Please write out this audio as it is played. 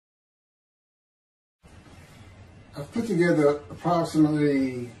I've put together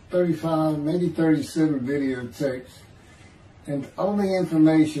approximately 35, maybe 37 videotapes, and all the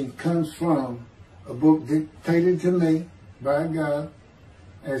information comes from a book dictated to me by God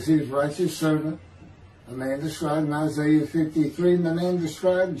as his righteous servant, a man described in Isaiah 53, and the man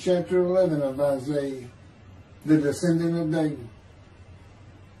described in chapter 11 of Isaiah, the descendant of David,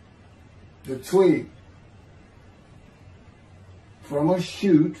 the twig from a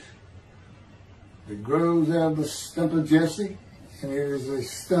shoot that grows out of the stump of Jesse, and it is a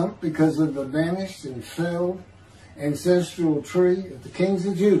stump because of the vanished and failed ancestral tree of the kings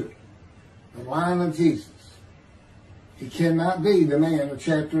of Judah, the line of Jesus. He cannot be the man of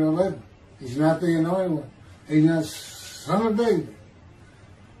chapter 11. He's not the anointed one. He's not son of David.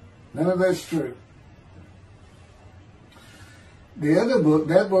 None of that's true. The other book,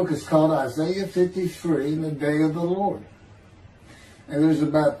 that book is called Isaiah 53, the Day of the Lord. And there's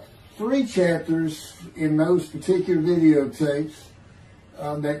about 3 chapters in those particular videotapes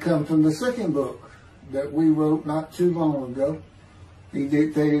that come from the second book that we wrote not too long ago. He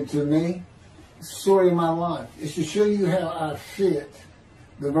dictated to me. It's the story of my life. It's to show you how I fit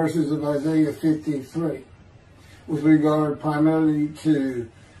the verses of Isaiah 53 with regard primarily to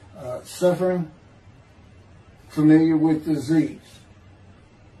suffering, familiar with disease.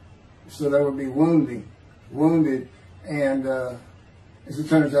 So that would be wounded, and as it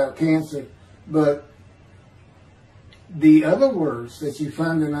turns out, cancer. But the other words that you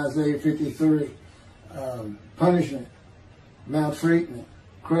find in Isaiah 53, punishment, maltreatment,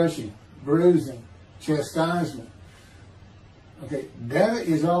 crushing, bruising, chastisement, okay, that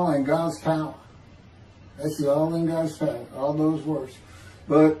is all in God's power. That's all in God's power, all those words.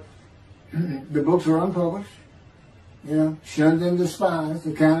 But the books are unpublished, you know, shunned and despised,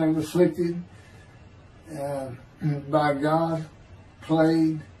 the kind of afflicted by God,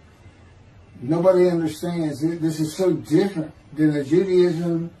 plagued. Nobody understands it. This is so different than the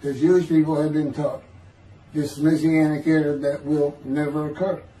Judaism the Jewish people have been taught. This Messianic era that will never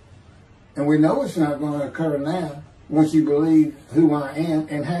occur. And we know it's not going to occur now once you believe who I am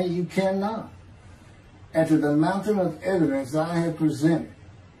and how you cannot. After the mountain of evidence I have presented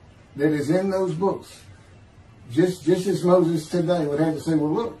that is in those books, just as Moses today would have to say,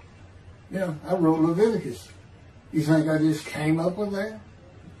 well, look, you know, I wrote Leviticus. You think I just came up with that?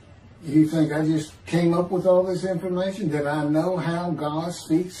 You think I just came up with all this information? That I know how God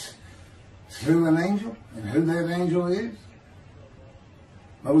speaks through an angel and who that angel is?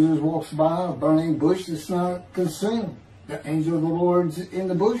 Moses walks by a burning bush that's not consumed. The angel of the Lord's in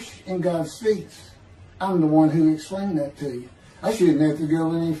the bush and God speaks. I'm the one who explained that to you. I shouldn't have to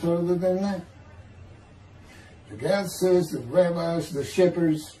go any further than that. The God says the rabbis, the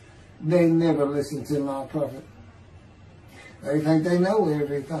shepherds, they never listen to my prophet. They think they know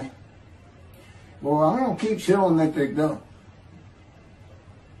everything. Well, I'm going to keep showing that they don't.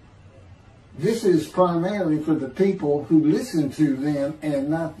 This is primarily for the people who listen to them and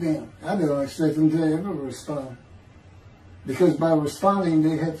not them. I don't expect them to ever respond. Because by responding,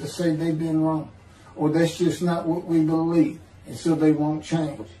 they have to say they've been wrong. Or that's just not what we believe. And so they won't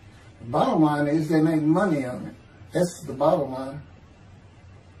change. The bottom line is they make money on it. That's the bottom line.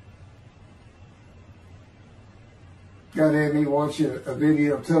 God had me watch a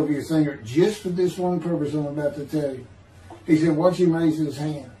video of Toby Singer just for this one purpose I'm about to tell you. He said, watch him raise his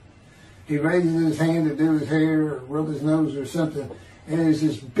hand. He raises his hand to do his hair or rub his nose or something, and there's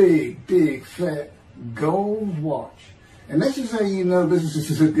this big, fat gold watch. And that's just how you know this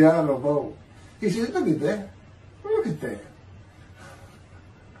is a God of old. He said, look at that. Look at that.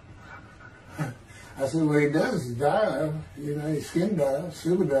 I said, well, he does dive, you know, he skin dive,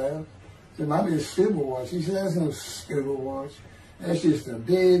 scuba dive. It might be a scuba watch. He said, that's no scuba watch. That's just a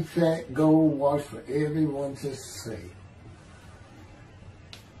big, fat gold watch for everyone to see.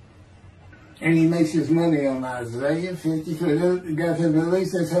 And he makes his money on Isaiah 53. The guy said, at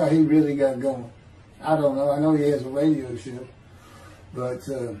least that's how he really got going. I don't know. I know he has a radio show. But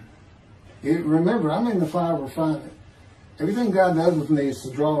remember, I'm in the fire of refinement. Everything God does with me is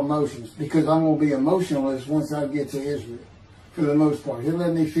to draw emotions, because I'm going to be emotionless once I get to Israel, for the most part. He'll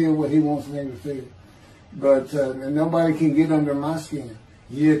let me feel what he wants me to feel. But nobody can get under my skin.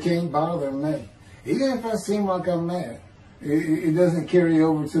 You can't bother me. Even if I seem like I'm mad, it doesn't carry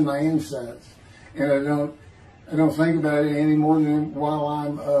over to my insides. And I don't think about it any more than while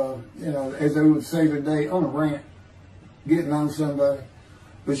I'm, you know, as they would say today, on a rant, getting on somebody.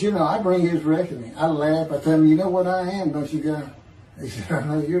 But, you know, I bring his reckoning. I laugh. I tell him, you know what I am, don't you, guy? He said, I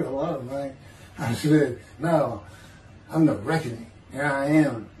know you're a lot of things. I said, no, I'm the reckoning. And I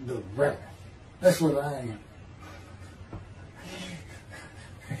am the reckoning. That's what I am.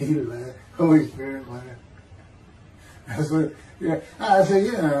 He laughed. Holy Spirit laughed. I said, yeah. I said,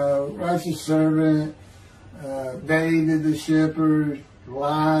 you know, righteous servant, David the shepherd,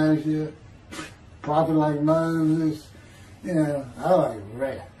 Elijah, prophet like Moses. You know, I like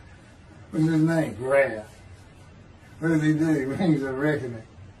wrath. What's his name? Wrath. What does he do? He brings a reckoning.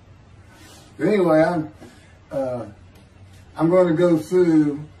 But anyway, I'm going to go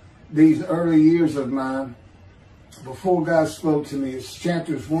through these early years of mine before God spoke to me. It's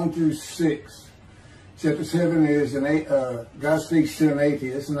chapters 1 through 6. Chapter 7 is God speaks to an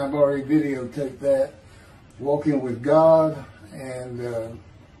atheist, and I've already videotaped that. Walking with God, and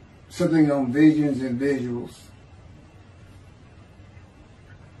something on visions and visuals.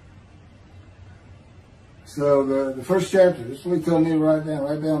 So the first chapter, this is what he told me to write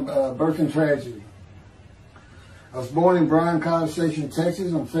down birth and tragedy. I was born in Bryan College Station,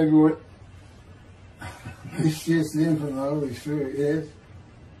 Texas on February. It's just in from the Holy Spirit, yes.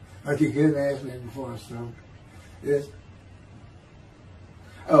 Like you couldn't ask me before I started. Yes.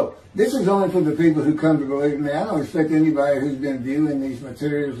 Oh, this is only for the people who come to believe in me. I don't expect anybody who's been viewing these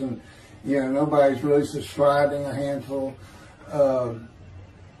materials and, you know, nobody's really subscribing, a handful,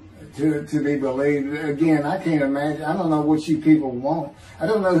 to be believed. Again, I can't imagine. I don't know what you people want. I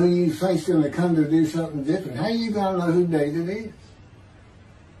don't know who you think's going to come to do something different. How are you going to know who David is?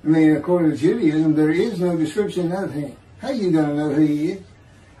 I mean, according to Judaism, there is no description of him. How are you going to know who he is?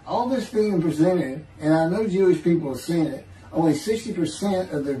 All this being presented, and I know Jewish people have seen it, only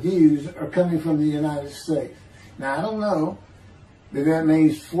 60% of the views are coming from the United States. Now, I don't know that that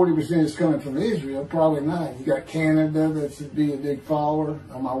means 40% is coming from Israel. Probably not. You got Canada, that's be a big follower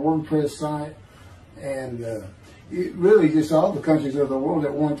on my WordPress site. And really just all the countries of the world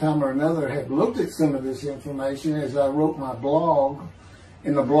at one time or another have looked at some of this information as I wrote my blog,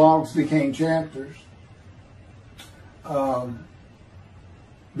 and the blogs became chapters.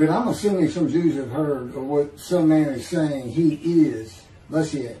 But I'm assuming some Jews have heard of what some man is saying he is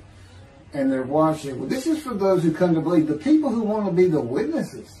Moshiach, and they're watching. Well, this is for those who come to believe, the people who want to be the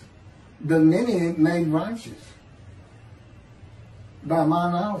witnesses, the many made righteous. By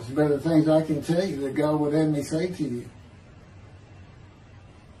my knowledge, by the things I can tell you that God would have me say to you.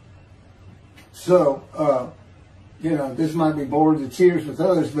 So, you know, this might be bored to tears with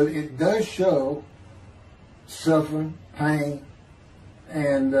others, but it does show suffering, pain,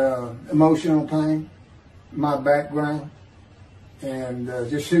 and emotional pain, my background, and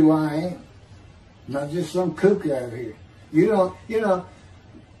just who I am. Not just some kook out here. You know,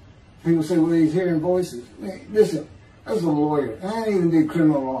 people say, well, he's hearing voices. Listen, I was a lawyer, and I didn't even do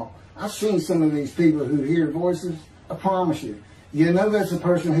criminal law. I've seen some of these people who hear voices. I promise you. You know that's a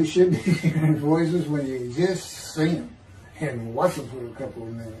person who should be hearing voices when you just see them and watch them for a couple of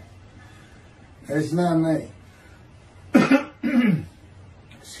minutes. That's not me.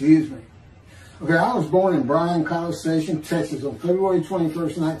 Excuse me. Okay, I was born in Bryan College Station, Texas on February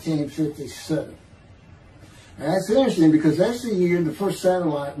 21st, 1957. And that's interesting because that's the year the first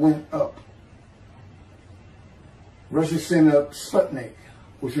satellite went up. Russia sent up Sputnik,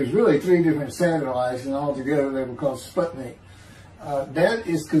 which was really 3 different satellites, and altogether they were called Sputnik. That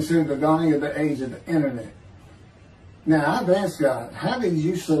is considered the dawning of the age of the internet. Now, I've asked God, how did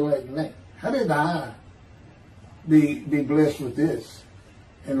you select me? How did I be blessed with this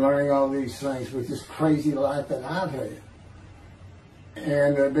and learning all these things with this crazy life that I've had?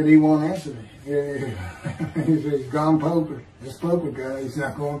 And but he won't answer me. He's gone poker. This poker guy, he's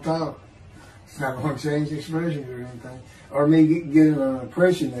not going to talk. It's not going to change expressions or anything, or me getting an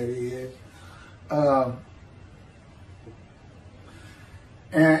impression that he is.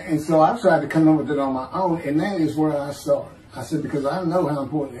 And so I tried to come up with it on my own, and that is where I started. I said, because I know how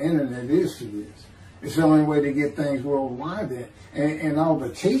important the internet is to this. It's the only way to get things worldwide, and all the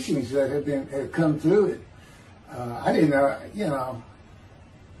teachings that have come through it. I didn't know, you know.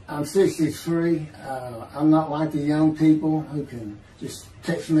 I'm 63. I'm not like the young people who can just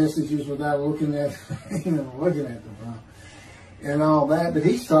text messages without looking at, looking at them, and all that. But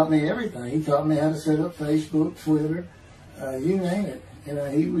he's taught me everything. He taught me how to set up Facebook, Twitter, you name it.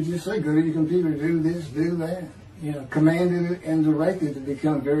 He would just say, go to your computer, do this, do that. Commanded it and directed to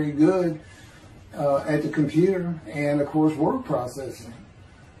become very good at the computer and, of course, word processing.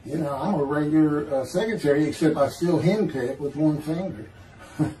 I'm a regular secretary, except I still henpeck with one finger.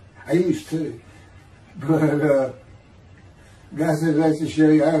 I used to. But God says that's to show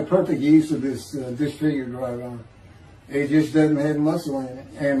you I have perfect use of this disfigured right arm. It just doesn't have muscle in it,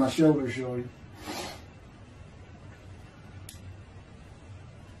 and my shoulder's shorter.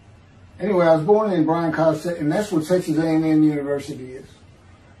 Anyway, I was born in Bryan College, and that's what Texas A&M University is.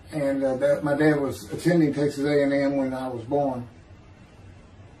 And my dad was attending Texas A&M when I was born.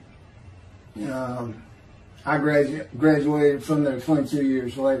 I graduated from there 22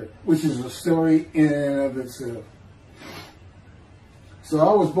 years later, which is a story in and of itself. So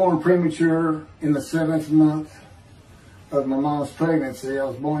I was born premature in the 7th month of my mom's pregnancy. I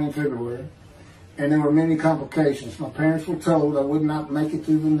was born in February, and there were many complications. My parents were told I would not make it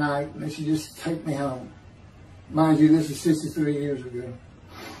through the night, and they should just take me home. Mind you, this is 63 years ago.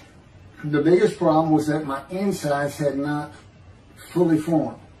 The biggest problem was that my insides had not fully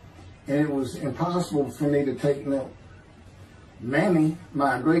formed, and it was impossible for me to take milk. Mammy,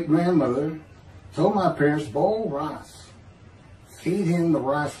 my great-grandmother, told my parents, boil rice. Feed him the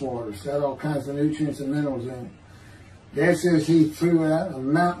rice water. It's got all kinds of nutrients and minerals in it. Dad says he threw out a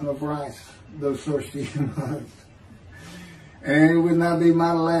mountain of rice those first few months. And it would not be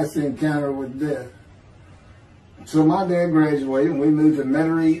my last encounter with death. So my dad graduated, and we moved to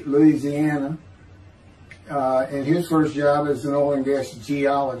Metairie, Louisiana. And his first job is an oil and gas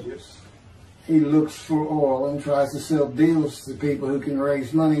geologist. He looks for oil and tries to sell deals to people who can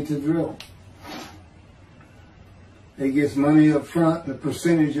raise money to drill. He gets money up front and a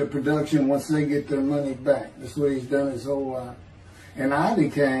percentage of production once they get their money back. That's what he's done his whole life. And I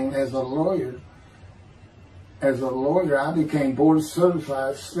became, as a lawyer, I became board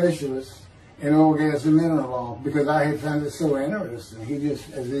certified specialist in oil, gas, and mineral law because I had found it so interesting.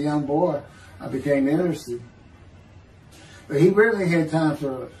 As a young boy, I became interested. But he rarely had time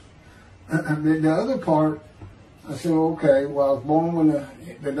for us. The other part, I said, okay, well, I was born when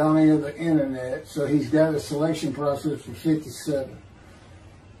the dawning of the internet, so he's got a selection process for 57.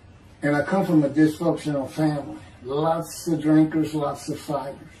 And I come from a dysfunctional family. Lots of drinkers, lots of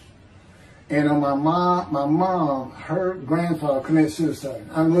fighters. And on my mom, her grandfather committed suicide.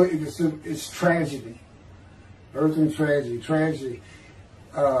 It's tragedy. Earth and tragedy.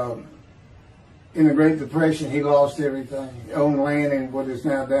 In the Great Depression, he lost everything. He owned land in what is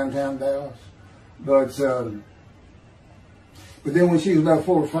now downtown Dallas. But then when she was about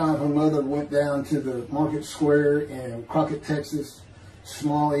 4 or 5, her mother went down to the Market Square in Crockett, Texas,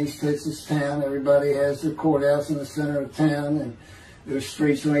 small East Texas town. Everybody has their courthouse in the center of town, and there's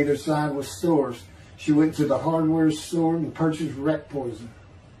streets on either side with stores. She went to the hardware store and purchased rat poison.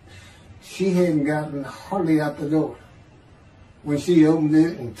 She hadn't gotten hardly out the door when she opened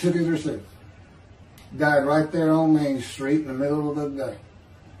it and took it herself. Died right there on Main Street in the middle of the day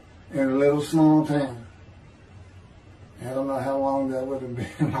in a little small town. I don't know how long that would have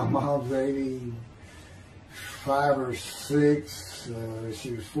been. My mom's 85 or 6.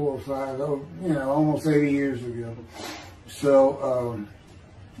 She was 4 or 5. Almost 80 years ago. So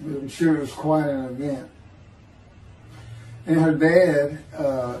I'm sure it was quite an event. And her dad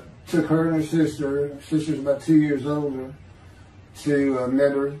took her and her sister's about 2 years older, to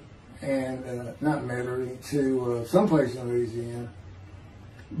Metairie, and not Metairie, to someplace in Louisiana,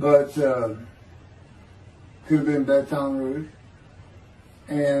 but could have been Baton Rouge.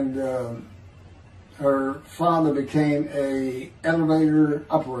 And her father became a elevator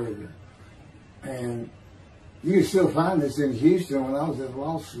operator, and you can still find this in Houston. When I was at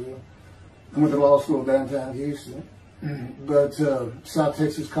law school, I went to law school downtown Houston, but South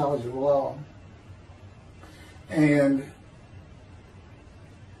Texas College of Law, and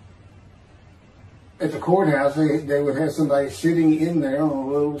at the courthouse, they would have somebody sitting in there on a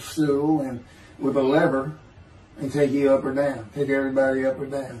little stool and with a lever and take you up or down, take everybody up or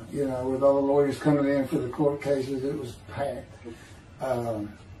down. With all the lawyers coming in for the court cases, it was packed.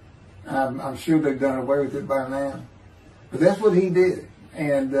 I'm sure they've done away with it by now. But that's what he did.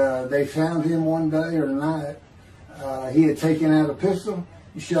 And they found him one day or night. He had taken out a pistol,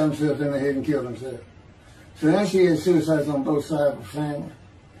 he shot himself in the head and killed himself. So now she had suicides on both sides of the family.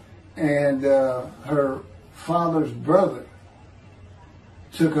 And her father's brother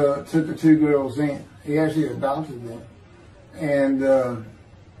took the 2 girls in. He actually adopted them. And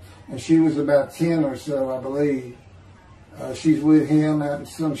she was about 10 or so, I believe. She's with him out in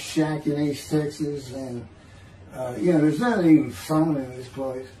some shack in East Texas. And, there's not even phone in this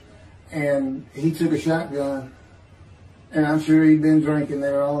place. And he took a shotgun. And I'm sure he'd been drinking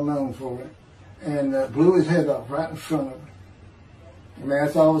there, all known for it. And blew his head off right in front of her. I mean,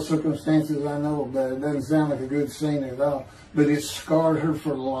 that's all the circumstances I know about it. It doesn't sound like a good scene at all, but it scarred her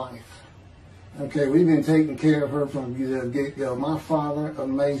for life. Okay, we've been taking care of her from the get-go. My father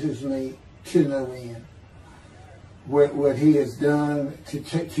amazes me to no end. What he has done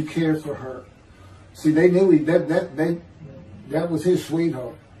to care for her. See, they knew that was his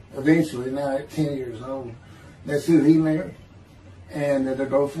sweetheart. Eventually, now at 10 years old, that's who he married. And they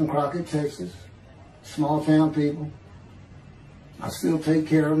go from Crockett, Texas, small town people. I still take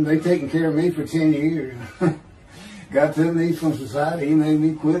care of them. They've taken care of me for 10 years. Got to me from society. He made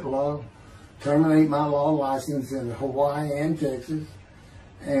me quit law. terminate my law license in Hawaii and Texas,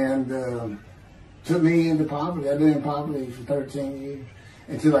 and took me into poverty. I've been in poverty for 13 years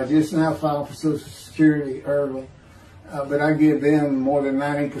until I just now filed for Social Security early. But I give them more than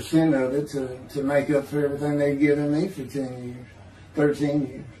 90% of it to make up for everything they've given me for 13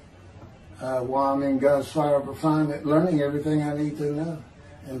 years. While I'm in God's fire of refinement, learning everything I need to know.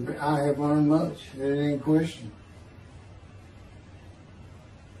 And I have learned much. There ain't any question.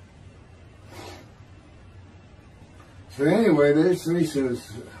 So anyway, there's 3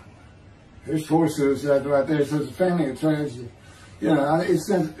 suicides. There's 4 suicides right there. So it's a family of tragedy. You know, it's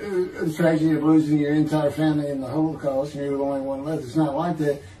a tragedy of losing your entire family in the Holocaust and you're the only one left. It's not like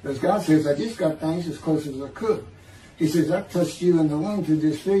that. Because God says, I just got things as close as I could. He says, I touched you in the womb to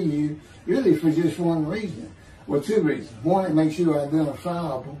disfigure you, really for just one reason. Well, 2 reasons. One, it makes you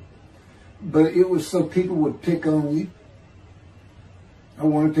identifiable. But it was so people would pick on you. I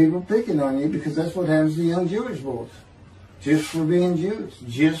wanted people picking on you because that's what happens to young Jewish boys. Just for being Jewish.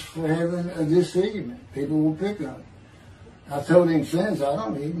 Just for having a disfigurement. People will pick on you. I told him since, I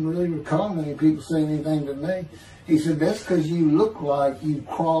don't even really recall many people saying anything to me. He said, that's because you look like you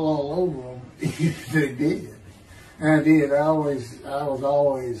crawl all over them. They did. And I did. I was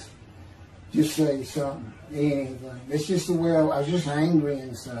always just say something, anything. It's just the way I was just angry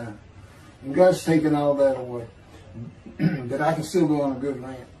inside. And God's taken all that away. But I can still go on a good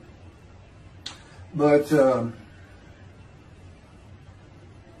rant. But,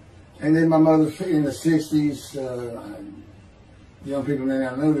 and then my mother in the 60s, young people may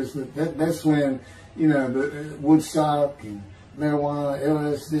not know this, but that's when, you know, the Woodstock and marijuana,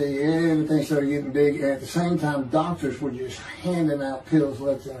 LSD, everything started getting big. And at the same time, doctors were just handing out pills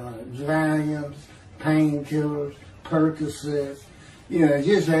left and right. Valiums, painkillers, Percocets, you know,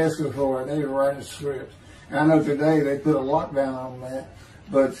 just asking for it. They were writing scripts. And I know today they put a lockdown on that,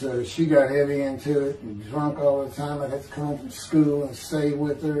 but she got heavy into it and drunk all the time. I'd have to come home from school and stay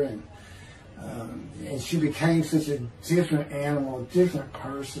with her, and she became such a different animal, a different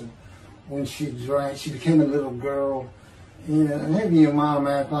person when she drank. She became a little girl, you know, and having your mom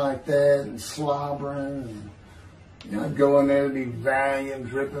act like that and slobbering, and, you know, going there to be Valium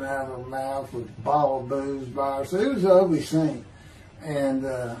dripping out of her mouth with a bottle of booze by her. So it was an ugly scene. And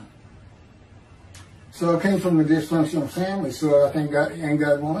so I came from a dysfunctional family, so I think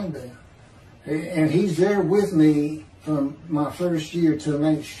God wanted that. And He's there with me from my first year to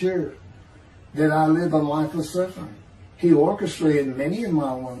make sure that I live a life of suffering. He orchestrated many of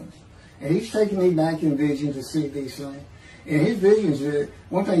my wounds. And He's taken me back in vision to see these things. And His visions,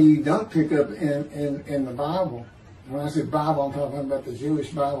 one thing you don't pick up in the Bible, when I say Bible, I'm talking about the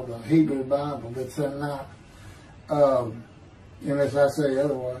Jewish Bible, the Hebrew Bible, that's not, unless I say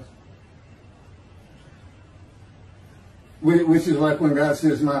otherwise. Which is like when God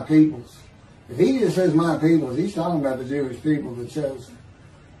says, my peoples. If He just says my peoples, He's talking about the Jewish people, the chosen.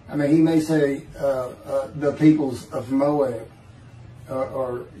 I mean, He may say the peoples of Moab,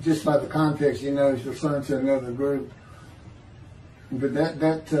 or just by the context, you know, He's referring to another group. But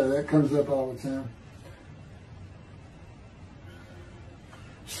that comes up all the time.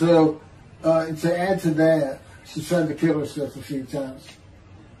 So to add to that, she tried to kill herself a few times.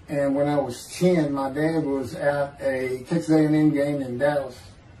 And when I was 10, my dad was at a Texas A&M game in Dallas.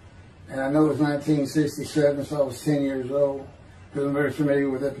 And I know it was 1967, so I was 10 years old. Because I'm very familiar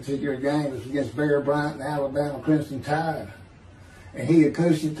with that particular game. It was against Bear Bryant and Alabama Crimson Tide. And he had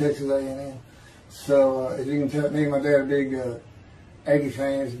coached at Texas A&M. So, as you can tell, me and my dad are big Aggie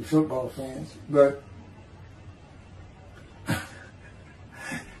fans and football fans. But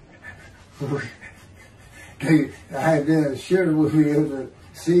I had been assured we'd be able to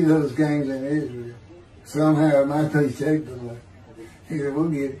see those games in Israel. Somehow it might be technically. He said, we'll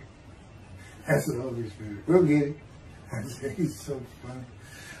get it. That's the Holy Spirit. We'll get it. I said, he's so funny.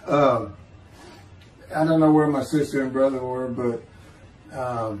 I don't know where my sister and brother were, but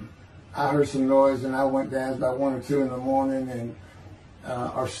I heard some noise and I went down about 1 or 2 in the morning, and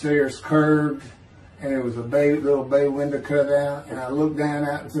our stairs curved, and there was a little bay window cut out, and I looked down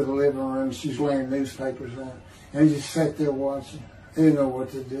out into the living room. She's laying newspapers on, and I just sat there watching. I didn't know what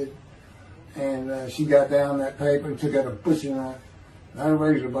to do. And she got down that paper and took out a butcher knife, not a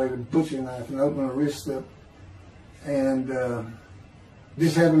razor blade, a butcher knife, and opened her wrist up. And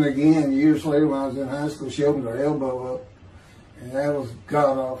this happened again years later when I was in high school. She opened her elbow up, and that was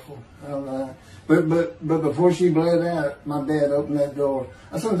god awful. I don't know. But before she bled out, my dad opened that door.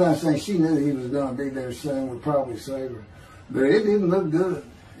 I sometimes think she knew he was going to be there soon, would probably save her. But it didn't look good,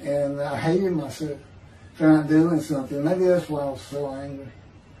 and I hated myself for not doing something. Maybe that's why I was so angry.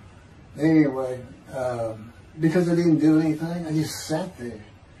 Anyway, because I didn't do anything, I just sat there.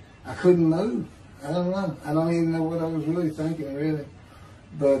 I couldn't move. I don't know. I don't even know what I was really thinking, really.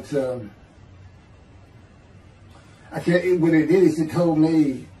 But I can't. What it did is it told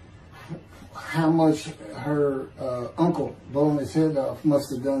me how much her uncle blowing his head off must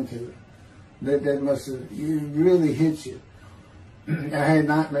have done to her. That must have really hit you. I had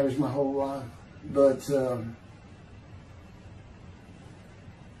nightmares my whole life, but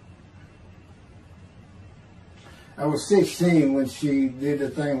I was 16 when she did the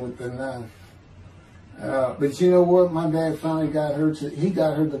thing with the knife. But you know what? My dad finally got her he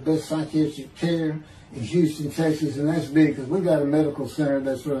got her the best psychiatric care in Houston, Texas, and that's big because we got a medical center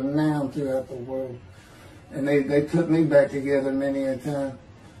that's renowned throughout the world. And they put me back together many a time.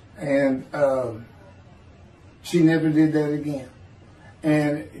 And she never did that again.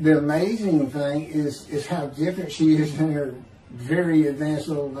 And the amazing thing is how different she is in her very advanced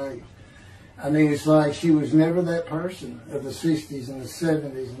old age. I mean, it's like she was never that person of the 60s and the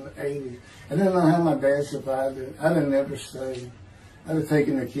 70s and the 80s. I don't know how my dad survived it. I'd have never stayed. I'd have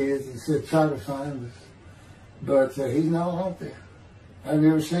taken the kids and said, try to find us. But he's not out there. I've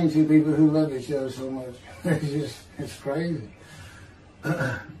never seen two people who love each other so much. It's crazy.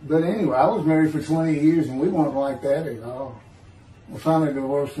 But anyway, I was married for 20 years and we weren't like that at all. We finally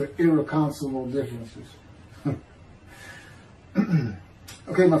divorced for irreconcilable differences.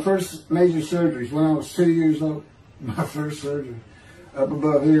 Okay, my first major surgeries when I was 2 years old. My first surgery. Up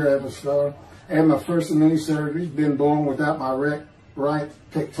above here, I have a scar. I had my first of many surgeries. Been born without my right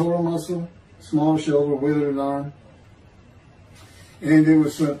pectoral muscle, small shoulder, withered arm. And there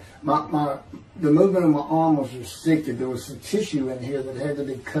was some, the movement of my arm was restricted. There was some tissue in here that had to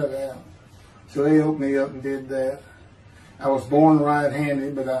be cut out. So they opened me up and did that. I was born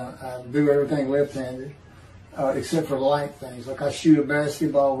right-handed, but I do everything left-handed, except for light things. Like I shoot a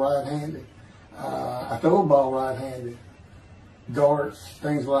basketball right-handed. I throw a ball right-handed. Darts,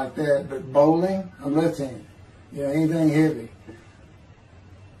 things like that. But bowling, I'm left-handed. You know, anything heavy.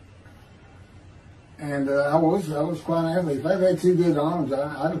 And I was quite an athlete. If I'd had two good arms,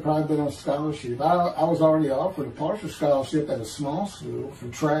 I'd have probably been on scholarship. I was already offered a partial scholarship at a small school for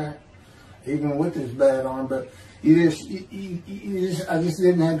track, even with this bad arm. But I just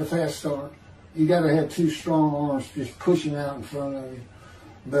didn't have the fast start. You got to have two strong arms just pushing out in front of you.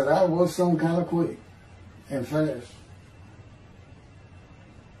 But I was some kind of quick and fast.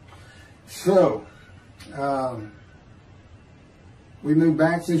 So we moved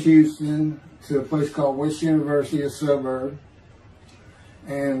back to Houston, to a place called West University, a suburb.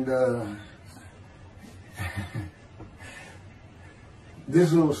 And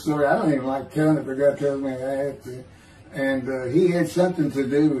this little story, I don't even like telling it, but God tells me I have to. And he had something to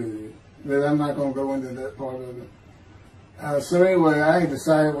do with it, but I'm not going to go into that part of it. So anyway, I had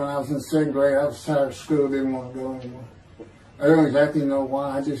decided when I was in second grade, I was tired of school, didn't want to go anymore. I don't exactly know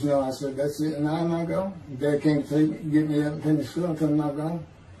why, I just know I said, that's it, and I'm not going. Dad came to get me up and finish school until I'm not going.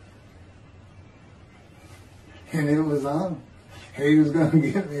 And it was on. He was going to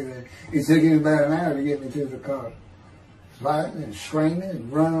get me there. It took him about an hour to get me to the car. Fighting and screaming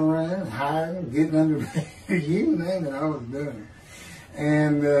and running around, hiding, getting under bed. You name it, I was doing it.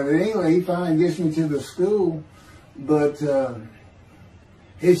 And anyway, he finally gets me to the school, but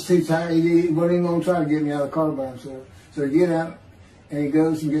he's too tired. He wasn't even going to try to get me out of the car by himself. So he get out, and he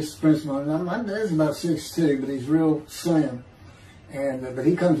goes and gets the principal. Now, my dad's about 6'2", but he's real slim. And but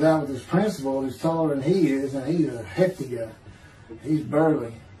he comes out with his principal, who's taller than he is, and he's a hefty guy. He's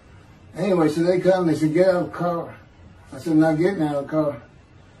burly. Anyway, so they come, they said, get out of the car. I said, I'm not getting out of the car.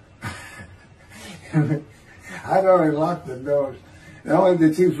 I'd already locked the doors. Only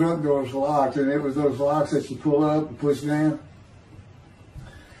the two front doors locked, and it was those locks that you pull up and push down.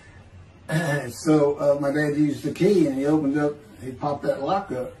 So my dad used the key, and he opened up, he popped that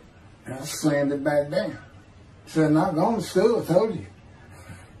lock up, and I slammed it back down. Said, I'm not going to school, I told you.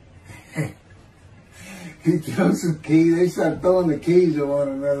 He throws the key, they started throwing the keys at one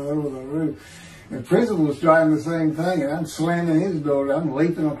another over the roof. The principal was driving the same thing, and I'm slamming his door, I'm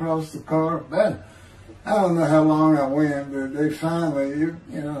leaping across the car. Man, I don't know how long I went, but they finally, you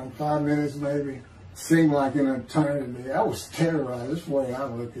know, 5 minutes maybe, seemed like an eternity. I was terrorized, that's the way I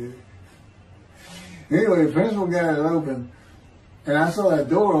looked at it. Anyway, the principal got it open. And I saw that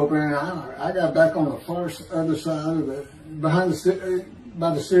door open, and I got back on the far other side of it, by the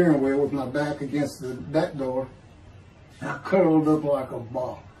steering wheel with my back against that door. I curled up like a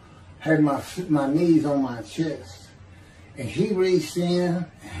ball, had my knees on my chest. And he reached in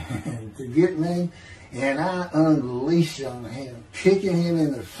to get me, and I unleashed on him, kicking him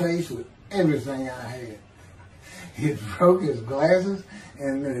in the face with everything I had. It broke his glasses,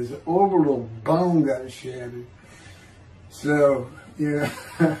 and his orbital bone got shattered. So, you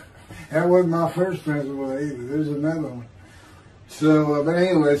know, That wasn't my first principal either. There's another one. So, but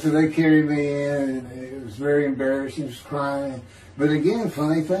anyway, so they carried me in, and it was very embarrassing, just crying. But again,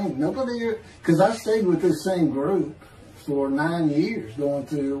 funny thing, nobody, because I stayed with this same group for 9 years, going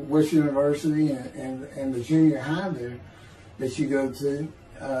to West University and the junior high there that you go to.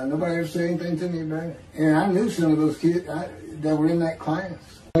 Nobody ever said anything to me about it. And I knew some of those kids that were in that class.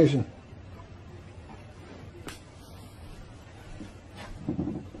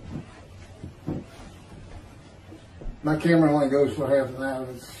 My camera only goes for half an hour.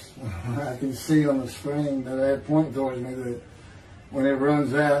 I can see on the screen that they point towards me that when it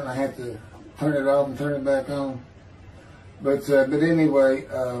runs out and I have to turn it off and turn it back on. But anyway,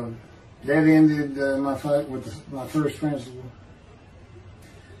 that ended my fight with my first principal.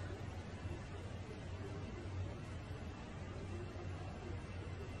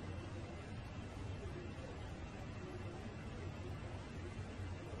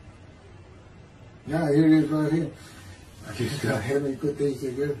 Yeah, here it is right here. I just got to have me put these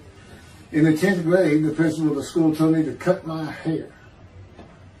together. In the 10th grade, the principal of the school told me to cut my hair.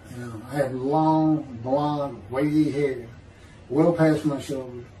 You know, I had long, blonde, wavy hair, well past my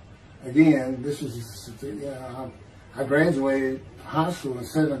shoulders. Again, this was, I graduated high school in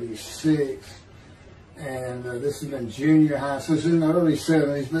 '76, and this has been junior high, so it's in the early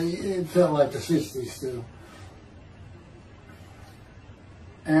 '70s, but it felt like the '60s still.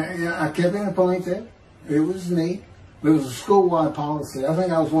 And I kept in a ponytail. It was neat. It was a school-wide policy. I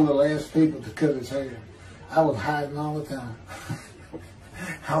think I was one of the last people to cut his hair. I was hiding all the time.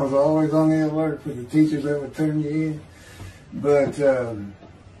 I was always on the alert for the teachers that would turn you in. But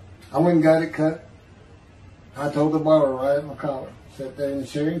I went and got it cut. I told the barber right at my collar. Sat there in the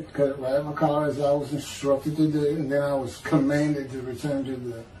chair, cut it right at my collar as I was instructed to do. And then I was commanded to return to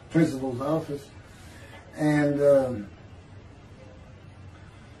the principal's office. And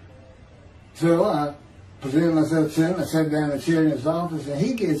so I presented myself to him. I sat down in the chair in his office, and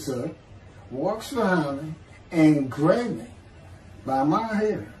he gets up, walks behind me, and grabbed me by my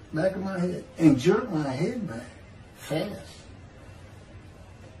hair, back of my head, and jerked my head back fast.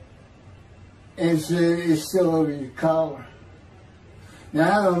 And said, "It's still over your collar."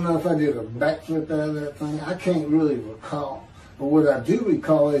 Now, I don't know if I did a backflip out of that thing. I can't really recall. But what I do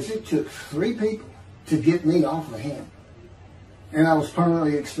recall is it took 3 people to get me off of him. And I was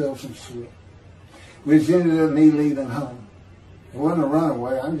permanently expelled from school, which ended up me leaving home. It wasn't a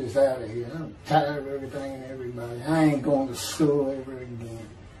runaway. I'm just out of here. I'm tired of everything and everybody. I ain't going to school ever again.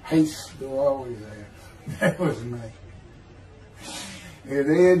 Hate school, always there. That was me. Yeah,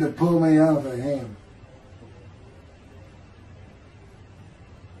 they had to pull me off of him.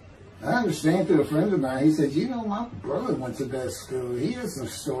 I understand through a friend of mine, he said, "You know, my brother went to that school. He has some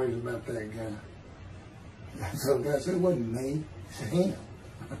stories about that guy." So the guy said, "It wasn't me. It's him."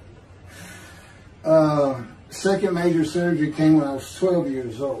 Second major surgery came when I was 12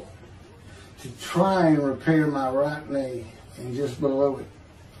 years old to try and repair my right knee and just below it.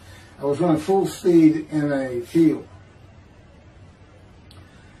 I was running full speed in a field.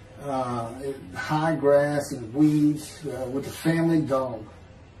 High grass and weeds with a family dog.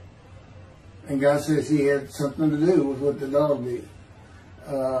 And God says he had something to do with what the dog did.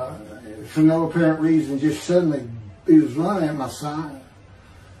 For no apparent reason, just suddenly he was running at my side.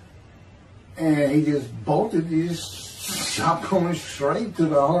 And he just bolted, he just shot going straight to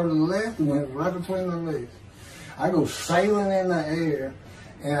the heart of the left and went right between the legs. I go sailing in the air,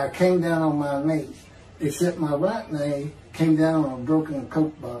 and I came down on my knees, except my right knee came down on a broken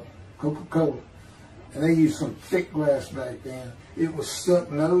Coke bottle, Coca-Cola. And they used some thick glass back then. It was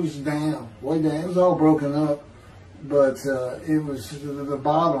stuck nose down, way down. It was all broken up, but it was the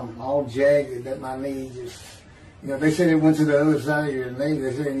bottom all jagged that my knee just, you know, they said it went to the other side of your knee.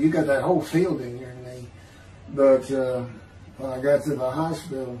 They said, "You got that whole field in your knee." But when I got to the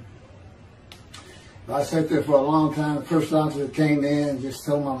hospital, I sat there for a long time. The first doctor came in and just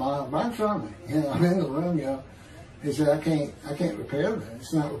told my mom, right in front of me, you know, I'm in the room, you know. He said, I can't repair that.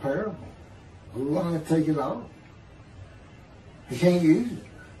 It's not repairable. We're going to take it off. You can't use it.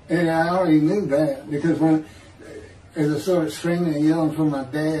 And I already knew that, because as I started screaming and yelling for my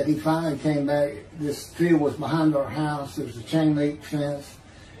dad, he finally came back. This field was behind our house. There was a chain link fence,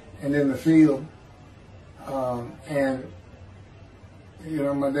 and then the field. And, you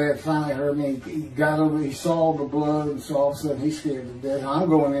know, my dad finally heard me. He got over, he saw the blood, and so all of a sudden he's scared to death. I'm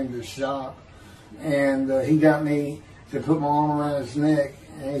going into shock. And he got me to put my arm around his neck,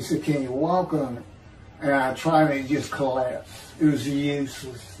 and he said, "Can you walk on it?" And I tried, and it just collapsed. It was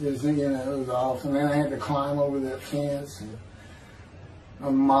useless. It was, you know, it was awful. And then I had to climb over that fence. And my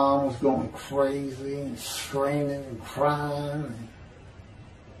mom was going crazy and screaming and crying.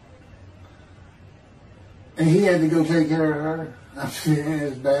 And he had to go take care of her. I'm sitting in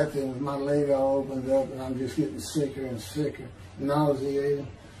his bathroom with my leg all opened up, and I'm just getting sicker and sicker, nauseated,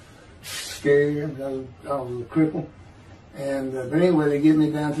 scared. I was a cripple. And but anyway, they get me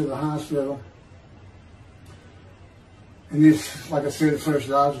down to the hospital. And this, like I said, the first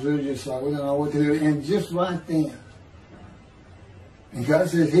doctor was just like, we don't know what to do. And just right then, and God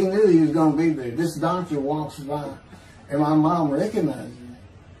says he knew he was going to be there. This doctor walks by, and my mom recognizes me.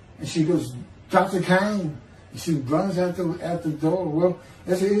 And she goes, Dr. Kane. And she runs out the door. Well,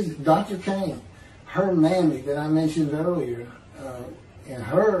 this is Dr. Kane. Her mammy that I mentioned earlier, in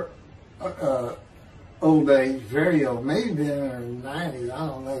her old age, very old, maybe been in her 90s, I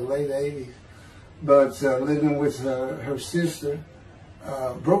don't know, late 80s, but living with her sister,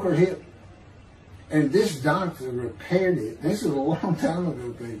 broke her hip. And this doctor repaired it. This is a long time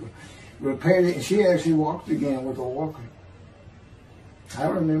ago, people. Repaired it, and she actually walked again with a walker. I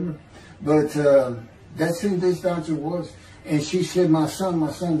remember. But that's who this doctor was. And she said, my son,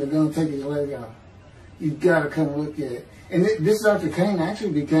 they're going to take his leg out. You've got to come look at it. And this Dr. Kane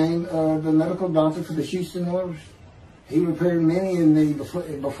actually became the medical doctor for the Houston Oilers. He repaired many in me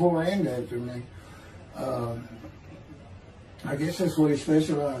before and after me. I guess that's what he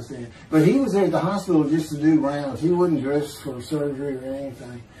specialized in. But he was there at the hospital just to do rounds. He wasn't dressed for surgery or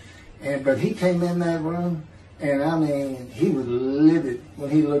anything. But he came in that room, and I mean, he was livid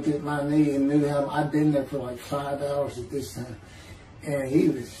when he looked at my knee and knew how I'd been there for like 5 hours at this time. And he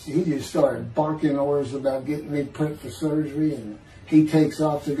just started barking orders about getting me prepped for surgery, and he takes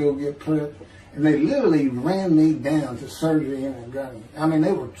off to go get prepped. And they literally ran me down to surgery in a gunny. I mean,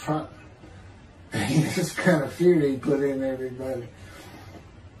 they were trying. This kind of fear he put in everybody.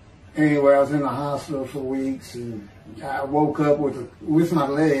 Anyway, I was in the hospital for weeks, and I woke up with my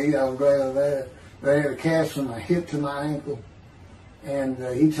leg. I was glad of that. They had a cast from my hip to my ankle. And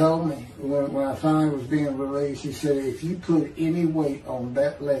he told me, when I finally was being released, he said, if you put any weight on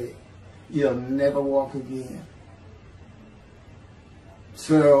that leg, you'll never walk again.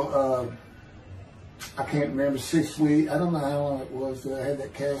 So, I can't remember, 6 weeks, I don't know how long it was that I had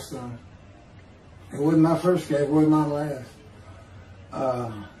that cast on. It wasn't my first cast, it wasn't my last.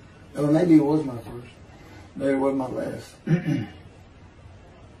 Or maybe it was my first. Maybe it wasn't my last.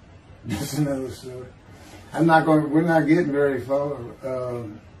 That's another story. We're not getting very far.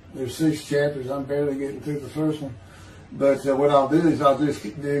 There's 6 chapters. I'm barely getting through the first one. But what I'll do is I'll just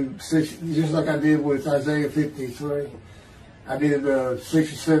do 6, just like I did with Isaiah 53. I did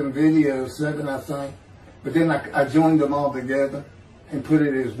 6 or 7 videos, 7 I think. But then I joined them all together and put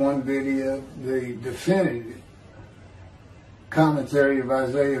it as one video, the definitive commentary of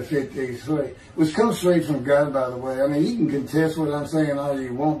Isaiah 53, which comes straight from God, by the way. I mean, you can contest what I'm saying all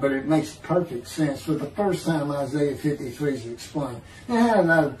you want, but it makes perfect sense. For the first time, Isaiah 53 is explained. And how did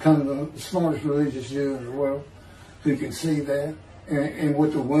I become the smartest religious Jew in the world who can see that? And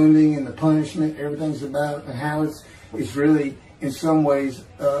what the wounding and the punishment, everything's about, and how it's really, in some ways,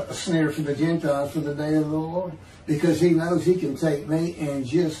 a snare for the Gentiles for the day of the Lord. Because he knows he can take me and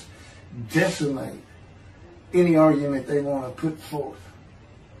just decimate any argument they want to put forth.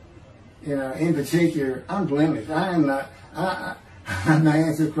 You know, in particular, I'm blemished. I'm the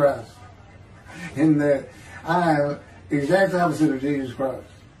Antichrist. In that I am exact opposite of Jesus Christ.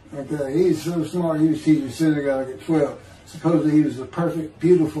 Okay, he's so smart, he was teaching synagogue at 12. Supposedly he was a perfect,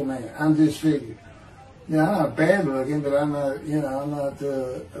 beautiful man. I'm disfigured. You know, I'm not bad looking, but I'm not, you know, I'm not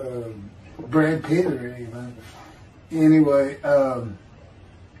Brad Pitt or anything. Anyway,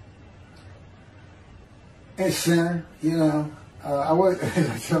 a sinner, you know. I wasn't a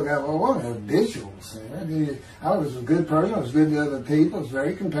habitual sinner. I was a good person. I was good to other people. I was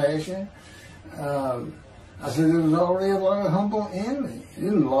very compassionate. I said there was already a lot of humble in me. I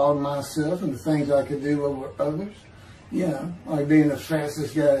didn't laud myself and the things I could do over others. You know, like being the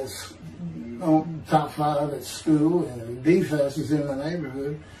fastest guy on top 5 at school and the fastest in the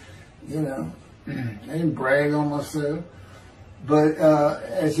neighborhood. You know, I didn't brag on myself. But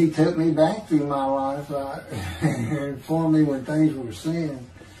as he took me back through my life and informed me when things were sin,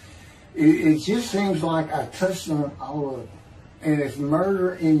 it just seems like I touched on all of it. And if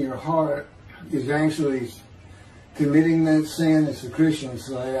murder in your heart is actually committing that sin, as the Christians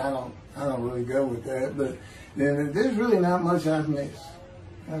say, I don't really go with that. But then there's really not much I've missed.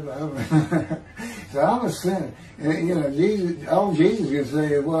 So I'm a sinner. And, you know, Jesus can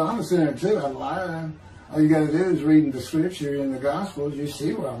say, well, I'm a sinner too. I lied. All you got to do is read the scripture in the Gospels. You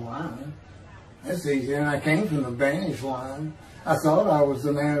see where I'm lying. That's easy. And I came from the banished line. I thought I was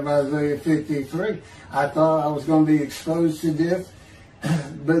the man of Isaiah 53. I thought I was going to be exposed to death,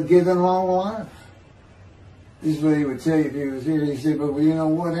 but given long life. This is what he would tell you if he was here. He said, but well, you know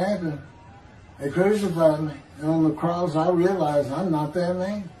what happened? They crucified me. And on the cross, I realized I'm not that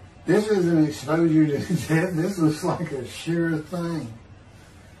man. This isn't exposure to death. This looks like a sure thing.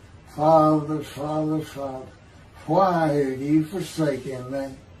 Father, Father, Father, why have you forsaken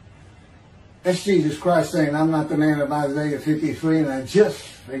me? That's Jesus Christ saying, I'm not the man of Isaiah 53, and I just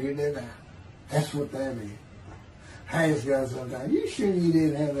figured it out. That's what that is. I ask God sometimes, you sure you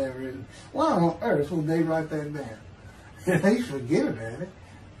didn't have that written? Why on earth would they write that down? They forget about it.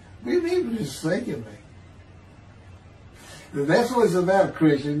 We people just forsaken me. But that's what it's about,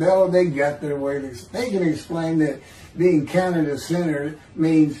 Christians. They got their way. They can explain that being counted a sinner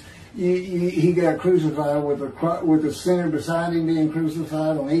means he got crucified with the sinner beside him being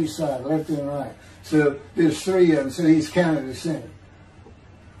crucified on each side, left and right. So there's three of them, so he's counted a sinner.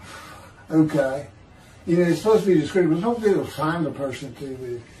 Okay. You know, it's supposed to be descriptive. It's supposed to be able to find the person too.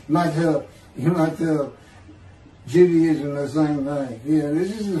 You might tell Judaism the same thing. You know,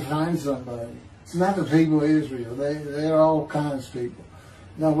 this is to find somebody. It's not the people of Israel. They're all kinds of people.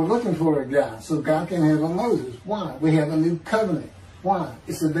 Now we're looking for a guy, so God can have a Moses. Why? We have a new covenant. Why?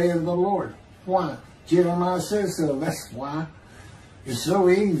 It's the day of the Lord. Why? Jeremiah says so. That's why. It's so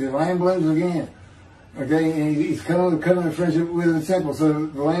easy. The lamb blooms again. Okay, and he's coming to covenant friendship with the temple. So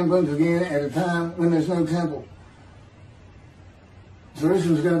the lamb blooms again at a time when there's no temple.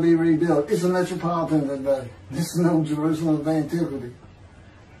 Jerusalem's going to be rebuilt. It's a metropolitan today. This is no Jerusalem of antiquity.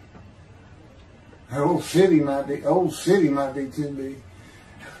 The old city might be too big.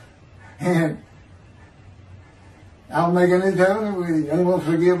 And I'll make a new covenant with you. I'm going to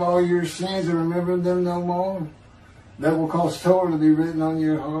forgive all your sins and remember them no more. That will cause Torah to be written on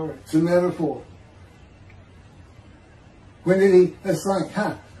your heart. It's a metaphor. When did he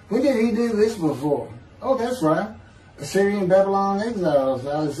do this before? Oh, that's right. Assyrian Babylon exiles.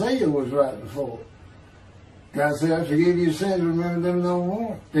 Isaiah was writing for it. God said, I forgive your sins and remember them no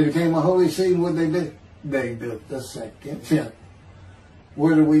more. They became a holy seed. What did they do? They built the second temple.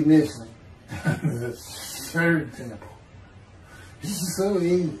 What are we missing? The third temple. This is so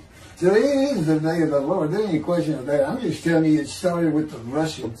easy. So it is the day of the Lord. There ain't any question of that. I'm just telling you it started with the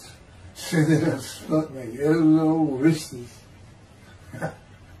Russians. So that have split me. Those little Russians.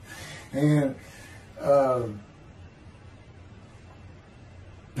 And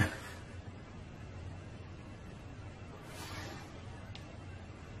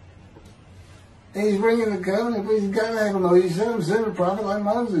he's bringing the covenant, but he's got to have a Moses. He said himself a prophet like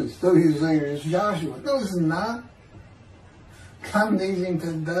Moses. So he was saying it's Joshua. No, it's not. God needs him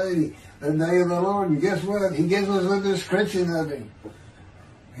today, the day of the Lord. And guess what? He gives us a description of him.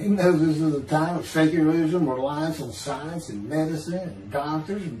 He knows this is a time of secularism, reliance on science and medicine and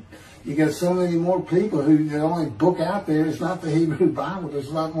doctors. And you got so many more people who the only book out there is not the Hebrew Bible. There's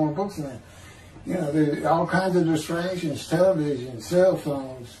a lot more books now. You know, there's all kinds of distractions, television, cell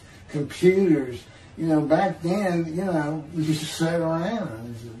phones, computers. You know, back then, you know, we just sat around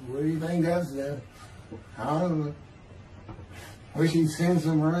and said, what do you think God's doing? I don't know. Wish he'd send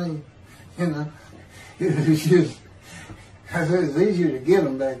some rain. You know, it was just, I said it's easier to get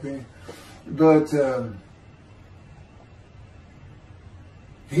them back then. But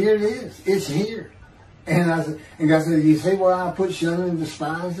here it is. It's here. And God said, you see why I put shun and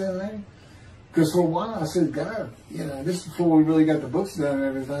despise in there? Because for a while I said, God, you know, this is before we really got the books done and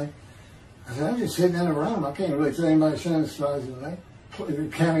everything. I said, I'm just sitting in a room. I can't really tell anybody shun and despise in there.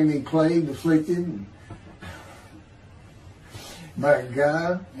 Counting me plagued, afflicted, and by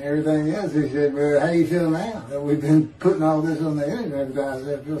God, everything else. He said, well, how do you feel now that we've been putting all this on the internet? I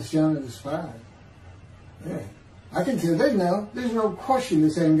said, I feel shunned and despised. Yeah. I can tell there's no question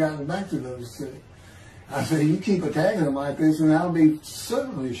this ain't gotten back to those two. I said, you keep attacking them like this and I'll be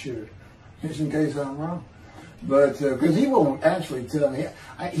certainly sure, just in case I'm wrong. But, because he won't actually tell me,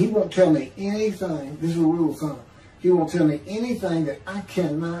 he won't tell me anything, this is a rule of thumb, he won't tell me anything that I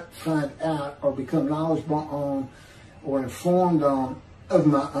cannot find out or become knowledgeable on or informed on of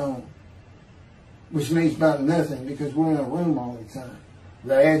my own, which means about nothing because we're in a room all the time.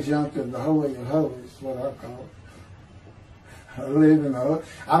 The adjunct of the Holy of Holies is what I call it. I live in the Holy.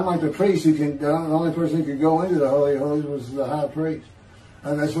 I'm like the priest who can, the only person who could go into the Holy of Holies was the high priest.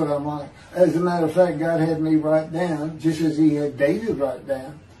 And that's what I'm like. As a matter of fact, God had me write down, just as he had David write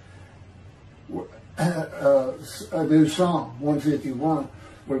down, a new Psalm 151,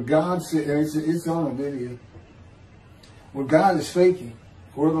 where God said, and it's on a video, where God is speaking.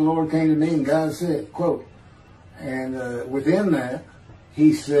 Where the Lord came to me and God said, quote, and within that,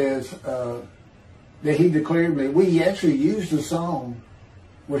 he says that he declared me. We actually used the psalm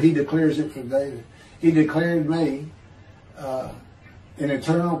where he declares it for David. He declared me an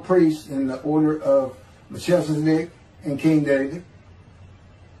eternal priest in the order of Melchizedek and King David.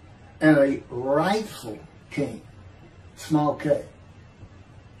 and a rightful king, small k,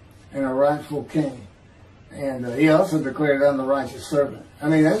 and a rightful king. And he also declared, I'm the righteous servant. I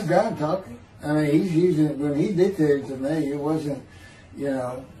mean, that's God talking. I mean, he's using it. When he dictated to me, it wasn't, you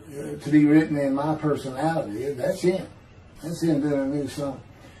know, to be written in my personality. That's him. That's him doing a new song.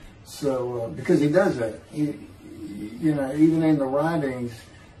 So, because he does that. He, you know, even in the writings,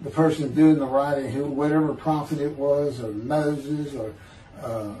 the person doing the writing, who, whatever prophet it was, or Moses, or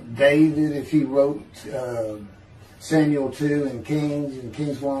David, if he wrote Samuel 2 and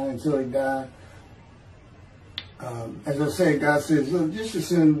Kings 1 until he died. As I say, God says, look, just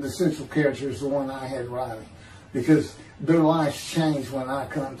assume the central character is the one I had writing, because their lives change when I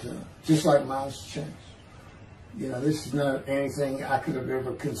come to them, just like mine's changed. You know, this is not anything I could have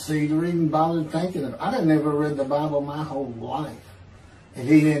ever conceived or even bothered thinking of. I'd never read the Bible my whole life. And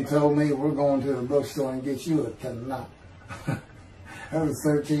he then told me, we're going to the bookstore and get you a Tanakh. That was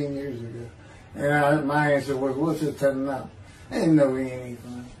 13 years ago. And my answer was, what's a Tanakh? I didn't know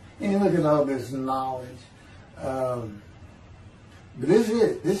anything. And you look at all this knowledge. But this is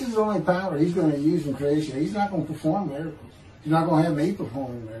it. This is the only power he's going to use in creation. He's not going to perform miracles. He's not going to have me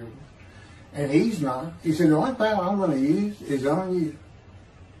performing miracles. And he's not. He said, the only power I'm going to use is on you.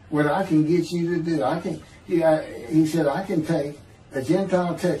 What I can get you to do. He said, I can take a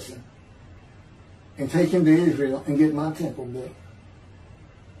Gentile Texan and take him to Israel and get my temple built.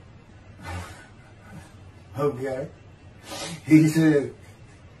 Okay. He said,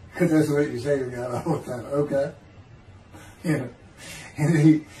 because that's what you say to God all the time. Okay. You know, and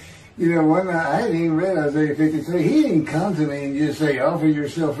he, you know, one night, I hadn't even read Isaiah 53. He didn't come to me and just say, offer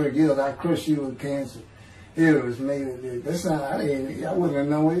yourself for guilt. I crush you with cancer. It was me that did. That's not, I wouldn't have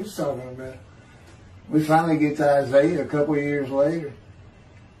known what he was talking about. We finally get to Isaiah a couple of years later.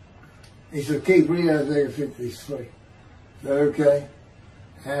 He said, Keith, read Isaiah 53. I said, okay.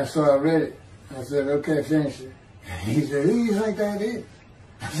 And so I read it. I said, okay, finish it. He said, who do you think that is?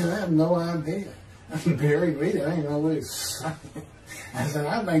 I said, I have no idea. I said, Barry, read it. I didn't know what it's saying. I said,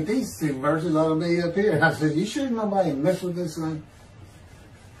 I think these two verses ought to be up here. I said, you sure nobody messed with this thing?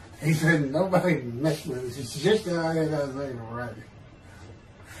 He said, nobody messed with it. It's just that I had Isaiah write it.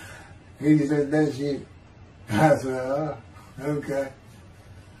 He said, that's you. I said, oh, okay.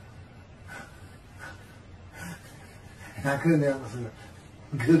 And I couldn't help myself.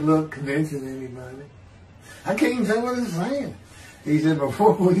 Good luck convincing anybody. I can't even tell what it's saying. He said,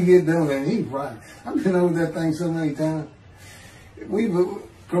 before we get done, and he's right. I've been over that thing so many times.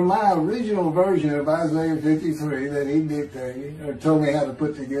 From my original version of Isaiah 53 that he dictated, or told me how to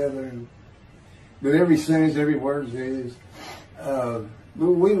put together, but every sentence, every word is,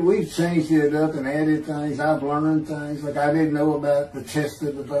 we've changed it up and added things. I've learned things. Like I didn't know about the test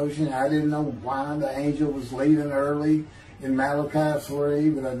of devotion. I didn't know why the angel was leaving early in Malachi 3,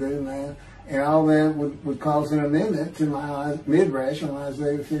 but I do now. And all that would cause an amendment to my midrash on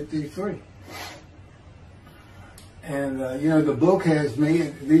Isaiah 53. And, you know, the book has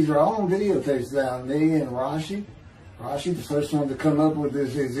me, these are all on videotapes now, me and Rashi. Rashi, the first one to come up with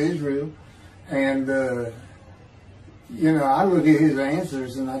this is Israel. And, you know, I look at his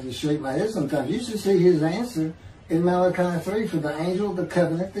answers and I just shake my head sometimes. You should see his answer in Malachi 3 for the angel of the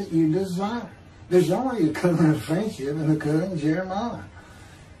covenant that you desire. There's only a covenant of friendship in the covenant of Jeremiah.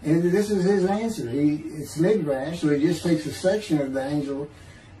 And this is his answer. It's midrash, so he just takes a section of the angel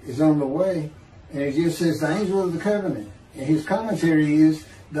is on the way, and it just says the angel of the covenant. And his commentary is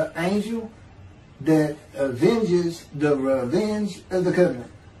the angel that avenges the revenge of the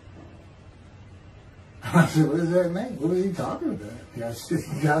covenant. I said, what does that mean? What is he talking about? I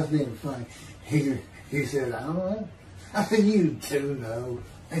said, God's being funny. He said, I don't know. I said, you do know.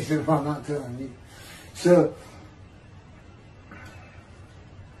 He said, well, I'm not telling you. So,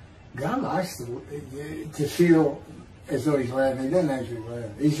 God likes to feel as though he's laughing. He doesn't actually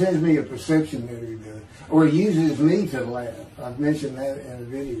laugh. He sends me a perception that he does. Or he uses me to laugh. I've mentioned that in a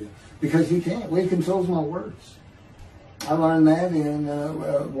video. Because he can't. Well, he controls my words. I learned that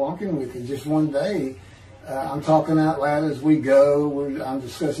in walking with him. Just one day, I'm talking out loud as we go. I'm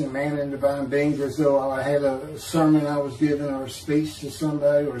discussing man and divine beings as though I had a sermon I was giving or a speech to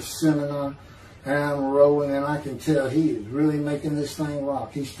somebody or a seminar. And I'm rolling, and I can tell he is really making this thing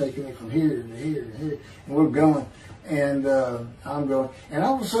rock. He's taking it from here to here to here. And we're going. And I'm going. And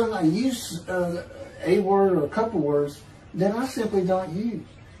all of a sudden, I use a word or a couple words that I simply don't use.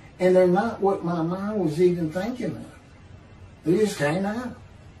 And they're not what my mind was even thinking of. They just came out.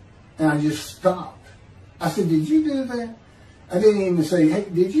 And I just stopped. I said, did you do that? I didn't even say, hey,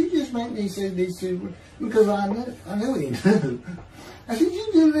 did you just make me say these two words? Because I knew he knew. I said, did you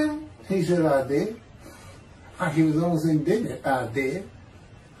do that? He said, I did. He was almost indignant. I did.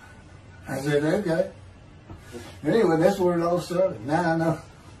 I said, okay. Anyway, that's where it all started. Now I know.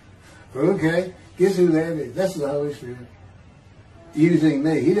 Okay, guess who that is? That's the Holy Spirit. Using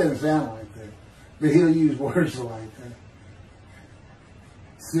me. He doesn't sound like that. But he'll use words like that.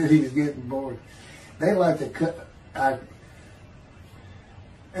 So he's getting bored. They like to cut. Let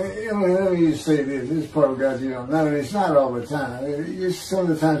me just say this. This is part of God you don't know. And it's not all the time. It's some of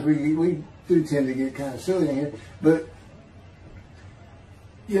the times we do tend to get kind of silly in here. But,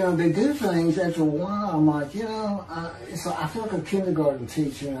 you know, they do things after a while. I'm like, you know, I feel like a kindergarten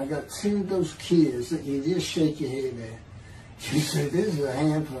teacher, and I got two of those kids that you just shake your head at. You say, this is a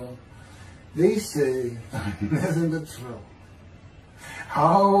handful. These two are nothing but trouble.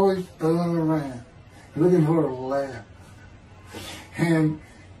 Always fooling around, looking for a laugh. And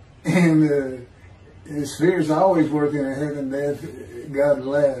the Spirit's always working in heaven, death, God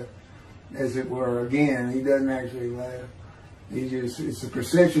laugh, as it were. Again, he doesn't actually laugh. He just, it's a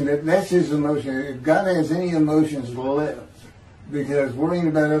perception that's his emotion. If God has any emotions left, because worrying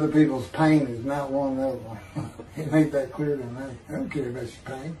about other people's pain is not one of them. He made that clear to me. I don't care about your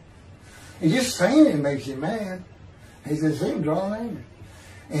pain. And just saying it makes you mad. He says, see him draw anger.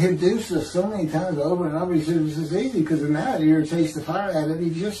 And he'll do stuff so many times over and over. He says, this is easy because now it irritates the fire out of it. He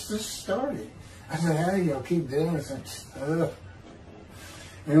just started. I said, how do y'all keep doing this stuff?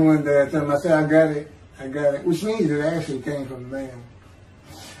 And one day I told him, I said, I got it. Which means it actually came from them.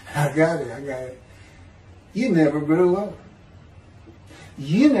 I got it. You never grew up.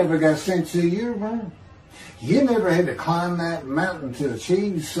 You never got sent to your room. You never had to climb that mountain to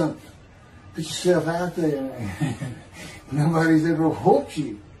achieve something. Put yourself out there. Nobody's ever whooped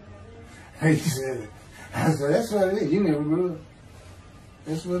you. He said, I said, that's what it is. You never grew up.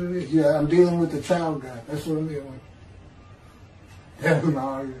 That's what it is. Yeah, I'm dealing with the child guy. That's what I'm dealing with. That was my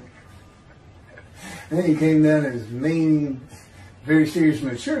argument. Then he came down as mean, very serious,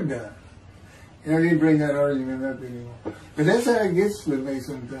 mature guy. And I didn't bring that argument up anymore. But that's how it gets with me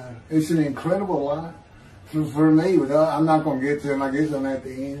sometimes. It's an incredible lot. For me, I'm not going to get to him. I guess I'm at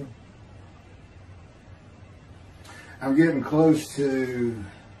the end. I'm getting close to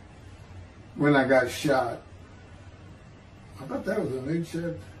when I got shot. I thought that was a new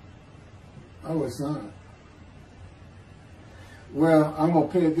chapter. Oh, it's not. Well, I'm going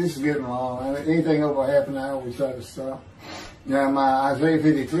to put it, this is getting long. Anything over half an hour, we try to stop. Now, my Isaiah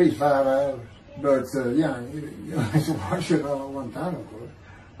 53 is 5 hours. But, yeah, you have to watch it all at one time, of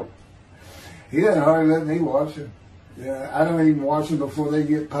course. He doesn't hardly let me watch it. Yeah, I don't even watch them before they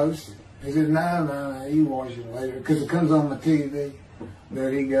get posted. He said, no, you watch it later. Because it comes on the TV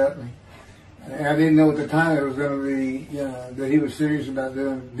that he got me. And I didn't know at the time it was going to be, you know, that he was serious about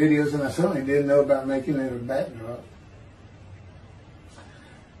doing videos. And I certainly didn't know about making it a backdrop.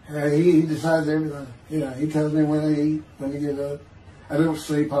 He decides everything. You know, he tells me when to eat, when to get up. I don't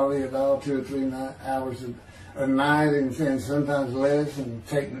sleep hardly at all, 2 or 3 hours a night, and sometimes less, and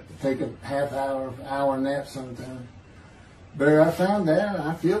take a half hour nap sometimes. But I found out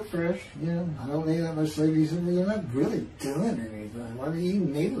I feel fresh. You know, I don't need that much sleep. He said, well, you're not really doing anything. Why do you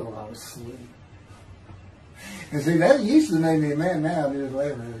need a lot of sleep? And see, that used to make me mad. Now I just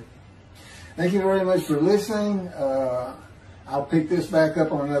laugh at it. Thank you very much for listening. I'll pick this back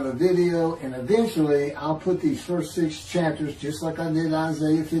up on another video, and eventually I'll put these first 6 chapters, just like I did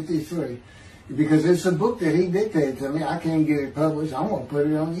Isaiah 53, because it's a book that he dictated to me. I can't get it published. I'm going to put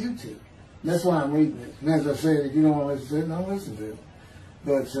it on YouTube. That's why I'm reading it. And as I said, if you don't want to listen to it, don't listen to it.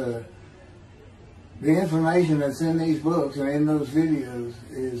 But the information that's in these books and in those videos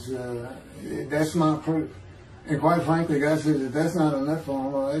is, that's my proof. And quite frankly, God says, if that's not enough for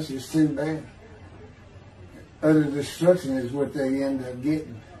them, well, that's just too bad. Utter destruction is what they end up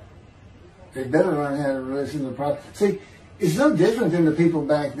getting. They better learn how to listen to the prophet. See, it's no different than the people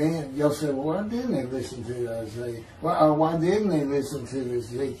back then. You'll say, well, why didn't they listen to Isaiah? Why didn't they listen to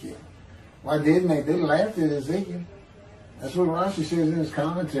Ezekiel? Why didn't they? They laughed at Ezekiel. That's what Rashi says in his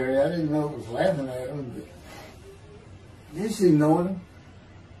commentary. I didn't know it was laughing at him, but they just ignored him.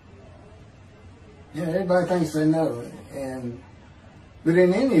 Yeah, everybody thinks they know it. But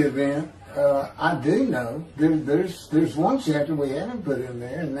in any event, I do know there's one chapter we haven't put in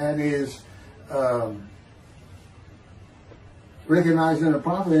there, and that is recognizing a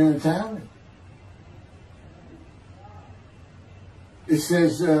prophet in a time. It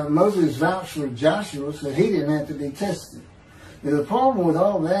says Moses vouched for Joshua, so he didn't have to be tested. Now, the problem with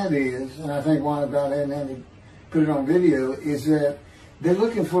all that is, and I think why God hadn't had to put it on video, is that they're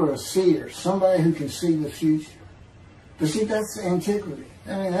looking for a seer, somebody who can see the future. But see, that's antiquity.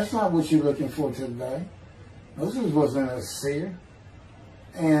 I mean, that's not what you're looking for today. Moses wasn't a seer.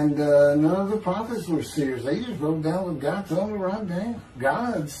 And none of the prophets were seers. They just wrote down what God told them to write down.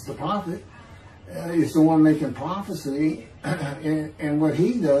 God's the prophet. Is the one making prophecy. And what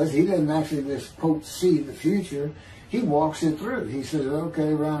he does, he doesn't actually just, quote, see the future. He walks it through. He says,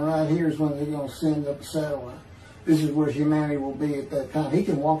 okay, right here is when they're going to send up a satellite. This is where humanity will be at that time. He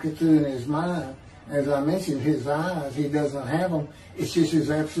can walk it through in his mind. As I mentioned, his eyes, he doesn't have them. It's just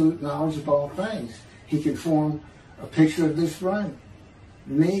his absolute knowledge of all things. He can form a picture of this room.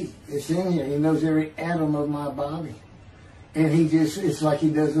 Me, it's in here. He knows every atom of my body. And he just, it's like he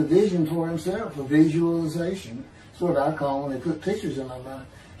does a vision for himself, a visualization. That's what I call when they put pictures in my mind.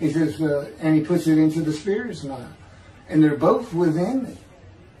 He says, and he puts it into the spirit's mind. And they're both within me.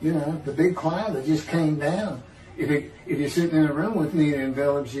 You know, the big cloud that just came down. If you're sitting in a room with me, it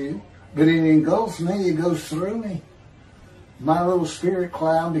envelops you. But it engulfs me, it goes through me. My little spirit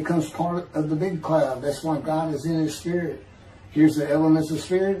cloud becomes part of the big cloud. That's why God is in his spirit. Here's the elements of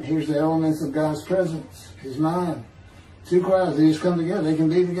spirit, here's the elements of God's presence, his mind. Two clouds, they just come together, they can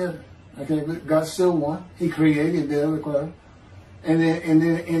be together. Okay, but God's still one. He created the other cloud. And then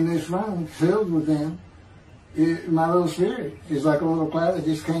in this room, filled with them, my little spirit is like a little cloud that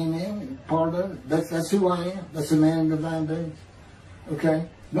just came in and part of it. That's who I am. That's a man in divine days. Okay?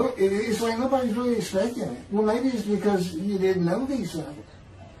 No, it's like nobody's really expecting it. Well, maybe it's because you didn't know these things.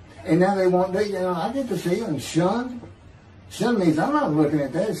 And now they want that, you know, I get the feeling shunned. Shunned means I'm not looking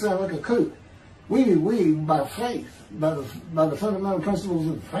at that. It sounds like a kook. We by faith, by the fundamental principles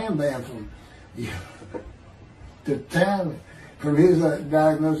of the Fram Band from the Talmud, from his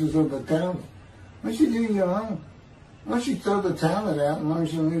diagnosis of the Talmud. Why don't you do your own? Why don't you throw the Talmud out and learn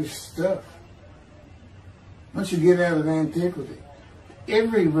some new stuff? Why don't you get out of antiquity?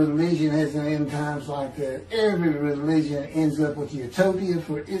 Every religion has an end times like that. Every religion ends up with utopia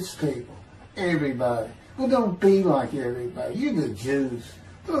for its people. Everybody. Well, don't be like everybody. You're the Jews.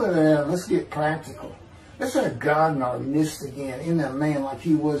 Throw that out. Let's get practical. Let's have God in our midst again, in that man like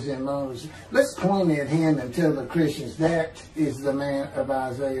he was in Moses. Let's point at him and tell the Christians that is the man of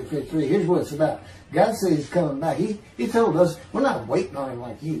Isaiah 53. Here's what it's about. God says he's coming back. He told us we're not waiting on him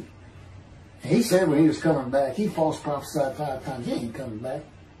like you. And he said when he was coming back, he false prophesied 5 times. He ain't coming back.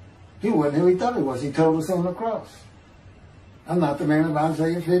 He wasn't who he thought he was. He told us on the cross. I'm not the man of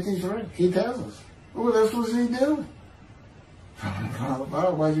Isaiah 53. He tells us. What else was he doing?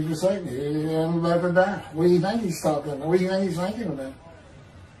 Why did you forsake me? I'm about to die. What do you think he's talking about? What do you think he's thinking about?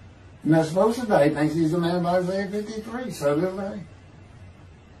 You're not supposed to die. He thinks he's the man of Isaiah 53. So do they.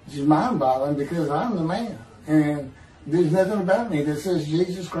 Which is mind-boggling because I'm the man. And there's nothing about me that says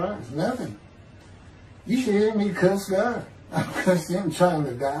Jesus Christ. Nothing. You should hear me cuss God. I've cussed him trying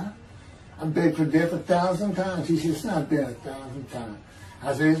to die. I've begged for death 1,000 times. He said, it's not been 1,000 times.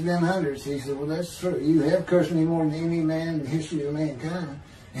 I said, it's been hundreds. He said, well, that's true. You have cursed me more than any man in the history of mankind.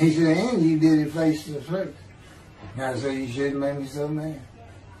 And he said, and you did it face to face. And I said, you shouldn't make me so mad.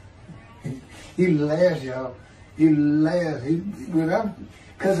 He laughs, y'all. He laughs. Without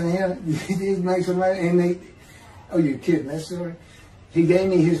cussing him, he did make some mad. And oh, you're kidding. That story? He gave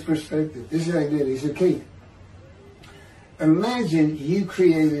me his perspective. This is what he did. He said, Keith, imagine you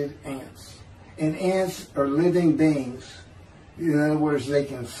created ants. And ants are living beings. In other words, they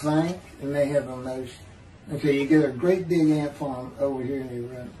can think and they have emotion. Okay, you get a great big ant farm over here in your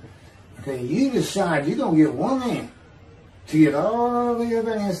room. Okay, you decide you're going to get one ant to get all the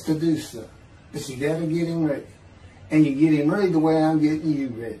other ants to do stuff. But you got to get him ready. And you get him ready the way I'm getting you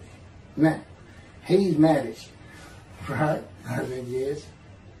ready. Now, he's mad at you. Right? I said, yes.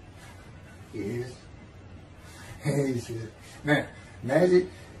 Yes. And he said, now,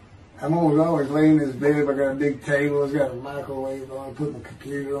 imagine. I'm always laying in this bed. I got a big table. It's got a microwave on. I put my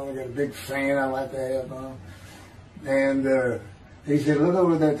computer on. I got a big fan I like to have on. And he said, look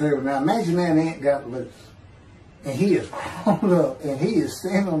over at that table. Now imagine that ant got loose. And he is crawled up. And he is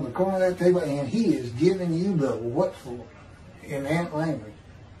standing on the corner of that table. And he is giving you the what for in ant language.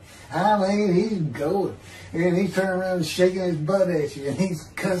 I mean, he's going. And he's turning around and shaking his butt at you. And he's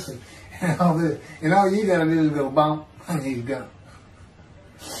cussing. And all this. And all you got to do is go bump. And he's gone.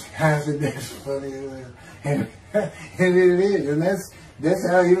 I said, that's funny. And it is. And that's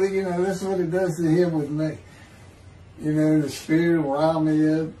how he, you know, that's what it does to him with me. You know, the spirit will rile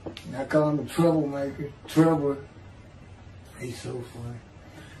me up. I call him a troublemaker. Troubler. He's so funny.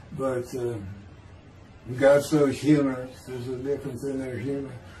 But God's so humorous. There's a difference in their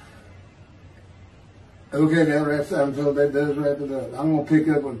humor. Okay, that wraps up. I'm told that does wrap it up. I'm going to pick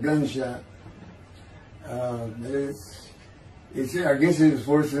up a gunshot. I guess it was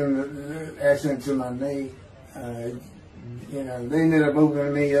worse than the accident to my knee. You know, they ended up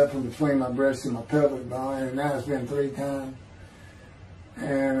opening me up from between my breast and my pelvic bone, and now it's been 3 times.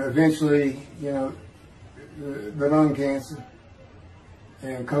 And eventually, you know, the lung cancer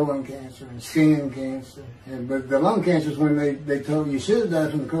and colon cancer and skin cancer. But the lung cancer is when they told me you should have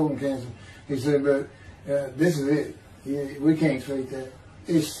died from the colon cancer. He said, but this is it. We can't treat that.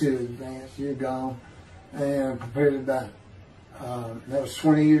 It's too advanced. You're gone. And prepare to die. That was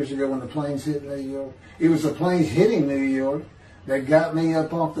 20 years ago when the planes hit New York. It was the planes hitting New York that got me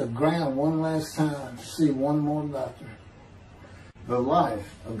up off the ground one last time to see one more doctor. The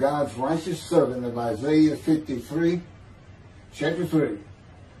life of God's righteous servant of Isaiah 53, chapter 3,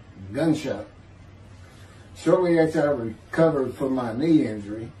 gunshot. Shortly after I recovered from my knee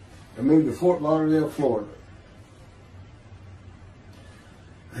injury, I moved to Fort Lauderdale, Florida.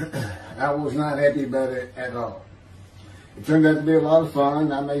 I was not happy about it at all. It turned out to be a lot of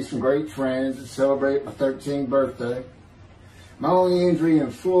fun. I made some great friends and celebrated my 13th birthday. My only injury in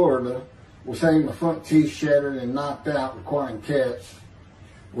Florida was having my front teeth shattered and knocked out, requiring caps,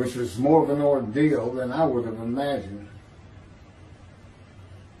 which was more of an ordeal than I would have imagined.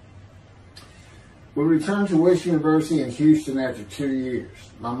 We returned to West University in Houston after 2 years.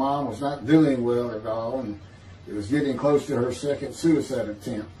 My mom was not doing well at all, and it was getting close to her second suicide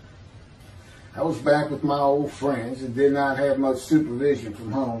attempt. I was back with my old friends and did not have much supervision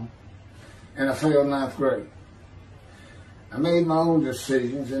from home, and I failed 9th grade. I made my own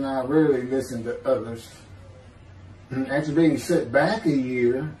decisions, and I rarely listened to others. After being set back a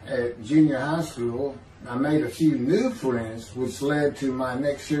year at junior high school, I made a few new friends, which led to my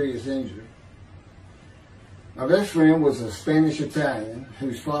next serious injury. My best friend was a Spanish-Italian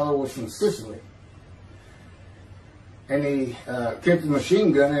whose father was from Sicily. And he kept a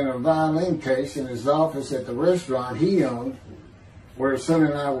machine gun and a violin case in his office at the restaurant he owned, where his son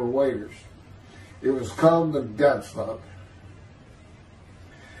and I were waiters. It was called the Godfather.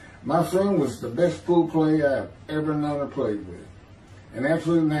 My friend was the best pool player I've ever known or played with, an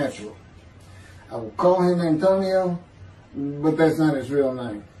absolute natural. I will call him Antonio, but that's not his real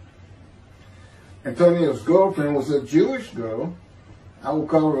name. Antonio's girlfriend was a Jewish girl. I will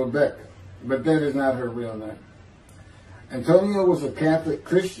call her Rebecca, but that is not her real name. Antonio was a Catholic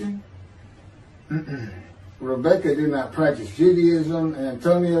Christian. Rebecca did not practice Judaism, and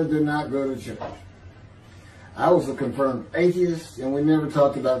Antonio did not go to church. I was a confirmed atheist, and we never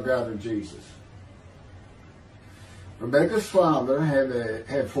talked about God or Jesus. Rebecca's father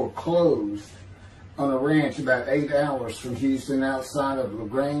had foreclosed on a ranch about 8 hours from Houston outside of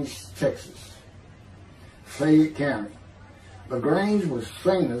LaGrange, Texas, Fayette County. LaGrange was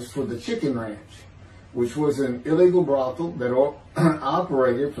famous for the Chicken Ranch, which was an illegal brothel that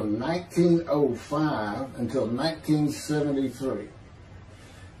operated from 1905 until 1973.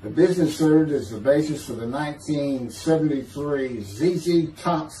 The business served as the basis for the 1973 ZZ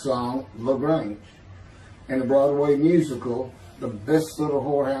Top song, LaGrange, and the Broadway musical, The Best Little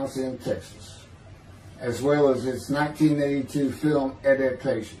Whorehouse in Texas, as well as its 1982 film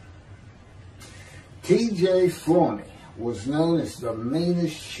adaptation. T.J. Forney was known as the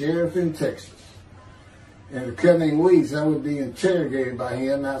meanest sheriff in Texas. In the coming weeks, I would be interrogated by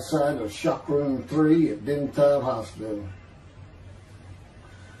him outside of Shock Room 3 at Dental Hospital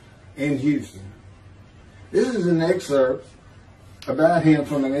in Houston. This is an excerpt about him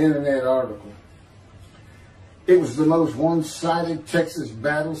from an internet article. It was the most one-sided Texas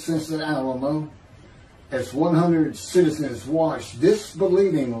battle since the Alamo, as 100 citizens watched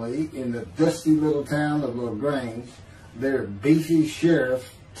disbelievingly in the dusty little town of LaGrange, their beefy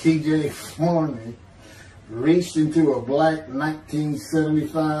sheriff, T.J. Forney, reached into a black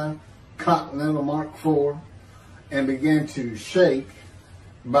 1975 Continental Mark IV and began to shake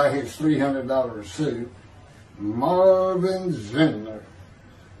by his $300 suit Marvin Zindler,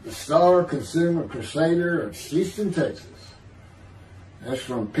 the star consumer crusader of Houston, Texas. That's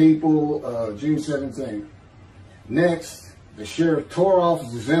from People, June 17th. Next, the sheriff tore off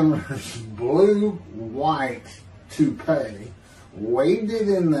Zindler's blue-white toupee, waved it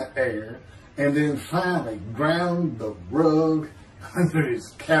in the air, and then finally ground the rug under his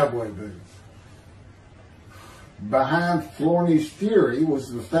cowboy boots. Behind Forney's fury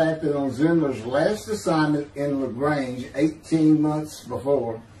was the fact that on Zindler's last assignment in LaGrange 18 months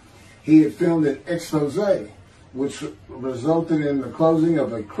before, he had filmed an expose, which resulted in the closing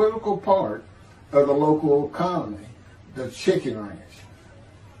of a critical part of the local economy, the Chicken Ranch,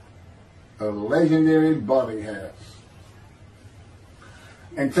 a legendary body house.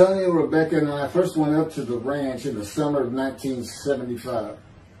 Antonio, Rebecca, and I first went up to the ranch in the summer of 1975.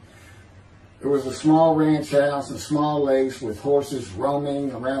 It was a small ranch house and small lakes with horses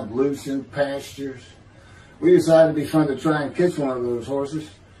roaming around loosened pastures. We decided it'd be fun to try and catch one of those horses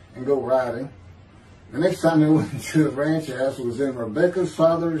and go riding. The next time they went to the ranch house was in Rebecca's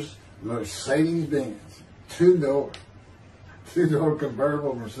father's Mercedes-Benz. Two-door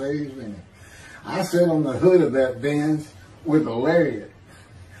convertible Mercedes-Benz. I sat on the hood of that Benz with a lariat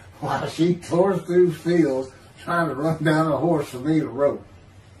while she tore through fields trying to run down a horse for me to rope.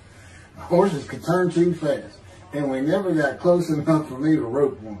 The horses could turn too fast, and we never got close enough for me to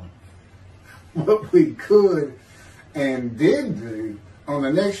rope one. What we could and did do on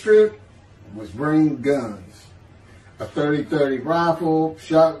the next trip was bring guns. A 30-30 rifle,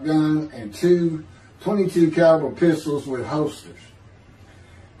 shotgun, and two 22 caliber pistols with holsters.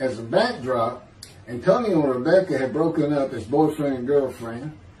 As a backdrop, Antonio and Rebecca had broken up as boyfriend and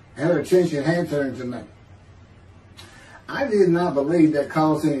girlfriend, and her attention had turned to me. I did not believe that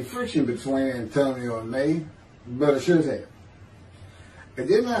caused any friction between Antonio and me, but it should have. It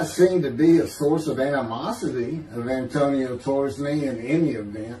did not seem to be a source of animosity of Antonio towards me in any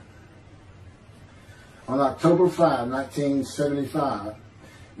event. On October 5, 1975,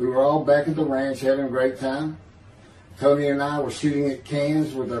 we were all back at the ranch having a great time. Tony and I were shooting at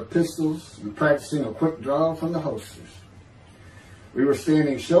cans with our pistols and practicing a quick draw from the holsters. We were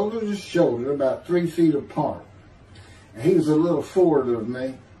standing shoulder to shoulder, about 3 feet apart, and he was a little forward of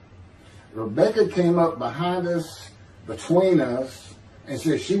me. Rebecca came up behind us, between us, and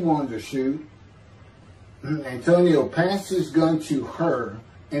said she wanted to shoot. Antonio passed his gun to her,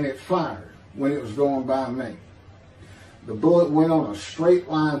 and it fired when it was going by me. The bullet went on a straight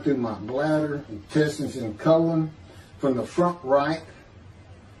line through my bladder, intestines, and colon from the front right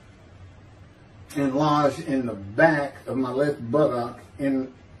and lodged in the back of my left buttock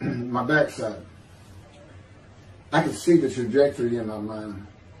in my backside. I could see the trajectory in my mind.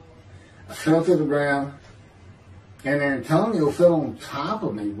 I fell to the ground, and Antonio fell on top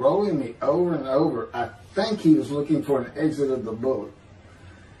of me, rolling me over and over. I think he was looking for an exit of the bullet.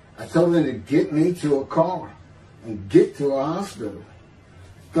 I told him to get me to a car and get to a hospital.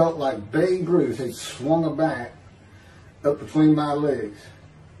 Felt like Babe Ruth had swung a bat up between my legs.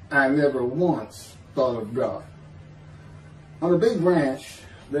 I never once thought of God. On a big ranch,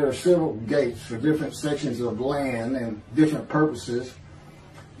 there are several gates for different sections of land and different purposes,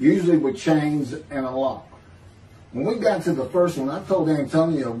 usually with chains and a lock. When we got to the first one, I told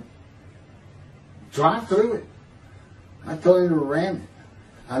Antonio, drive through it. I told him to ram it.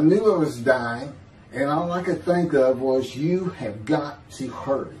 I knew I was dying, and all I could think of was, you have got to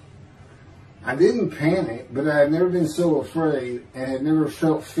hurry. I didn't panic, but I had never been so afraid and had never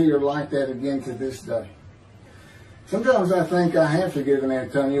felt fear like that again to this day. Sometimes I think I have forgiven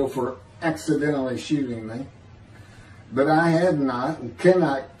Antonio for accidentally shooting me, but I had not and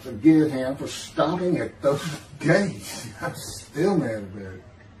cannot forgive him for stopping at those gates. I'm still mad about it.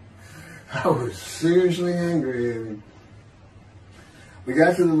 I was seriously angry at him. We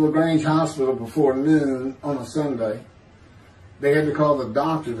got to the LaGrange Hospital before noon on a Sunday. They had to call the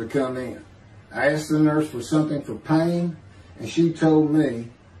doctor to come in. I asked the nurse for something for pain, and she told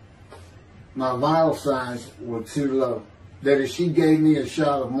me my vital signs were too low. That if she gave me a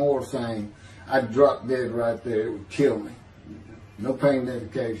shot of morphine, I'd drop dead right there. It would kill me. No pain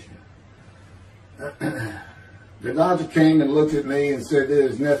medication. The doctor came and looked at me and said there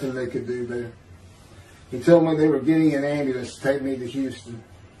was nothing they could do there. He told me they were getting an ambulance to take me to Houston,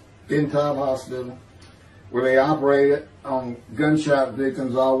 Bentab Hospital, where they operated on gunshot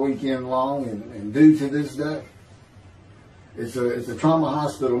victims all weekend long and do to this day. It's a trauma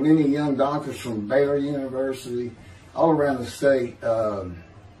hospital. Many young doctors from Baylor University, all around the state.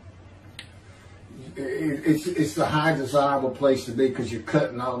 It's the high desirable place to be because you're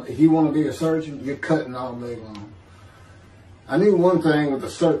cutting all. If you want to be a surgeon, you're cutting all day long. I knew one thing with a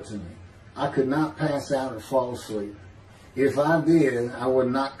certainty. I could not pass out or fall asleep. If I did, I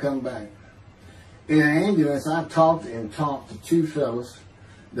would not come back. In an ambulance, I talked to 2 fellas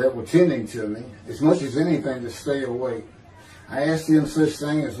that were tending to me, as much as anything to stay awake. I asked them such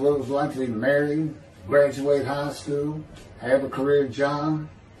things as what it was like to be married, graduate high school, have a career job,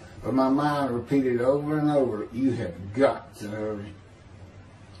 but my mind repeated over and over, you have got to hurry.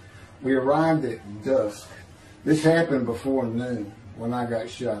 We arrived at dusk. This happened before noon when I got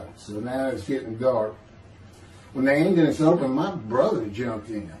shot, so now it's getting dark. When the ambulance opened, my brother jumped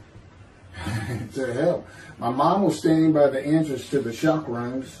in to help. My mom was standing by the entrance to the shock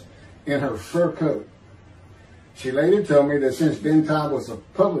rooms in her fur coat. She later told me that since Bentab was a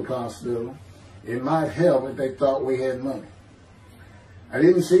public hospital, it might help if they thought we had money. I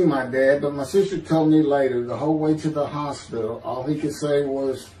didn't see my dad, but my sister told me later, the whole way to the hospital, all he could say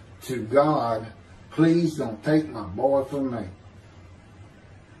was, to God, please don't take my boy from me.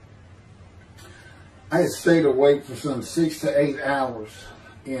 I had stayed awake for some 6 to 8 hours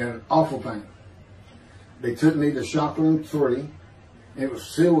in awful pain. They took me to shop room 3. It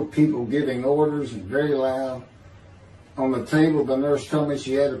was filled with people giving orders and very loud. On the table, the nurse told me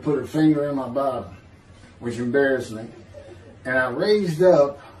she had to put her finger in my bottom, which embarrassed me. And I raised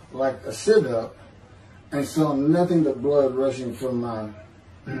up like a sit-up and saw nothing but blood rushing from my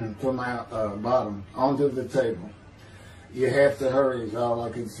bottom onto the table. You have to hurry is all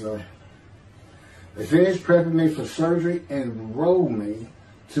I could say. They finished prepping me for surgery and rolled me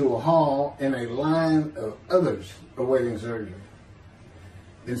to a hall in a line of others awaiting surgery.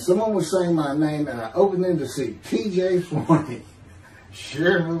 Then someone was saying my name, and I opened in to see T.J. Forney,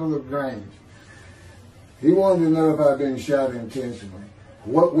 Sheriff of LaGrange. He wanted to know if I'd been shot intentionally,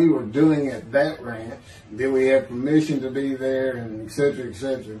 what we were doing at that ranch, did we have permission to be there, and et cetera, et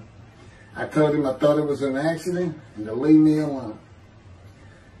cetera. I told him I thought it was an accident and to leave me alone.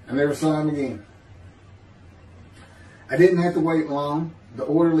 I never saw him again. I didn't have to wait long. The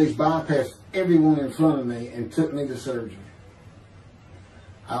orderlies bypassed everyone in front of me and took me to surgery.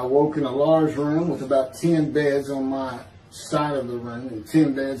 I awoke in a large room with about 10 beds on my side of the room and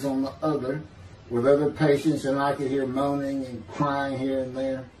 10 beds on the other with other patients, and I could hear moaning and crying here and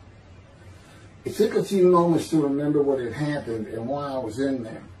there. It took a few moments to remember what had happened and why I was in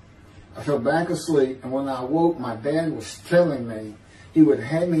there. I fell back asleep, and when I awoke, my dad was telling me he would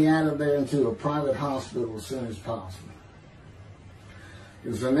have me out of there into a private hospital as soon as possible. It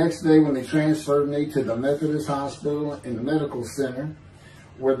was the next day when they transferred me to the Methodist Hospital in the medical center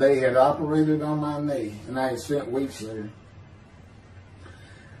where they had operated on my knee, and I had spent weeks there.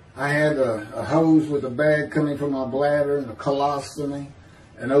 I had a hose with a bag coming from my bladder and a colostomy,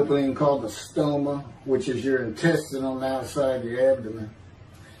 an opening called the stoma, which is your intestine on the outside of your abdomen,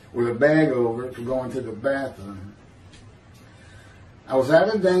 with a bag over it for going to the bathroom. I was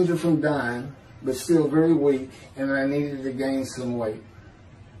out of danger from dying, but still very weak, and I needed to gain some weight.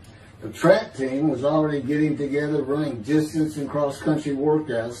 The track team was already getting together, running distance and cross-country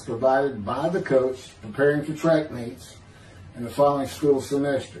workouts provided by the coach, preparing for track meets in the following school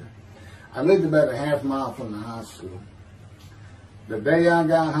semester. I lived about a half mile from the high school. The day I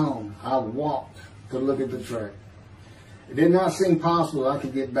got home, I walked to look at the track. It did not seem possible I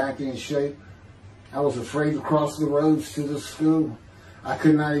could get back in shape. I was afraid to cross the roads to the school. I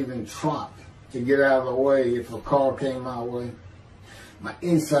could not even trot to get out of the way if a car came my way. My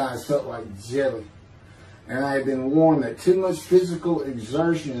insides felt like jelly, and I had been warned that too much physical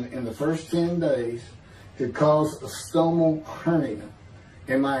exertion in the first 10 days could cause a stomal hernia,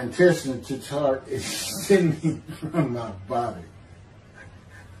 and my intestines to start extending from my body.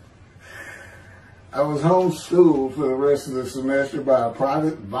 I was homeschooled for the rest of the semester by a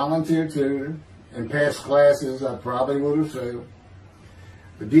private volunteer tutor, and passed classes I probably would have failed.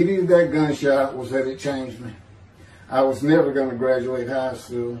 The beauty of that gunshot was that it changed me. I was never going to graduate high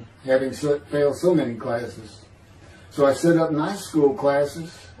school, having failed so many classes. So I set up night school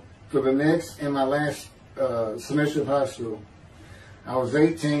classes for the next and my last semester of high school. I was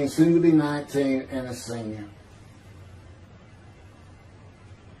 18, soon to be 19, and a senior.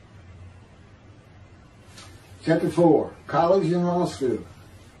 Chapter 4, College and Law School.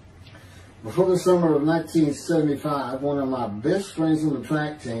 Before the summer of 1975, one of my best friends on the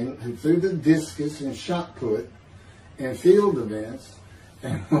track team, who threw the discus and shot put in field events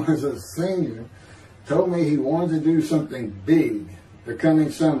and was a senior, told me he wanted to do something big the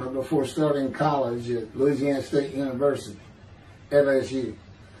coming summer before starting college at Louisiana State University, LSU.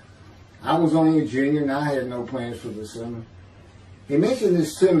 I was only a junior and I had no plans for the summer. He mentioned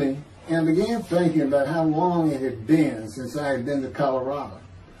this to me, and I began thinking about how long it had been since I had been to Colorado.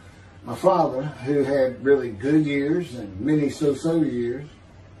 My father, who had really good years and many so-so years,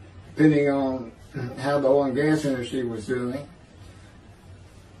 depending on how the oil and gas industry was doing.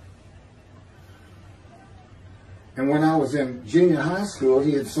 And when I was in junior high school,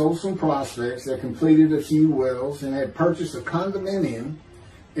 he had sold some prospects that completed a few wells and had purchased a condominium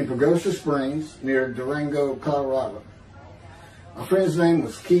in Pagosa Springs near Durango, Colorado. My friend's name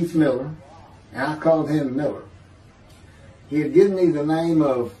was Keith Miller, and I called him Miller. He had given me the name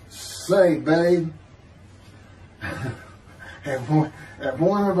of Say Babe. At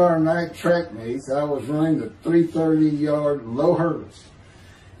one of our night track meets, I was running the 330-yard low hurdles,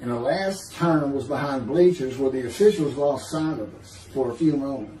 and the last turn was behind bleachers where the officials lost sight of us for a few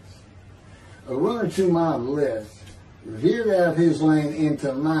moments. A runner to my left veered out of his lane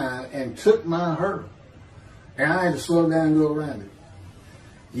into mine and took my hurdle, and I had to slow down and go around it,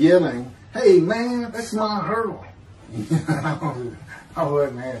 yelling, "Hey man, that's my hurdle." I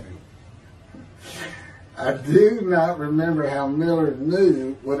wasn't happy. I do not remember how Miller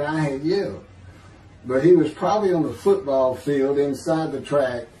knew what I had yelled, but he was probably on the football field inside the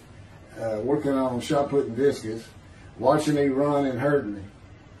track working on shot put and discus, watching me run and hurting me.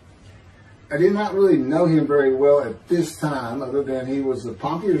 I did not really know him very well at this time, other than he was a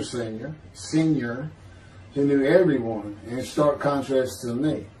popular senior who knew everyone, in stark contrast to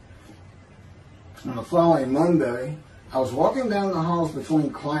me. On the following Monday, I was walking down the halls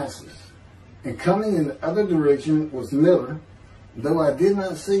between classes, and coming in the other direction was Miller, though I did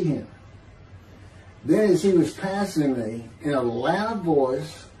not see him. Then as he was passing me, in a loud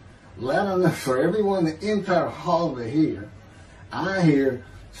voice, loud enough for everyone in the entire hall to hear, I hear,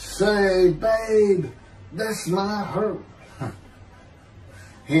 "Say, babe, that's my hurt."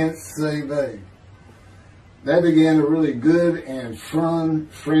 Hence, say, babe. That began a really good and fun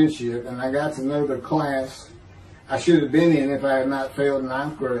friendship, and I got to know the class I should have been in if I had not failed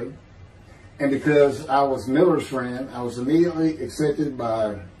 9th grade. And because I was Miller's friend, I was immediately accepted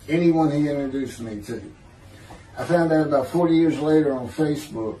by anyone he introduced me to. I found out about 40 years later on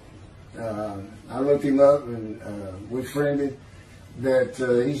Facebook. I looked him up and we friended that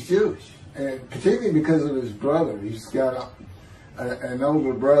he's Jewish, and particularly because of his brother. He's got an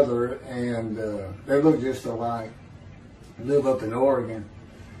older brother, and they look just alike. Live up in Oregon.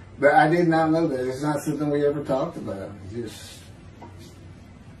 But I did not know that. It's not something we ever talked about. Just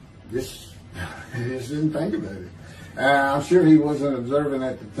didn't think about it. I'm sure he wasn't observant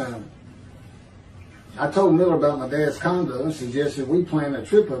at the time. I told Miller about my dad's condo and suggested we plan a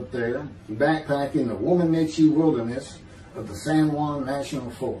trip up there, backpacking the Womanichi wilderness of the San Juan National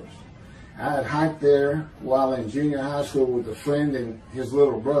Forest. I had hiked there while in junior high school with a friend and his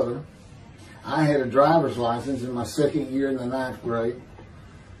little brother. I had a driver's license in my second year in the 9th grade.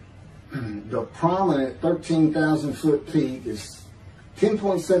 The prominent 13,000-foot peak is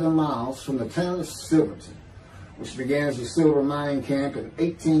 10.7 miles from the town of Silverton, which began as a silver mining camp in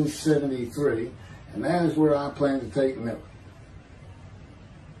 1873, and that is where I plan to take Miller.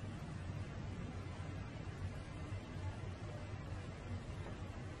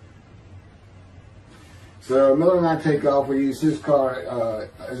 So Miller and I take off. We use his car.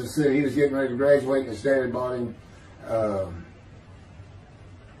 As I said, he was getting ready to graduate, and his dad bought him a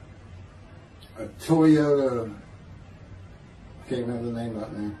Toyota. Can't remember the name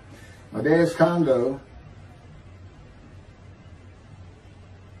right now. My dad's condo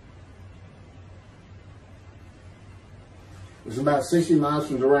was about 60 miles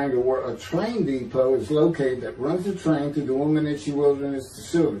from Durango, where a train depot is located that runs the train through the Womanichi Wilderness to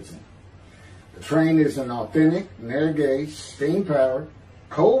Silverton. The train is an authentic, narrow-gauge, steam-powered,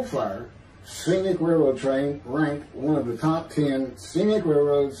 coal-fired, scenic railroad train ranked one of the top 10 scenic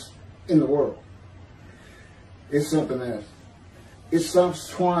railroads in the world. It's something else. It stops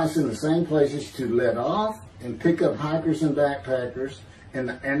twice in the same places to let off and pick up hikers and backpackers in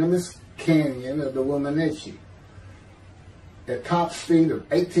the Animas Canyon of the Womanichi. At top speed of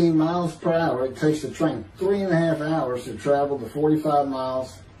 18 miles per hour, it takes the train 3.5 hours to travel the 45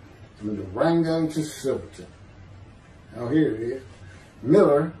 miles from Durango to Silverton. Oh, here it is.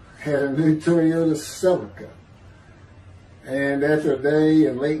 Miller had a new Toyota Celica. And after a day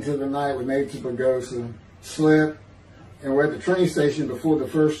and late into the night, we made it to Pagosa, slept, and we're at the train station before the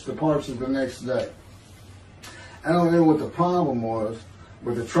first departure the next day. I don't know what the problem was,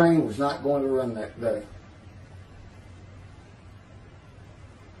 but the train was not going to run that day.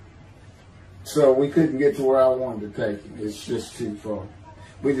 So we couldn't get to where I wanted to take him. It's just too far.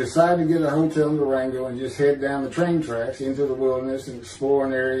 We decided to get a hotel in Durango and just head down the train tracks into the wilderness and explore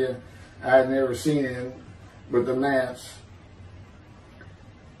an area I had never seen in with the maps.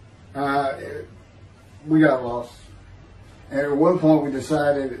 We got lost. And at one point we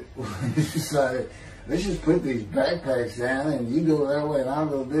decided, let's just put these backpacks down and you go that way and I'll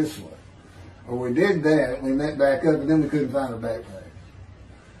go this way. Well, we did that. We met back up, and then we couldn't find a backpack.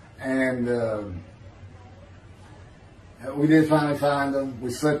 And we did finally find them.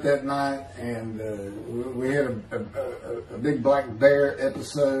 We slept that night, and we had a big black bear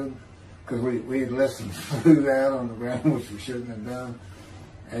episode because we had left some food out on the ground, which we shouldn't have done.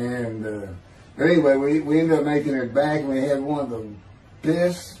 And but anyway, we ended up making it back, and we had one of the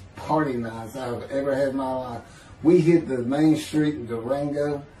best party nights I've ever had in my life. We hit the main street in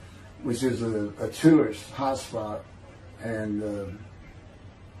Durango, which is a tourist hotspot, and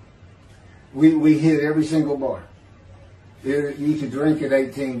we hit every single bar. You could drink at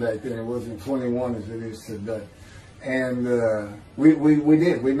 18 back then. It wasn't 21 as it is today. And we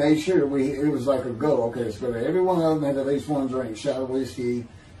did. We made sure it was like a go. Okay, let's go to every one of them had at least one drink. Shot of whiskey,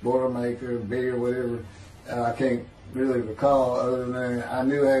 Boilermaker, beer, whatever. I can't really recall other than I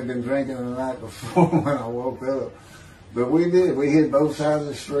knew I had been drinking the night before when I woke up. But we did. We hit both sides of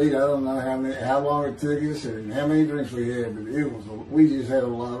the street. I don't know how long it took us and how many drinks we had, but we just had a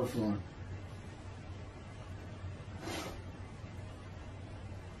lot of fun.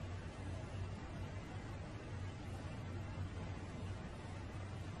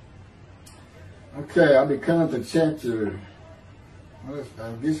 Okay, I'll be coming to chapter,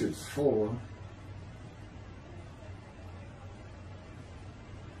 I guess it's 4.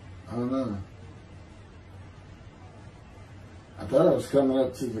 I don't know. I thought I was coming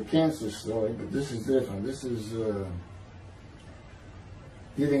up to the cancer story, but this is different. This is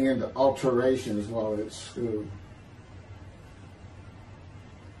getting into alterations while at school.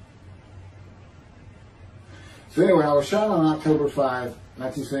 So anyway, I was shot on October 5,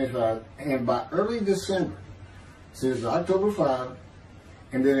 1975, and by early December, so it was October 5,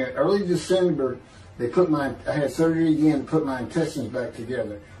 and then in early December, they I had surgery again to put my intestines back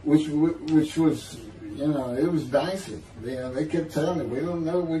together, which was, you know, it was dicey. You know, they kept telling me, we don't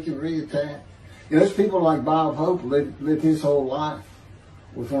know if we can reattach. You know, there's people like Bob Hope lived his whole life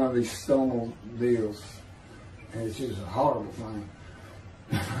with one of these stonal deals, and it's just a horrible thing.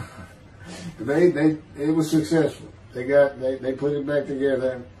 It was successful. They put it back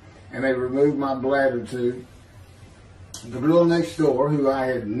together, and they removed my bladder tube. The girl next door, who I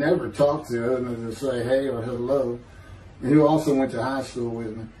had never talked to other than to say hey or hello, and who also went to high school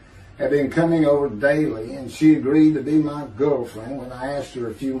with me, had been coming over daily, and she agreed to be my girlfriend when I asked her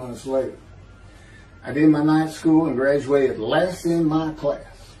a few months later. I did my night school and graduated last in my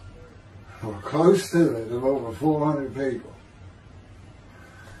class, or close to it, of over 400 people.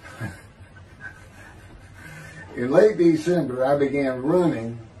 In late December, I began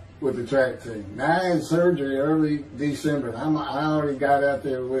running with the track team. Now, I had surgery early December, and I already got out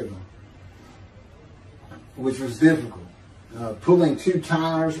there with them, which was difficult. Pulling 2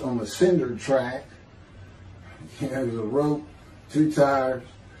 tires on the cinder track, you know, there's a rope, 2 tires,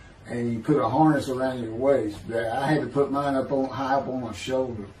 and you put a harness around your waist. I had to put mine high up on my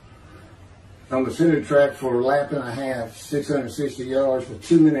shoulder. On the cinder track for a lap and a half, 660 yards with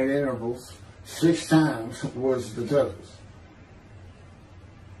 2-minute intervals, 6 times was the toughest.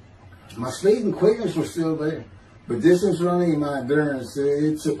 My speed and quickness were still there, but distance running and my endurance,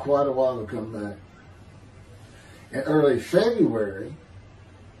 it took quite a while to come back. In early February,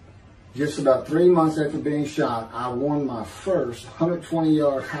 just about 3 months after being shot, I won my first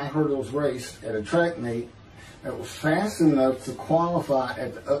 120-yard high hurdles race at a track meet that was fast enough to qualify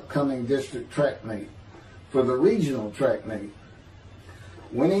at the upcoming district track meet for the regional track meet.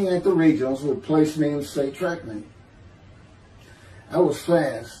 Winning at the regionals would place me in the state track meet. I was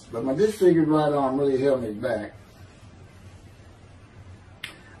fast, but my disfigured right arm really held me back.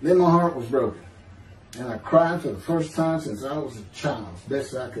 Then my heart was broken, and I cried for the first time since I was a child,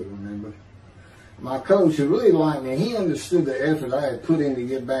 best I could remember. My coach, who really liked me, he understood the effort I had put in to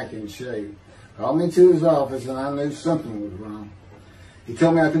get back in shape. Called me to his office, and I knew something was wrong. He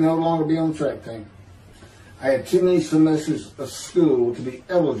told me I could no longer be on the track team. I had too many semesters of school to be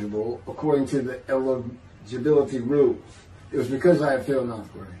eligible according to the eligibility rules. It was because I had failed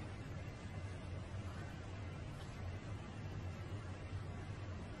 9th grade.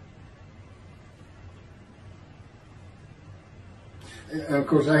 And of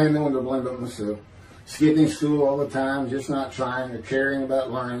course, I had no one to blame but myself. Skipping school all the time, just not trying or caring about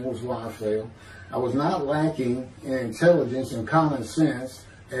learning was why I failed. I was not lacking in intelligence and common sense,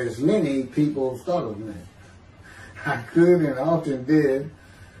 as many people thought of me. I could and often did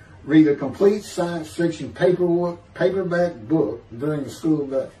read a complete science fiction paperback book during the school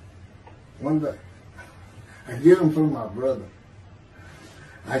day. One day. I get them from my brother.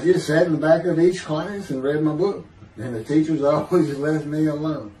 I just sat in the back of each class and read my book, and the teachers always left me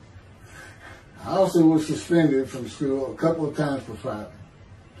alone. I also was suspended from school a couple of times for fighting.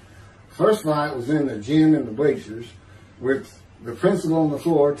 First fight was in the gym in the bleachers with the principal on the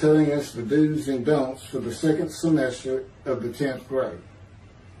floor telling us the do's and don'ts for the 2nd semester of the 10th grade.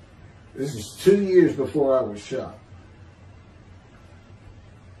 This is 2 years before I was shot.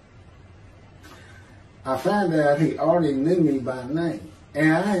 I found out he already knew me by name,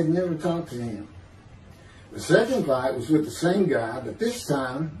 and I had never talked to him. The second fight was with the same guy, but this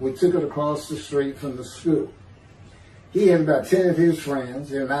time we took it across the street from the school. He had about 10 of his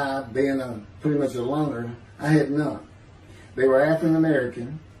friends, and I, being pretty much a loner, I had none. They were African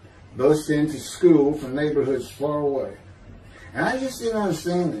American, bused into school from neighborhoods far away. And I just didn't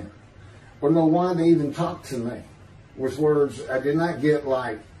understand them, or know why they even talked to me with words I did not get,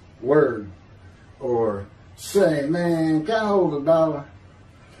 like word, or say, man, can I hold $1?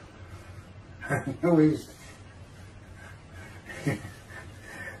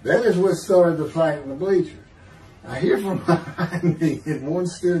 That is what started the fight in the bleachers. I hear from behind me, and one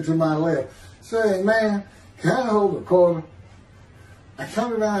stood to my left, saying, "Man, can I hold a quarter?" I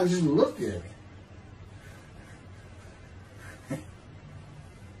turned around and just looked at him.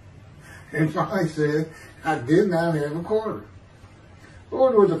 And finally said, "I did not have a quarter."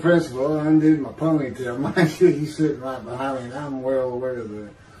 Over with the principal, I undid my ponytail. Mind you, he's sitting right behind me, and I'm well aware of that.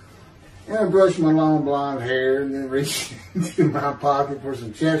 And I brushed my long blonde hair and then reached into my pocket for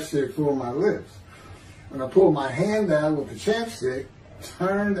some chapstick for my lips. When I pulled my hand out with the chapstick,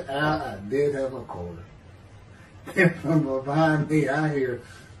 turned out I did have a quarter. And from behind me, I hear,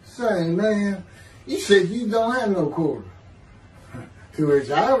 "Say, man, you said you don't have no quarter." To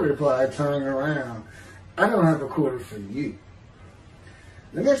which I replied, turning around, "I don't have a quarter for you."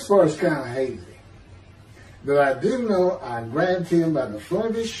 The next part is kind of hazy. But I do know I grabbed him by the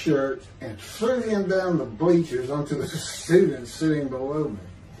front of his shirt and threw him down the bleachers onto the students sitting below me.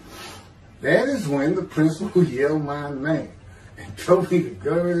 That is when the principal yelled my name and told me to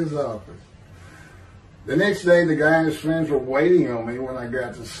go to his office. The next day, the guy and his friends were waiting on me when I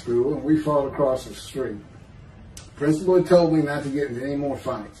got to school, and we fought across the street. The principal had told me not to get into any more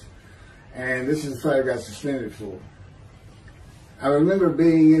fights, and this is the fight I got suspended for. I remember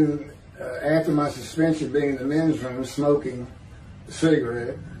being in, after my suspension, being in the men's room smoking a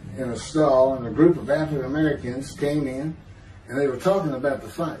cigarette in a stall, and a group of African Americans came in, and they were talking about the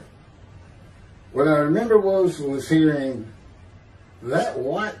fight. What I remember was hearing, "That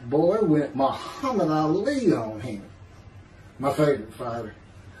white boy went Muhammad Ali on him." My favorite fighter.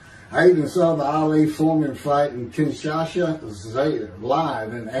 I even saw the Ali Foreman fight in Kinshasa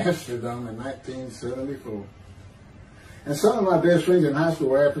live in Amsterdam in 1974. And some of my best friends in high school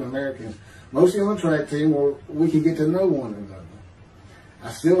were African Americans, mostly on the track team where we could get to know one another.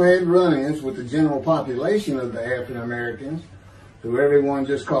 I still had run-ins with the general population of the African Americans, who everyone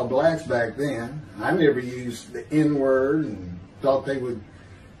just called blacks back then. I never used the N-word and thought they would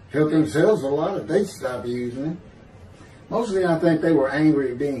help themselves a lot if they'd stop using it. Mostly I think they were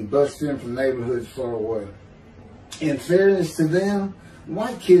angry at being bused in from neighborhoods far away. In fairness to them,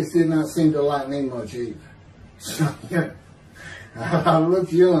 white kids did not seem to like me much either. So, yeah, I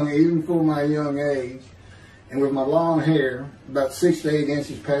looked young even for my young age, and with my long hair, about 6 to 8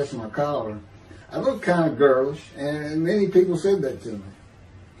 inches past my collar, I looked kind of girlish, and many people said that to me.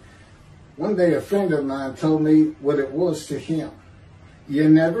 One day, a friend of mine told me what it was to him. You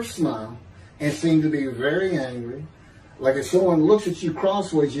never smile and seem to be very angry, like if someone looks at you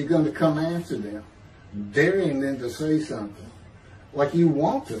crossways, you're going to come after them, daring them to say something, like you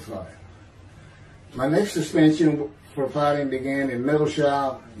want to fight. My next suspension for fighting began in middle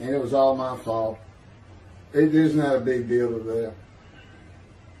shop, and it was all my fault. There's not a big deal to that.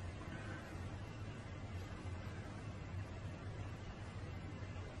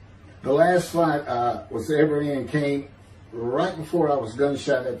 The last fight I was ever in came right before I was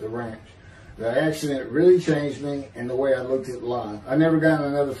gunshot at the ranch. The accident really changed me and the way I looked at life. I never got in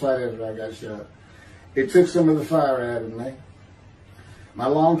another fight after I got shot. It took some of the fire out of me. My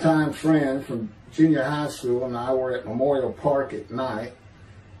longtime friend from junior high school and I were at Memorial Park at night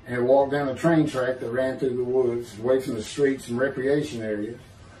and walked down a train track that ran through the woods, away from the streets and recreation areas.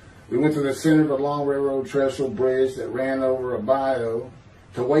 We went to the center of a long railroad trestle bridge that ran over a bayou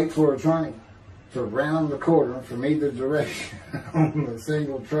to wait for a train to round the corner from either direction on a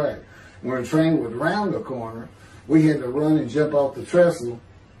single track. When a train would round the corner, we had to run and jump off the trestle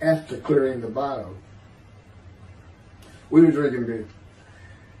after clearing the bayou. We were drinking beer.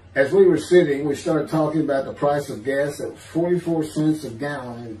 As we were sitting, we started talking about the price of gas at 44 cents a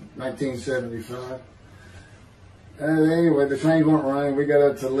gallon in 1975. Anyway, the trains weren't running. We got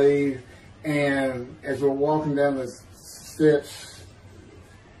up to leave, and as we're walking down the steps,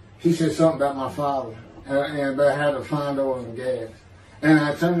 he said something about my father and about how to find oil and gas. And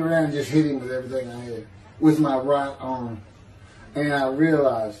I turned around and just hit him with everything I had, with my right arm. And I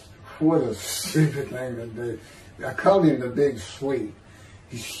realized, what a stupid thing to do. I called him the Big Sweet.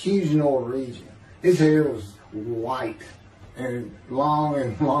 He's huge Norwegian. His hair was white and long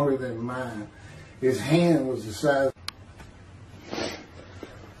and longer than mine. His hand was the size.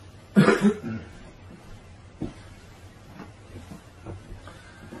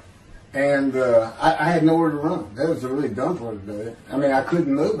 And I had nowhere to run. That was a really dumb part about it. I mean, I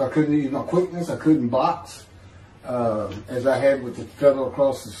couldn't move. I couldn't use my quickness. I couldn't box as I had with the fellow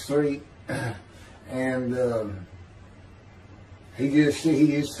across the street. And he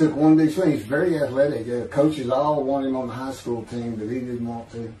just took one big swing. He's very athletic. Coaches all wanted him on the high school team, but he didn't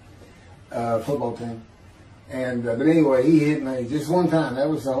want to. Football team. And but anyway, he hit me just one time. That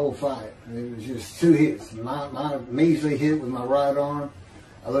was the whole fight. It was just 2 hits. My measly hit with my right arm.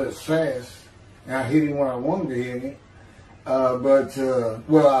 I was fast, And I hit him when I wanted to hit him.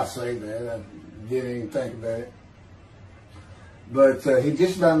 Well, I say that. I didn't even think about it. But he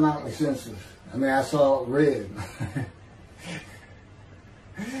just about knocked me senseless. I mean, I saw red.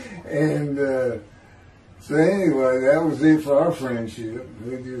 And so anyway, that was it for our friendship.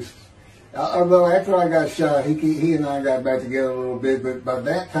 We just, although after I got shot, he and I got back together a little bit. But by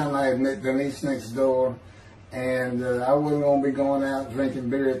that time, I had met Denise next door. And I wasn't going to be going out drinking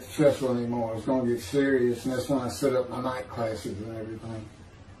beer at the trestle anymore. I was going to get serious, and that's when I set up my night classes and everything.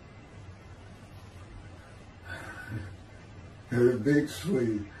 The big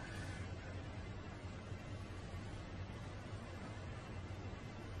Swede.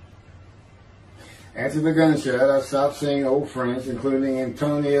 After the gunshot, I stopped seeing old friends, including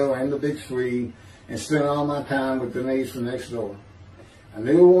Antonio and the big Swede, and spent all my time with Denise from next door. I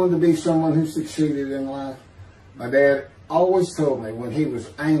knew I wanted to be someone who succeeded in life. My dad always told me when he was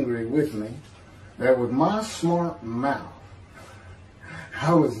angry with me that with my smart mouth,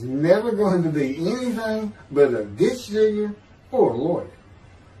 I was never going to be anything but a ditch digger or a lawyer.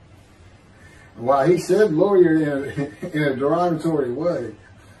 While he said lawyer in a derogatory way,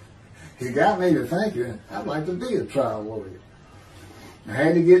 he got me to thinking I'd like to be a trial lawyer. I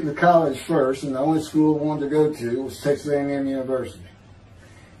had to get into college first, and the only school I wanted to go to was Texas A&M University.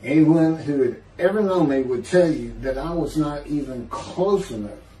 Anyone who had ever known me would tell you that I was not even close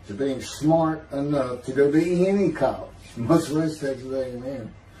enough to being smart enough to go to any college, much less Texas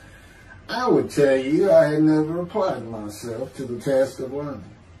A&M. I would tell you I had never applied myself to the task of learning.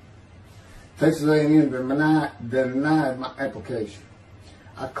 Texas A&M denied my application.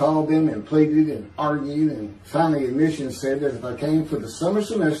 I called them and pleaded and argued, and finally admissions said that if I came for the summer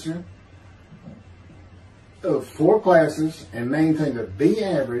semester of 4 classes and maintained a B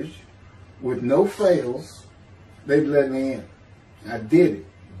average with no fails, they'd let me in. I did it,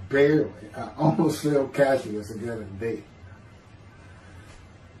 barely. I almost failed calculus and got a D.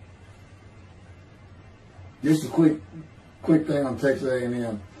 Just a quick thing on Texas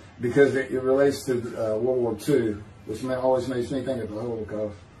A&M, because it relates to World War II, which always makes me think of the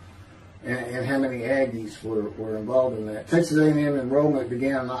Holocaust, and how many Aggies were involved in that. Texas A&M enrollment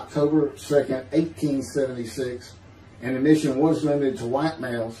began on October 2nd, 1876, and admission was limited to white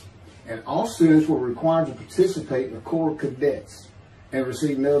males, and all students were required to participate in the Corps of Cadets and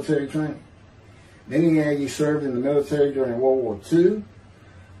receive military training. Many Aggies served in the military during World War II,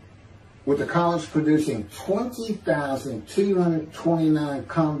 with the college producing 20,229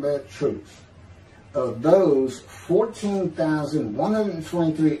 combat troops. Of those,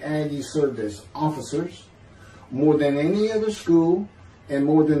 14,123 Aggies served as officers, more than any other school, and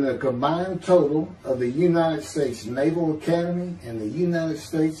more than the combined total of the United States Naval Academy and the United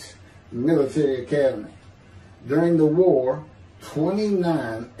States Military Academy. During the war,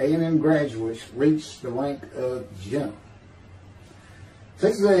 29 A&M graduates reached the rank of general.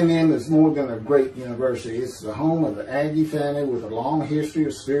 Texas A&M is more than a great university. It's the home of the Aggie family with a long history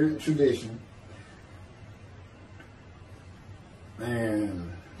of spirit and tradition.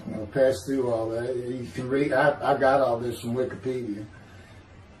 And I'm going to pass through all that. You can read, I got all this from Wikipedia.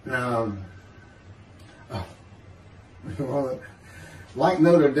 Like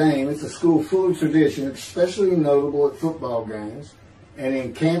Notre Dame, it's a school full of tradition, especially notable at football games and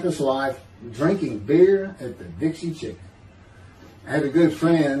in campus life, drinking beer at the Dixie Chicken. I had a good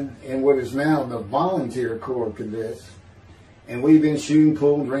friend in what is now the Volunteer Corps of Cadets, and we've been shooting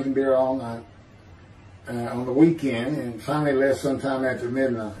pool, drinking beer all night on the weekend, and finally left sometime after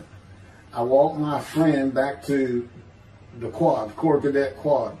midnight. I walked my friend back to the quad, Corps Cadet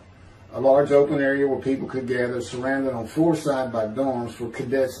Quad, a large open area where people could gather, surrounded on 4 sides by dorms for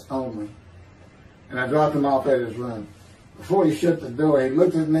cadets only. And I dropped him off at his room. Before he shut the door, he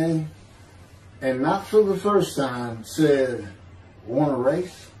looked at me, and not for the first time, said, "Want to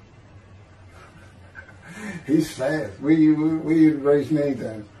race?" He's fast. We race many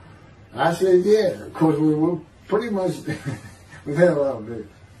times. I said, yeah. Of course, we're pretty much, we've had a lot of beer.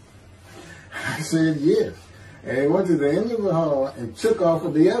 I said, yes. And he went to the end of the hall and took off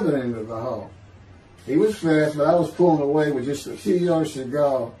at the other end of the hall. He was fast, but I was pulling away with just a few yards to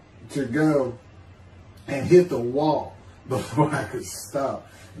go and hit the wall before I could stop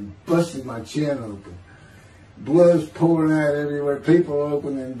and busted my chin open. Blood's pouring out everywhere. People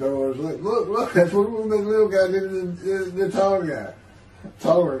opening doors. Look, that's what the little guy did to the taller guy.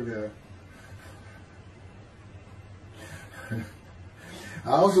 Taller guy.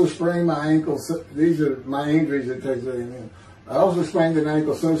 I also sprained my ankle. These are my injuries at Texas A&M. I also sprained an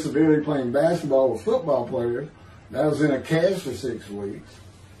ankle so severely playing basketball with football players that I was in a cast for 6 weeks.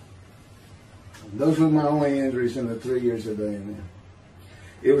 Those were my only injuries in the 3 years at A&M.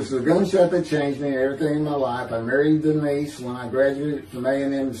 It was the gunshot that changed me and everything in my life. I married Denise when I graduated from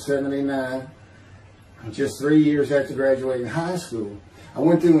A&M in '79, just 3 years after graduating high school. I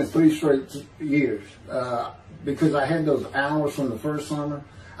went through in 3 straight years. Because I had those hours from the first summer,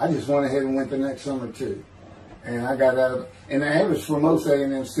 I just went ahead and went the next summer too. And I got out of, and the average for most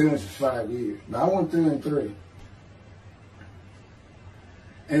A&M students is 5 years. But I went through in 3.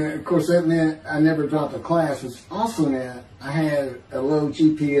 And of course that meant I never dropped a class, which also meant I had a low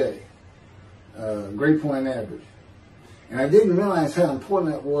GPA, grade point average. And I didn't realize how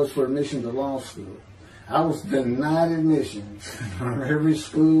important that was for admission to law school. I was denied admission from every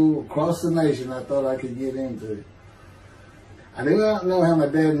school across the nation I thought I could get into. I did not know how my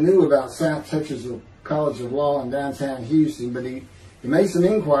dad knew about South Texas College of Law in downtown Houston, but he made some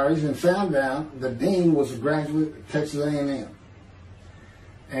inquiries and found out the dean was a graduate of Texas A&M.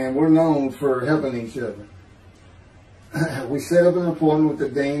 And we're known for helping each other. We set up an appointment with the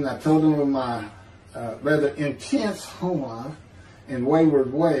dean. I told him of my rather intense home life and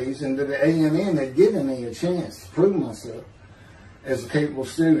wayward ways, and that the A&M had given me a chance to prove myself as a capable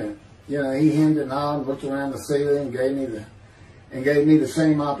student. You know, he hemmed and hawed, looked around the ceiling, and gave me the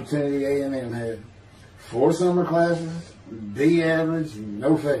same opportunity A&M had. 4 summer classes, D average,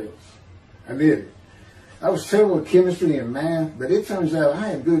 no fails. I did it. I was terrible at chemistry and math, but it turns out I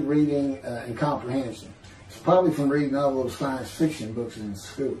had good reading and comprehension. It's probably from reading all those science fiction books in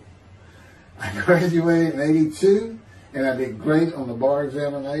school. I graduated in '82, and I did great on the bar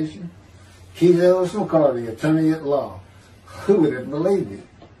examination. Keith Ellis McCarty, attorney at law. Who would have believed it?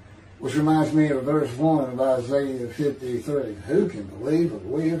 Which reminds me of verse 1 of Isaiah 53. Who can believe what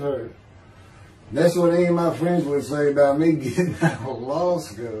we have heard? That's what any of my friends would say about me getting out of law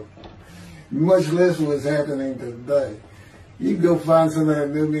school. Much less what's happening today. You go find somebody that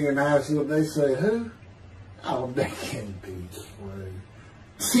knew me in high school, they say, who? Oh, that can't be true.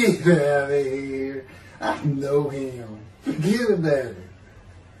 Get out of here. I know him. Forget about it.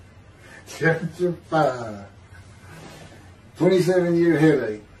 Chapter 5. 27-year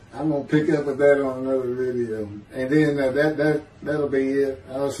headache. I'm going to pick up with that on another video. And then that'll be it.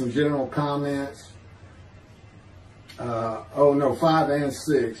 Some general comments. 5 and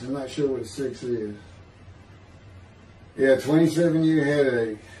 6. I'm not sure what 6 is. Yeah, 27-year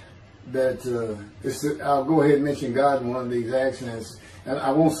headache. I'll go ahead and mention God in one of these accidents. And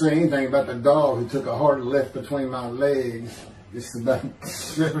I won't say anything about the dog who took a hard left between my legs. Just about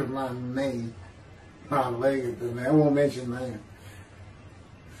severed my knee. My leg at the knee. I won't mention that.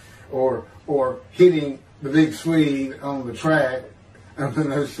 Or hitting the big Swede on the track.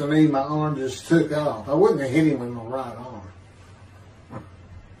 Unbeknownst to me, my arm just took off. I wouldn't have hit him with my right arm.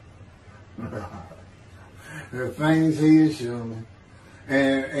 The things he has shown me.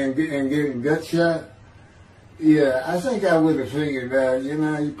 And getting gut shot. Yeah, I think I would have figured out, you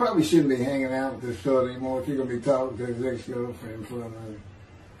know, you probably shouldn't be hanging out with this fellow anymore if you're going to be talking to his ex-girlfriend for another.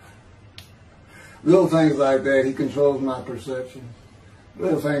 Little things like that, he controls my perception.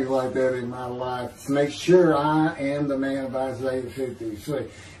 Little things like that in my life to make sure I am the man of Isaiah 53.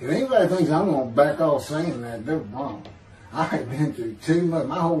 If anybody thinks I'm going to back off saying that, they're wrong. I have been through too much.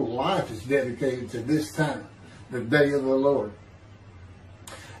 My whole life is dedicated to this time, the day of the Lord.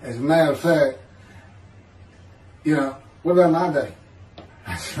 As a matter of fact, you know, what about my day?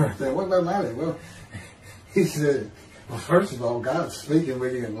 I said, what about my day? Well, he said, well, first of all, God's speaking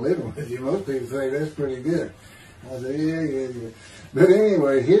with you and living with you. Most people say that's pretty good. I said, yeah. But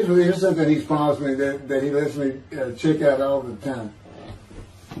anyway, here's something he's promised me that he lets me check out all the time.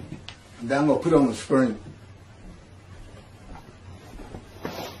 That I'm going to put on the screen.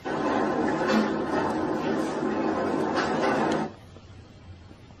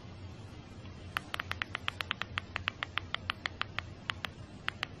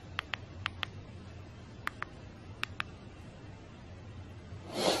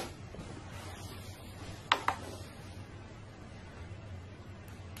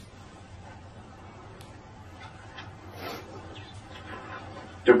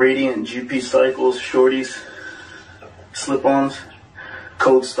 The Radiant GP Cycles, Shorties, Slip-Ons,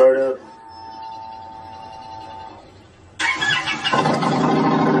 Code Startup.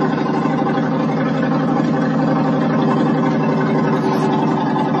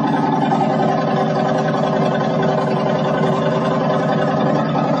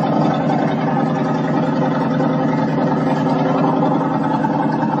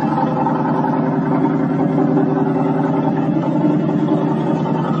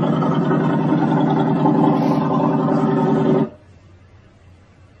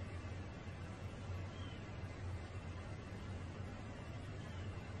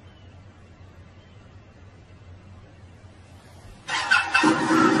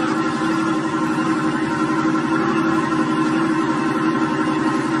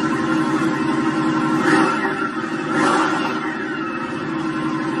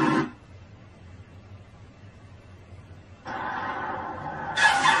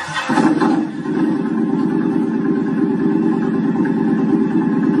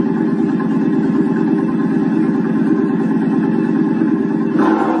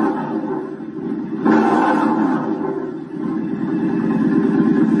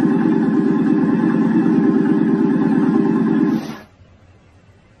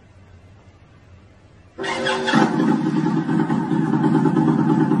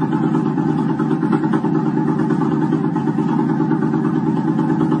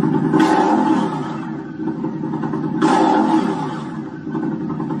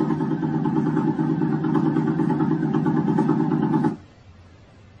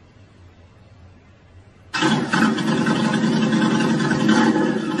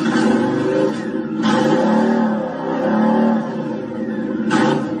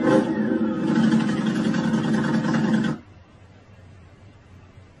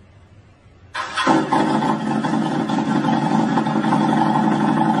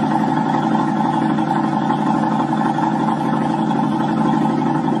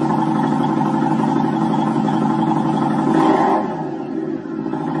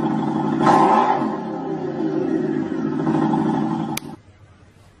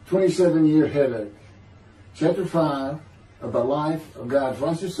 27-year headache. Chapter 5 of the life of God's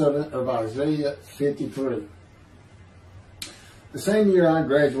righteous servant of Isaiah 53. The same year I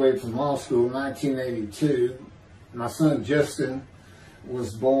graduated from law school in 1982, my son Justin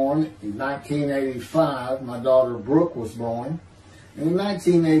was born. In 1985, my daughter Brooke was born. And in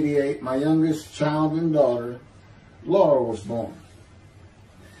 1988, my youngest child and daughter, Laura, was born.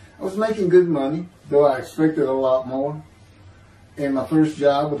 I was making good money, though I expected a lot more, in my first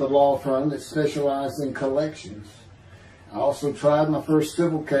job with a law firm that specialized in collections. I also tried my first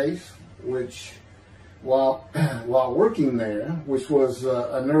civil case, which, while working there, which was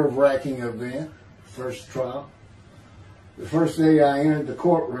a nerve-wracking event, first trial. The first day I entered the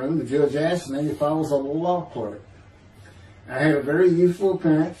courtroom, the judge asked me if I was a law clerk. I had a very youthful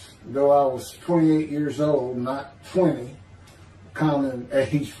appearance, though I was 28 years old, not 20, common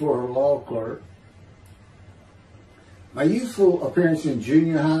age for a law clerk. My youthful appearance in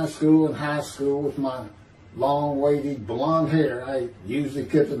junior high school and high school with my long, wavy blonde hair I usually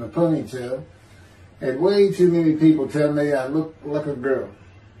kept in a ponytail had way too many people tell me I looked like a girl.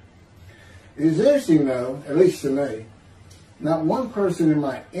 It is interesting, though, at least to me, not one person in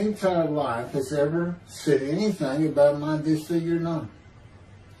my entire life has ever said anything about my disfigured arm.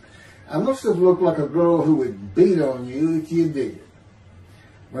 I must have looked like a girl who would beat on you if you did it.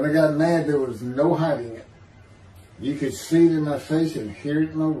 When I got mad, there was no hiding it. You could see it in my face and hear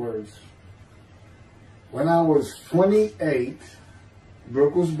it in my words. When I was 28,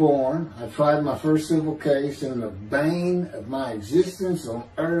 Brooke was born. I tried my first civil case, and the bane of my existence on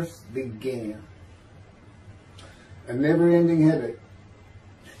earth began. A never-ending headache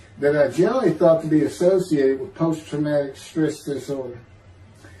that I generally thought to be associated with post-traumatic stress disorder.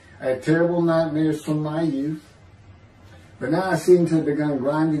 I had terrible nightmares from my youth, but now I seem to have begun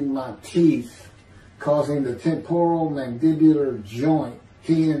grinding my teeth, causing the temporal mandibular joint,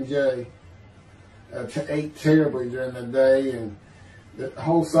 TMJ, to ache terribly during the day, and the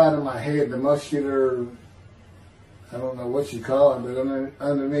whole side of my head, the muscular, I don't know what you call it, but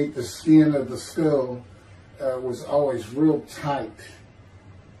underneath the skin of the skull, was always real tight,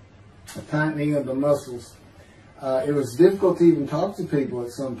 a tightening of the muscles. It was difficult to even talk to people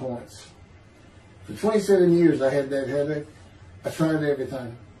at some points. For 27 years I had that headache. I tried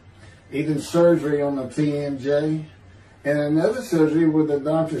everything, even surgery on the TMJ, and another surgery where the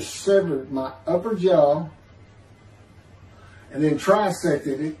doctor severed my upper jaw and then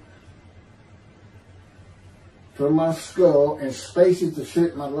trisected it from my skull and spaced it to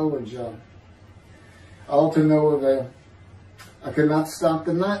fit my lower jaw. All to no avail. I could not stop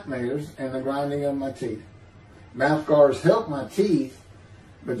the nightmares and the grinding of my teeth. Mouth guards helped my teeth,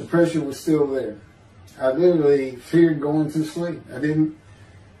 but the pressure was still there. I literally feared going to sleep. I didn't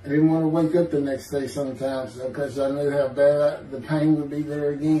want to wake up the next day sometimes because I knew how bad the pain would be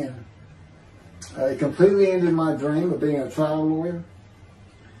there again. It completely ended my dream of being a trial lawyer.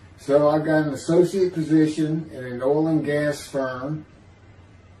 So I got an associate position in an oil and gas firm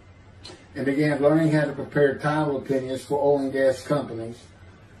and began learning how to prepare title opinions for oil and gas companies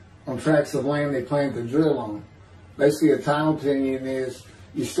on tracts of land they plan to drill on. Basically, a title opinion is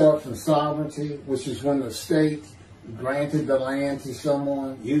you start from sovereignty, which is when the state granted the land to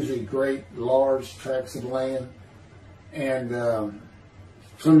someone, usually great, large tracts of land, and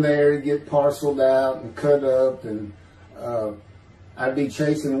from there you get parceled out and cut up, and I'd be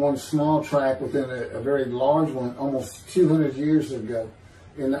chasing one small tract within a very large one almost 200 years ago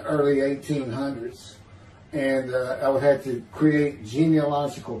in the early 1800s. And I would have to create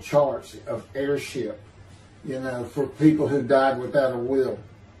genealogical charts of heirship, you know, for people who died without a will.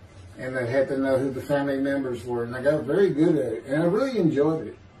 And I had to know who the family members were. And I got very good at it. And I really enjoyed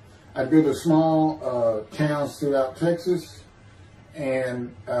it. I'd go to small towns throughout Texas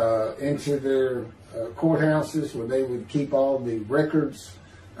and into their courthouses where they would keep all the records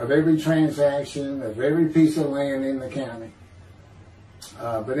of every transaction, of every piece of land in the county.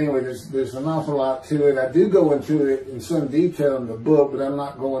 But anyway, there's an awful lot to it. I do go into it in some detail in the book, but I'm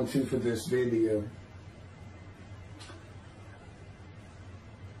not going to for this video.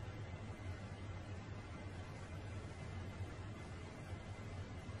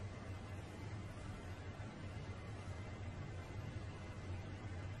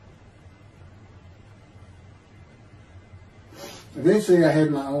 Eventually, I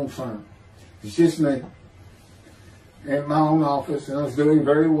had my own firm. It's just me. In my own office, and I was doing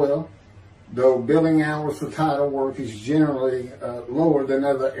very well, though billing hours for title work is generally lower than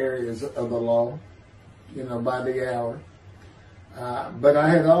other areas of the law, you know, by the hour. But I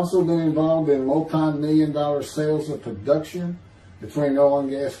had also been involved in multi-million-dollar sales of production between oil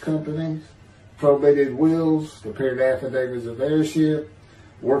and gas companies, probated wills, prepared affidavits of heirship,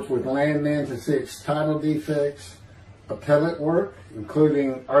 worked with landmen to fix title defects, appellate work,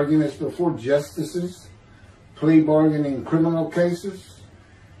 including arguments before justices, plea bargaining in criminal cases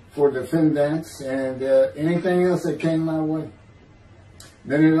for defendants, and anything else that came my way.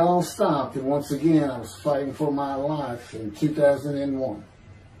 Then it all stopped, and once again I was fighting for my life in 2001.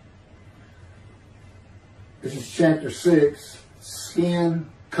 This is chapter 6, skin,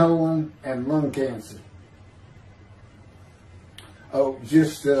 colon, and lung cancer. Oh,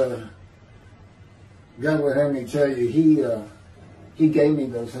 just, God would have me tell you, he gave me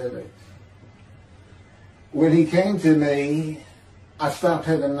those headaches. When he came to me, I stopped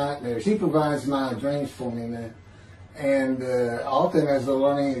having nightmares. He provides my dreams for me now, and often as a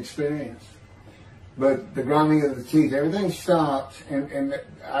learning experience. But the grinding of the teeth, everything stopped, and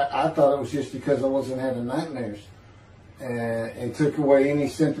I thought it was just because I wasn't having nightmares, and took away any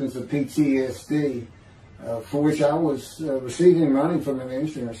symptoms of PTSD, for which I was receiving money from an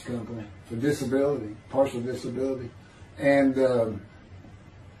insurance company for disability, partial disability. And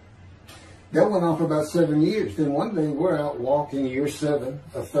that went on for about 7 years. Then one day we're out walking, year 7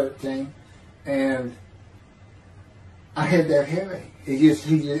 of 13, and I had that headache. It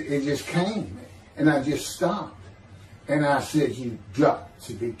just came, and I just stopped. And I said, "You've got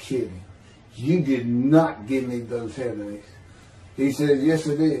to be kidding. You did not give me those headaches." He said, "Yes,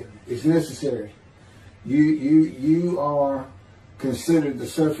 I did. It's necessary. You are considered the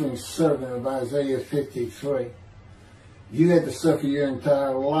suffering servant of Isaiah 53. You had to suffer your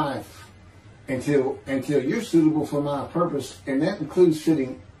entire life until you're suitable for my purpose," and that includes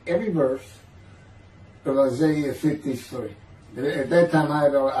fitting every verse of Isaiah 53. At that time, I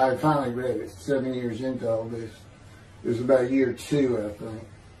had finally read it, 7 years into all this. It was about year 2, I think.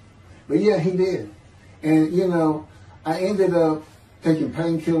 But yeah, he did. And, you know, I ended up taking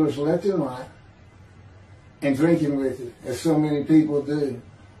painkillers left and right and drinking with it, as so many people do.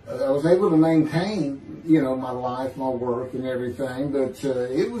 I was able to maintain, you know, my life, my work, and everything, but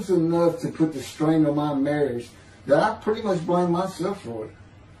it was enough to put the strain on my marriage that I pretty much blamed myself for it.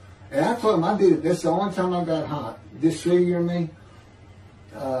 And I told him I did it. That's the only time I got hot. Disfigure me,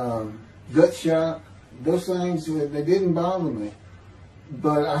 gut shot, those things, they didn't bother me.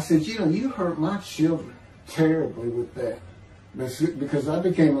 But I said, you know, you hurt my children terribly with that, because I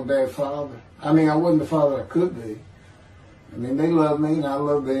became a bad father. I mean, I wasn't the father I could be. I mean, they love me and I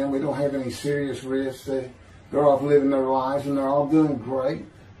love them. We don't have any serious risks. They're off living their lives and they're all doing great.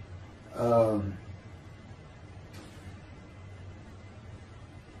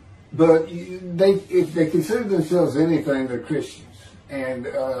 But if they consider themselves anything, they're Christians. And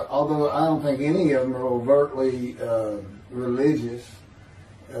although I don't think any of them are overtly religious,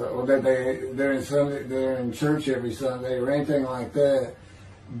 or that they're in church every Sunday or anything like that,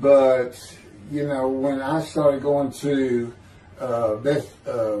 but you know, when I started going to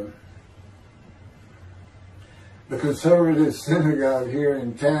the conservative synagogue here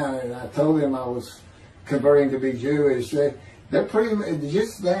in town, and I told them I was converting to be Jewish, they're pretty much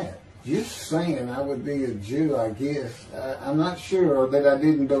just that. Just saying I would be a Jew, I guess. I'm not sure that I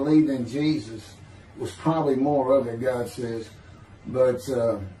didn't believe in Jesus. It was probably more of it, God says. But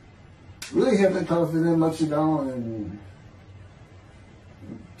really haven't talked to them much at all in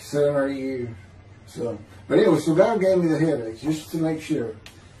 7 or 8 years. So, but anyway, so God gave me the headaches just to make sure.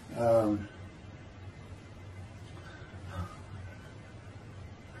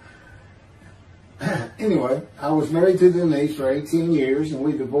 Anyway, I was married to Denise for 18 years, and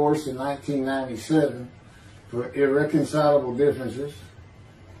we divorced in 1997 for irreconcilable differences.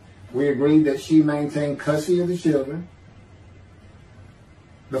 We agreed that she maintain custody of the children.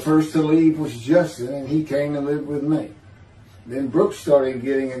 The first to leave was Justin, and he came and lived with me. Then Brooke started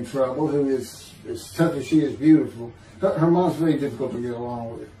getting in trouble, who is, as tough as she is, beautiful. Her mom's very difficult to get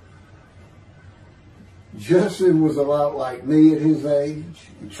along with. Justin was a lot like me at his age.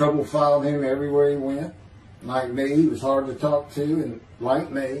 Trouble followed him everywhere he went. Like me, he was hard to talk to, and like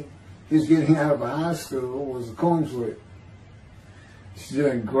me, his getting out of high school was a coin flip. He's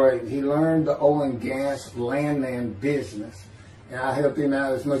doing great. He learned the oil and gas landman business, and I helped him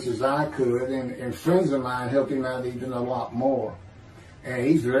out as much as I could, and friends of mine helped him out even a lot more. And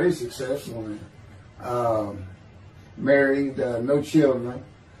he's very successful now. Married, no children.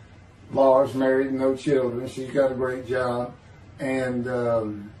 Laura's married, no children. She's got a great job. And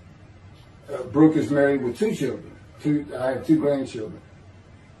Brooke is married with 2 children. I have 2 grandchildren.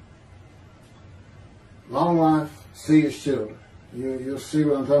 Long life, see his children. You'll see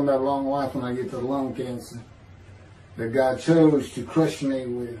what I'm talking about, long life, when I get to lung cancer that God chose to crush me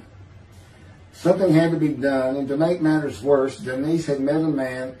with. Something had to be done, and to make matters worse, Denise had met a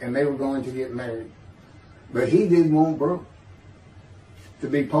man and they were going to get married. But he didn't want Brooke. to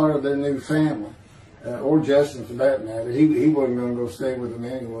be part of their new family, or Justin for that matter. He wasn't going to go stay with them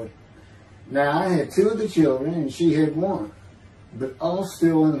anyway. Now, I had 2 of the children, and she had 1, but all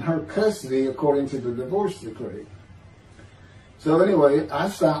still in her custody according to the divorce decree. So anyway, I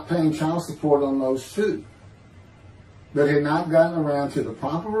stopped paying child support on those 2, but had not gotten around to the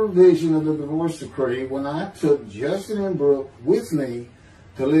proper revision of the divorce decree when I took Justin and Brooke with me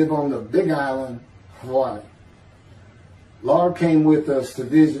to live on the Big Island, Hawaii. Laura came with us to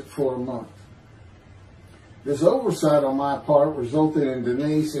visit for a month. This oversight on my part resulted in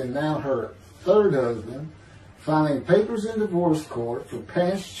Denise and now her 3rd husband filing papers in divorce court for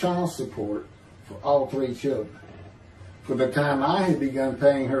past child support for all 3 children, for the time I had begun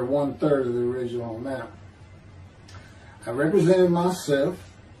paying her 1/3 of the original amount. I represented myself.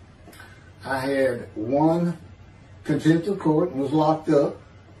 I had 1 contempt of court and was locked up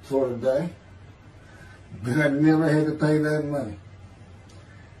for a day, but I never had to pay that money.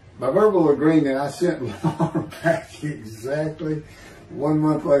 By verbal agreement, I sent Laura back exactly 1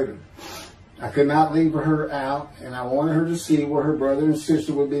 month later. I could not leave her out, and I wanted her to see where her brother and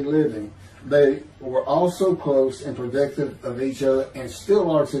sister would be living. They were all so close and protective of each other, and still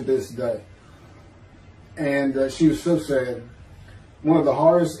are to this day. And she was so sad. One of the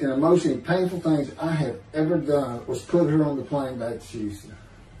hardest and emotionally painful things I have ever done was put her on the plane back to Houston.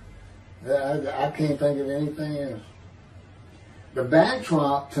 I can't think of anything else. The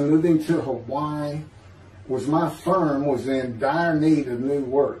backdrop to moving to Hawaii was my firm was in dire need of new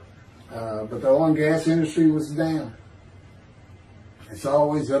work. But the oil and gas industry was down. It's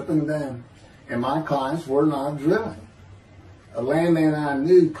always up and down. And my clients were not drilling. A landman I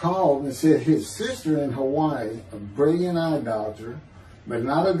knew called and said his sister in Hawaii, a brilliant eye doctor, but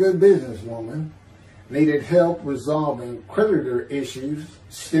not a good businesswoman, needed help resolving creditor issues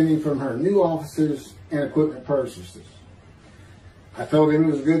stemming from her new offices and equipment purchases. I told him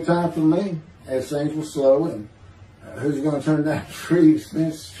it was a good time for me, as things were slow, and who's going to turn down a free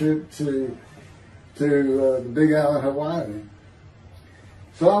expense trip to the Big Island, Hawaii?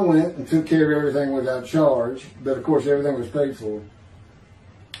 So I went and took care of everything without charge, but of course everything was paid for.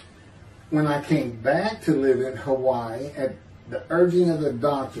 When I came back to live in Hawaii, at the urging of the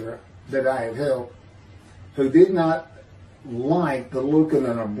doctor that I had helped, who did not like the look of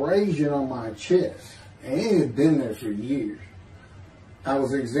an abrasion on my chest, and it had been there for years, I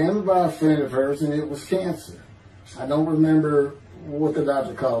was examined by a friend of hers, and it was cancer. I don't remember what the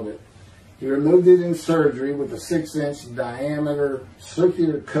doctor called it. He removed it in surgery with a 6-inch diameter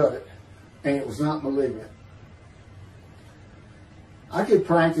circular cut, and it was not malignant. I could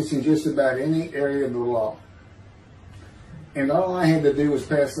practice in just about any area of the law, and all I had to do was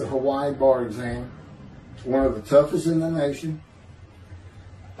pass the Hawaii bar exam, one of the toughest in the nation.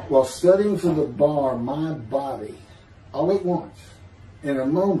 While studying for the bar, my body, all at once, in a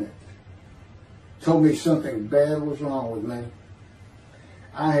moment, told me something bad was wrong with me.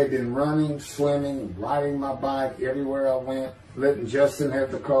 I had been running, swimming, riding my bike everywhere I went, letting Justin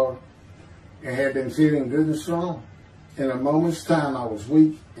have the car, and had been feeling good and strong. In a moment's time, I was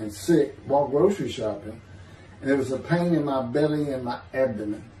weak and sick while grocery shopping, and there was a pain in my belly and my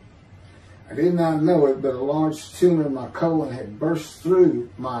abdomen. I did not know it, but a large tumor in my colon had burst through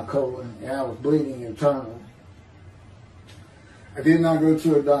my colon, and I was bleeding internally. I did not go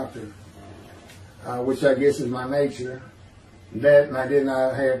to a doctor, which I guess is my nature. That, and I did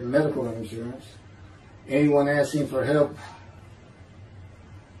not have medical insurance. Anyone asking for help,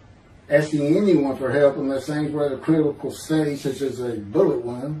 asking anyone for help unless things were at a critical stage, such as a bullet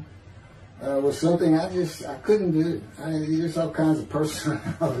wound, was something I couldn't do. There's all kinds of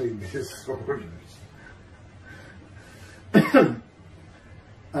personality disorders.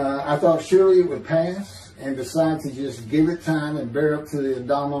 I thought surely it would pass, and decided to just give it time and bear up to the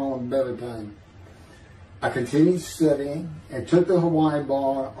abdominal and belly pain. I continued studying and took the Hawaii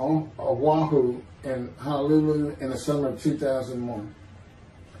bar on Oahu and Honolulu in the summer of 2001.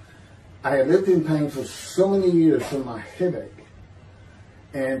 I had lived in pain for so many years from my headache,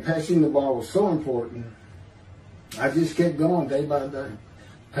 and passing the bar was so important, I just kept going day by day.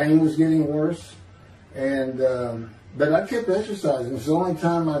 Pain was getting worse, and but I kept exercising. It was the only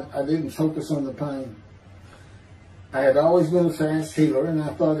time I didn't focus on the pain. I had always been a fast healer, and I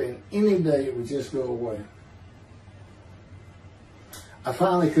thought in any day it would just go away. I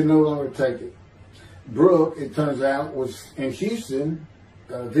finally could no longer take it. Brooke, it turns out, was in Houston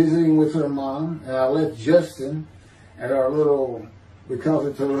visiting with her mom, and I left Justin at our little, we called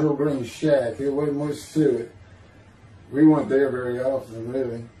it the little green shack. There wasn't much to it. We weren't there very often,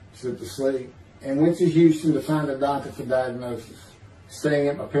 really, except to sleep, and went to Houston to find a doctor for diagnosis, staying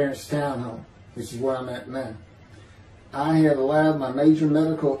at my parents' townhome, which is where I'm at now. I had allowed my major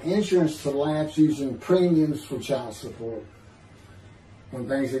medical insurance to lapse using premiums for child support when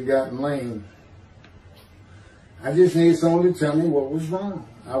things had gotten lean. I just needed someone to tell me what was wrong.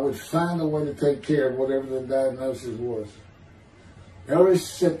 I would find a way to take care of whatever the diagnosis was. Early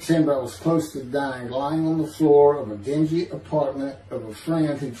September, I was close to dying, lying on the floor of a dingy apartment of a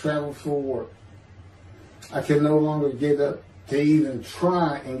friend who traveled for work. I could no longer get up to even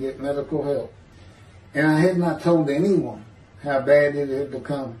try and get medical help. And I had not told anyone how bad it had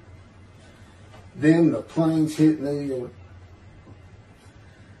become. Then the planes hit New York.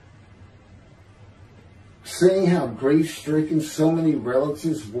 Seeing how grief-stricken so many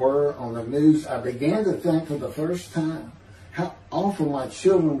relatives were on the news, I began to think for the first time how awful my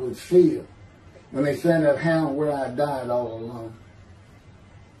children would feel when they found out how and where I died all alone.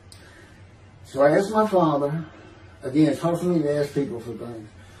 So I asked my father, again, it's hard for me to ask people for things,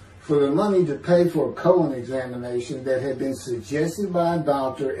 for the money to pay for a colon examination that had been suggested by a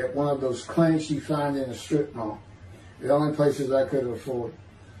doctor at one of those clinics you find in a strip mall, the only places I could afford.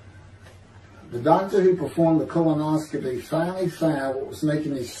 The doctor who performed the colonoscopy finally found what was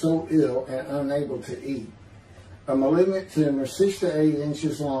making me so ill and unable to eat. A malignant tumor 6 to 8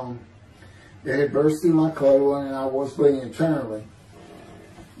 inches long that had burst through my colon, and I was bleeding internally.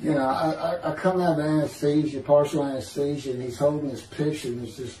 You know, I come out of anesthesia, partial anesthesia, and he's holding this picture, and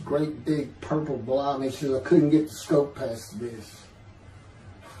there's this great big purple blob, and he says, I couldn't get the scope past this.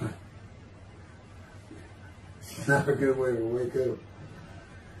 It's not a good way to wake up.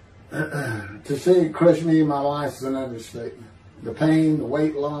 To say it crushed me in my life is an understatement. The pain, the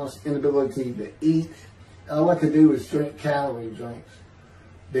weight loss, inability to eat. All I could do was drink calorie drinks.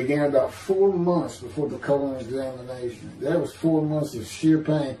 Began about 4 months before the colon examination. That was 4 months of sheer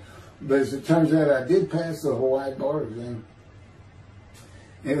pain. But as it turns out, I did pass the Hawaii bar exam.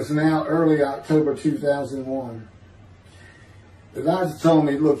 It was now early October 2001. The doctor told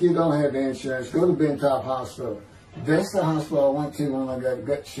me, look, you don't have insurance. Go to Bentop Hospital. That's the hospital I went to when I got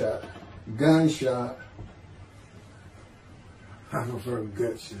gut shot. Gunshot. I prefer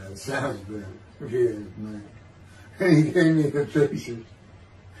gut shot. Sounds better. Yes, man. And he gave me the pictures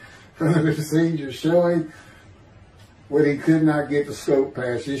from the procedure showing what he could not get the scope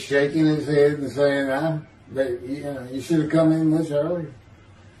past. Just shaking his head and saying, you should have come in much earlier.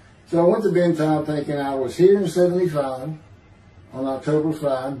 So I went to Bentop thinking I was here in 75 on October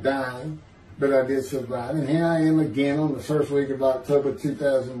 5, dying, but I did survive. And here I am again on the first week of October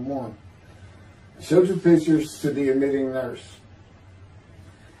 2001. I showed the pictures to the admitting nurse.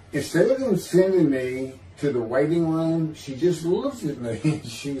 Instead of them sending me to the waiting room, she just looked at me and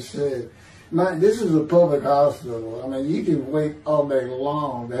she said, this is a public hospital. I mean, you can wait all day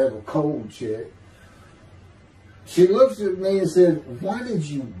long to have a cold check. She looked at me and said, why did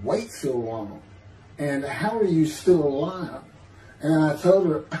you wait so long? And how are you still alive? And I told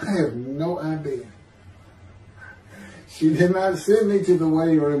her, I have no idea. She did not send me to the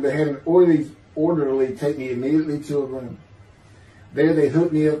waiting room, but had an orderly take me immediately to a room. There they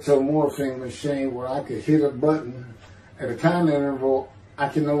hooked me up to a morphine machine where I could hit a button at a time interval I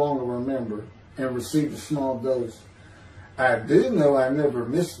can no longer remember and receive a small dose. I do know I never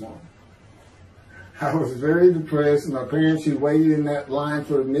missed one. I was very depressed, and my parents who waited in that line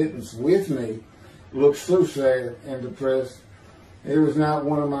for admittance with me looked so sad and depressed. It was not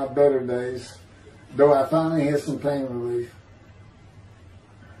one of my better days, though I finally had some pain relief.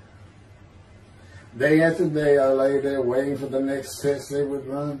 Day after day, I lay there waiting for the next test they would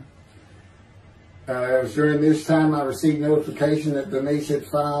run. It was during this time I received notification that Denise had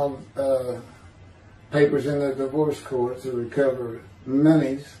filed papers in the divorce court to recover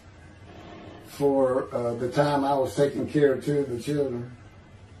monies for the time I was taking care of 2 of the children.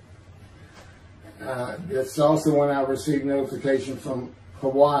 It's also when I received notification from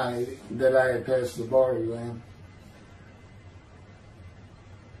Hawaii that I had passed the bar exam.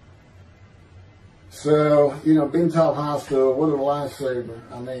 So, Bentop Hospital, what a lifesaver.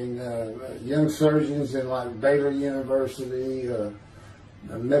 I mean, young surgeons in like Baylor University,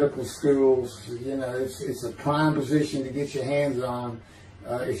 medical schools, it's a prime position to get your hands on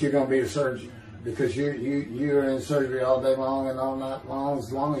if you're going to be a surgeon, because you're in surgery all day long and all night long.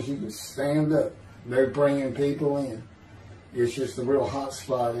 As long as you can stand up, they're bringing people in. It's just a real hot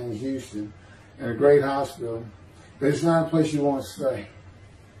spot in Houston and a great hospital, but it's not a place you want to stay.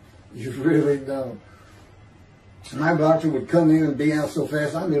 You really don't. My doctor would come in and be out so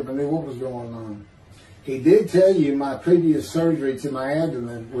fast I never knew what was going on. He did tell you my previous surgery to my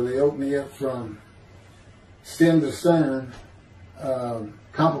abdomen, where they opened me up from stem to stern,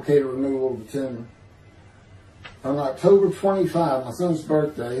 complicated removal of the tumor. On October 25, my son's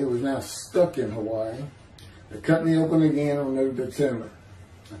birthday, who was now stuck in Hawaii, They cut me open again and removed the tumor.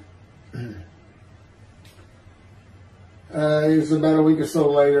 It was about a week or so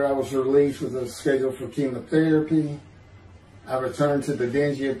later, I was released with a schedule for chemotherapy. I returned to the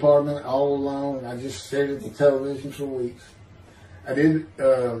dingy apartment all alone. I just stared at the television for weeks. I did,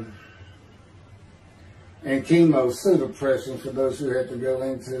 and chemo was so depressing for those who had to go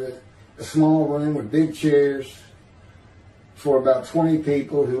into it. A small room with big chairs for about 20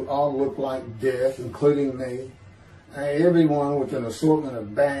 people who all looked like death, including me. Everyone with an assortment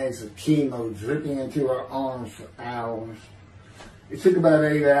of bags of chemo dripping into our arms for hours. It took about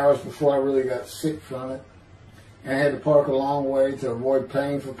 8 hours before I really got sick from it. And I had to park a long way to avoid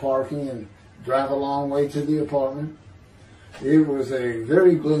paying for parking and drive a long way to the apartment. It was a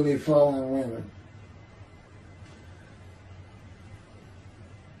very gloomy fall in winter.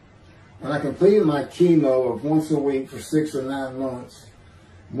 When I completed my chemo of once a week for 6 or 9 months,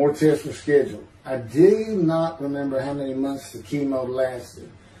 more tests were scheduled. I do not remember how many months the chemo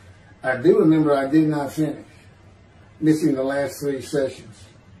lasted. I do remember I did not finish, missing the last 3 sessions.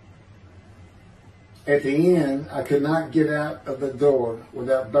 At the end, I could not get out of the door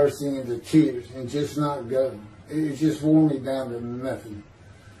without bursting into tears and just not go. It just wore me down to nothing.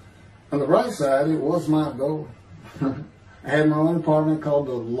 On the right side, it was my goal. I had my own apartment called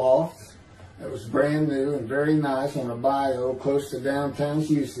the Loft. It was brand new and very nice on a bayou close to downtown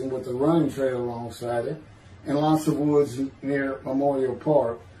Houston with a running trail alongside it and lots of woods near Memorial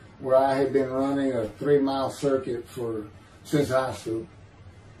Park where I had been running a 3-mile circuit since high school.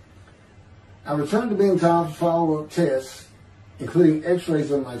 I returned to being told for follow-up tests, including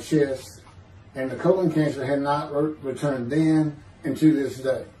x-rays on my chest, and the colon cancer had not returned then and to this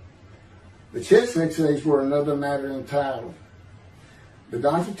day. The chest x-rays were another matter entirely. The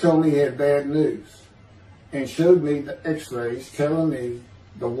doctor told me he had bad news and showed me the x-rays telling me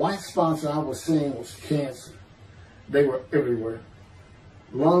the white spots I was seeing was cancer. They were everywhere.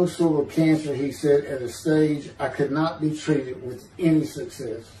 Lungs full of cancer, he said, at a stage I could not be treated with any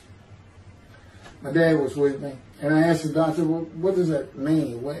success. My dad was with me, and I asked the doctor, well, what does that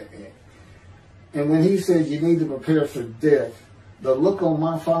mean? And when he said you need to prepare for death, the look on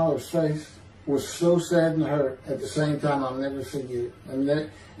my father's face was so sad and hurt at the same time I'll never forget.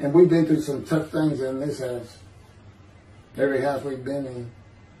 And we've been through some tough things in this house. Every house we've been in.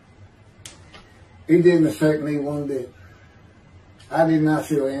 It didn't affect me one bit. I did not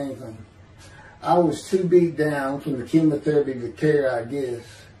feel anything. I was too beat down from the chemotherapy to care, I guess.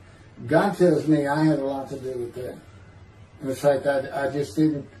 God tells me I had a lot to do with that. And in fact,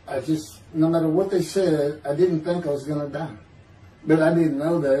 no matter what they said, I didn't think I was going to die. But I didn't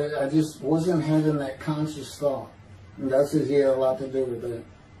know that. I just wasn't having that conscious thought. And God says he had a lot to do with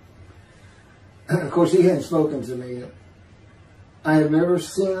that. Of course, he hadn't spoken to me yet. I have never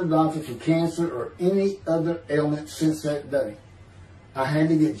seen a doctor for cancer or any other ailment since that day. I had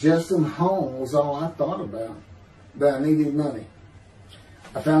to get Justin home was all I thought about. But I needed money.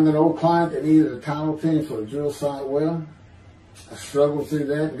 I found an old client that needed a tile penny for a drill site well. I struggled through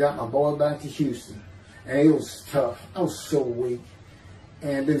that and got my boy back to Houston. And it was tough. I was so weak.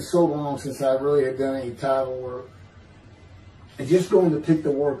 And it had been so long since I really had done any title work. And just going to pick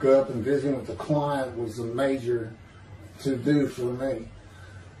the work up and visiting with the client was a major to-do for me.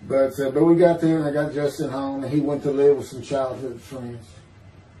 But we got there and I got Justin home and he went to live with some childhood friends.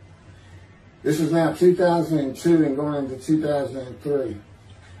 This is now 2002 and going into 2003.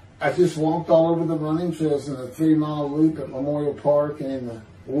 I just walked all over the running trails in a 3-mile loop at Memorial Park and in the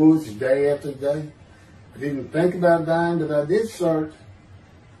woods day after day. I didn't think about dying, but I did start.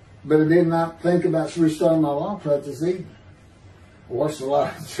 But I did not think about restarting my law practice either. I watched a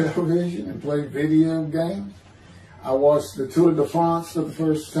lot of television and played video games. I watched the Tour de France for the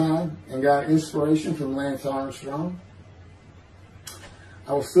first time and got inspiration from Lance Armstrong.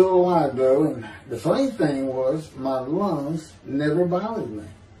 I was still alive though, and the funny thing was my lungs never bothered me.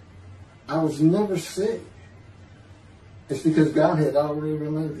 I was never sick. It's because God had already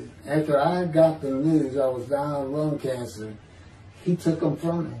removed it. After I got the news I was dying of lung cancer, he took them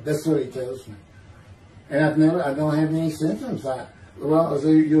from me. That's what he tells me. And I don't have any symptoms. Well, as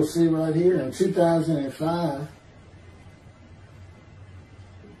you'll see right here, in 2005,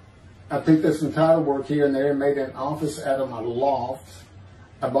 I picked up some title work here and there and made an office out of my loft.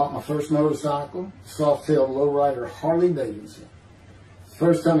 I bought my first motorcycle, soft-tailed lowrider Harley Davidson.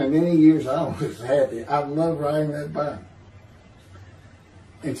 First time in many years I was happy. I love riding that bike.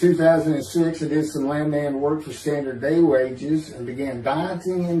 In 2006, I did some landman work for standard day wages and began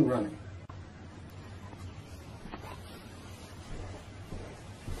dieting and running.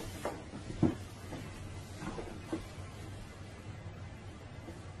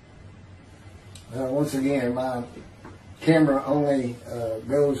 once again, my camera only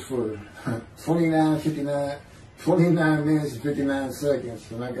goes for 29 minutes and 59 seconds,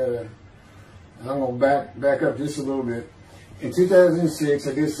 and I'm gonna back up just a little bit. In 2006,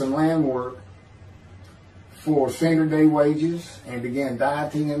 I did some land work for standard day wages and began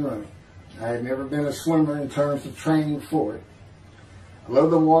dieting and running. I had never been a swimmer in terms of training for it. I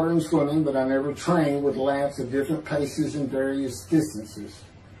love the water and swimming, but I never trained with laps at different paces and various distances.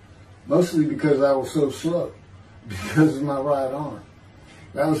 Mostly because I was so slow, because of my right arm.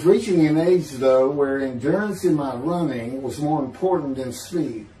 I was reaching an age, though, where endurance in my running was more important than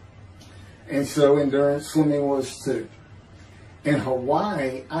speed. And so endurance swimming was too. In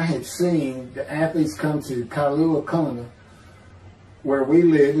Hawaii, I had seen the athletes come to Kailua Kona, where we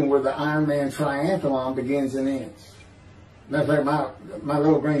live and where the Ironman triathlon begins and ends. Matter of fact, my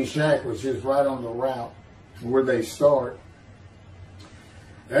little green shack was just right on the route where they start.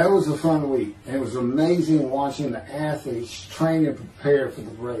 That was a fun week, and it was amazing watching the athletes train and prepare for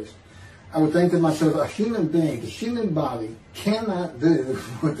the race. I would think to myself, a human being, the human body cannot do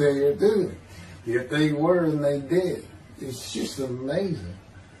what they are doing. Yet they were, and they did. It's just amazing.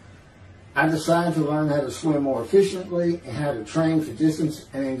 I decided to learn how to swim more efficiently and how to train for distance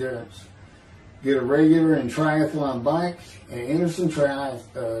and endurance. Get a regular and triathlon bike and enter some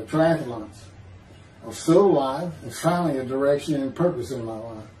triathlons. I was still alive and finally a direction and purpose in my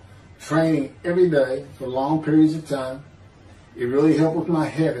life. Training every day for long periods of time. It really helped with my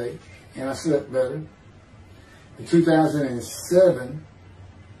headache, and I slept better. In 2007,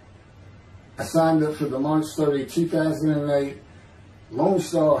 I signed up for the March 30, 2008 Lone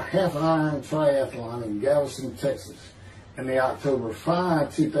Star Half Iron Triathlon in Galveston, Texas, and the October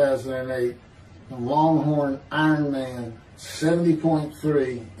 5, 2008 Longhorn Ironman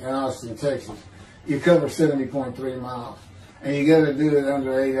 70.3 in Austin, Texas. You cover 70.3 miles, and you got to do it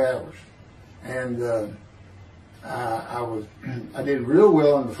under 8 hours. And I did real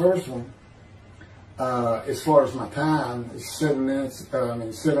well in the first one. As far as my time, it's 7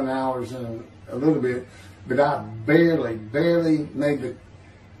 hours and a little bit, but I barely made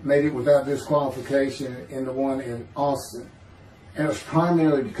it without disqualification in the one in Austin. And it was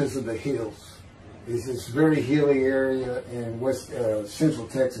primarily because of the hills. It's this very hilly area in central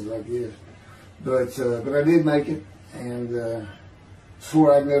Texas, I guess. But I did make it, and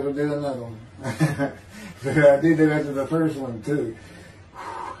swore I'd never do another one. But I did it after the first one too.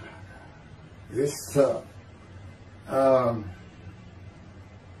 It's tough.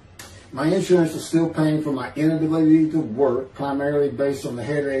 My insurance is still paying for my inability to work, primarily based on the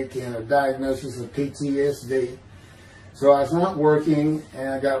headache and a diagnosis of PTSD. So I was not working, and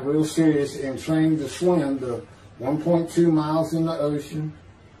I got real serious in training to swim the 1.2 miles in the ocean,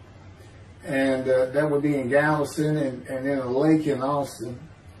 and that would be in Galveston and in a lake in Austin,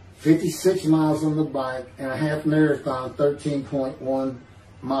 56 miles on the bike, and a half marathon, 13.1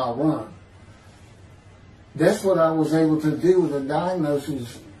 mile run. That's what I was able to do with a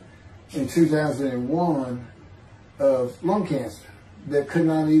diagnosis in 2001 of lung cancer that could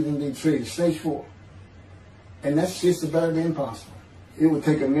not even be treated, stage 4. And that's just about impossible. It would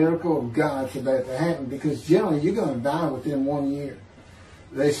take a miracle of God for that to happen, because generally you're going to die within 1 year.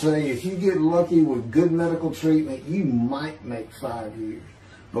 They say if you get lucky with good medical treatment, you might make 5 years.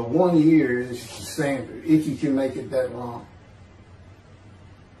 But 1 year is standard, if you can make it that long.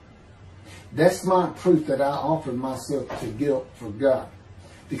 That's my proof that I offered myself to guilt for God.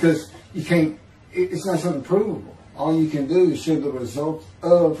 Because you can't, it's not something provable. All you can do is show the results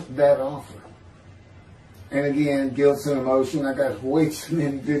of that offer. And again, guilt's an emotion. I got way too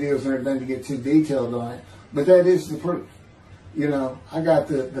many videos and everything to get too detailed on it. But that is the proof. You know, I got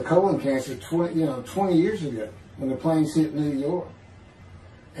the colon cancer 20 years ago when the planes hit New York.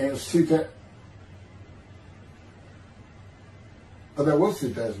 And it was 2000. Oh, that was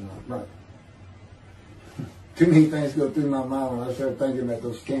 2009, right. Too many things go through my mind when I start thinking about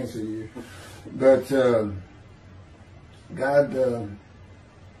those cancer years. But God,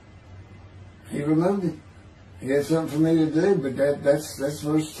 He removed it. He had something for me to do, but that's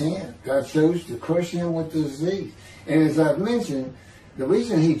verse 10. God chose to crush him with the disease. And as I've mentioned, the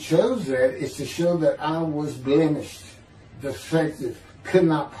reason He chose that is to show that I was blemished, defective, could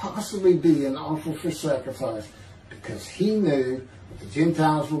not possibly be an offer for sacrifice, because He knew what the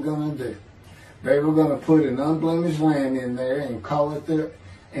Gentiles were going to do. They were going to put an unblemished lamb in there and call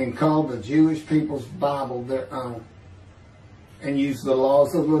the Jewish people's Bible their own, and use the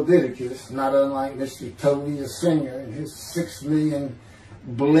laws of Leviticus, not unlike Mr. Toby, the singer, and his 6 million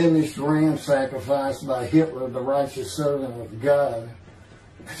blemished ram sacrificed by Hitler, the righteous servant of God.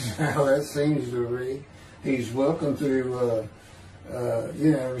 That's how that seems to read. He's welcome to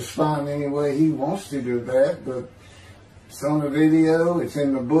respond any way he wants to do that. But it's on the video, it's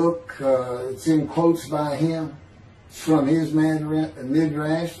in the book, it's in quotes by him. It's from his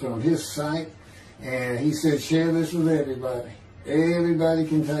midrash, from his site. And he said, share this with everybody. Everybody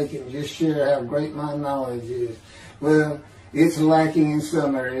can take it and just share how great my knowledge is. Well, it's lacking in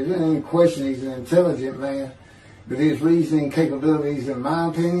some areas. There's any question he's an intelligent man. But his reasoning capabilities, in my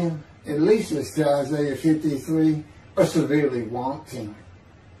opinion, at least as to Isaiah 53, are severely wanting.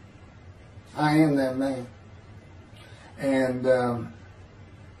 I am that man. And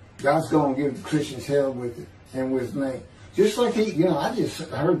God's going to give the Christians hell with it and with me. Just like I just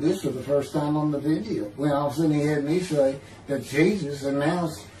heard this for the first time on the video. When all of a sudden he had me say that Jesus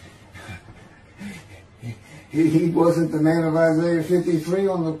announced he wasn't the man of Isaiah 53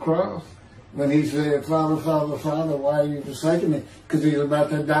 on the cross. When he said, Father, Father, Father, why are you forsaking me? Because he was about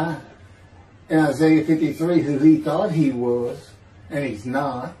to die. In Isaiah 53, who he thought he was, and he's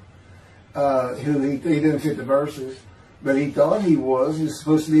not, who he didn't fit the verses, but he thought he was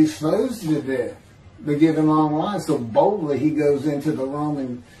supposed to be exposed to death, but given long life. So boldly he goes into the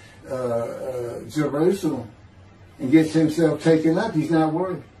Roman Jerusalem and gets himself taken up. He's not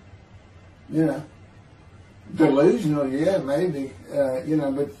worried. Delusional, yeah, maybe,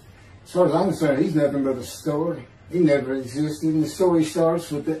 but as far as I'm concerned, he's nothing but a story. He never existed. And the story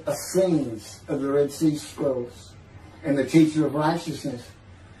starts with the Essenes of the Red Sea Scrolls and the teacher of righteousness.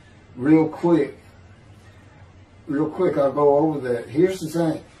 Real quick, I'll go over that. Here's the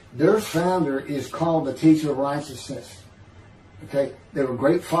thing. Their founder is called the teacher of righteousness. Okay? They were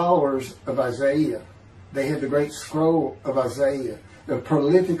great followers of Isaiah. They had the great scroll of Isaiah. They're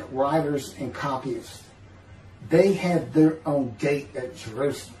prolific writers and copyists. They had their own gate at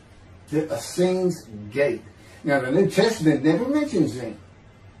Jerusalem. The Essenes gate. Now, the New Testament never mentions them.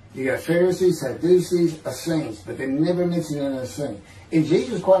 You got Pharisees, Sadducees, Essenes, but they never mention an Essene. And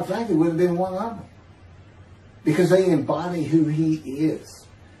Jesus, quite frankly, would have been one of them. Because they embody who he is.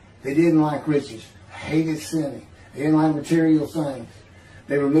 They didn't like riches, hated sinning. They didn't like material things.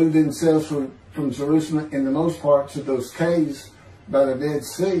 They removed themselves from Jerusalem, in the most part, to those caves by the Dead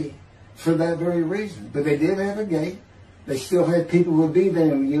Sea for that very reason. But they did have a gate. They still had people who would be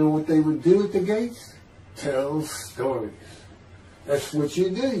there. And you know what they would do at the gates? Tell stories. That's what you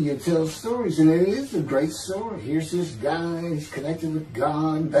do. You tell stories. And it is a great story. Here's this guy. He's connected with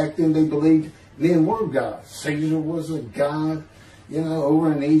God. Back then they believed men were gods. Caesar was a god.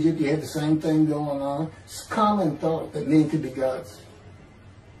 Over in Egypt you had the same thing going on. It's a common thought that men could be gods.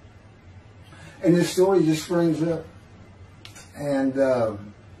 And this story just springs up. And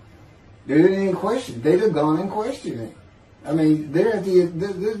they didn't even question. They'd have gone and questioned him. I mean, they're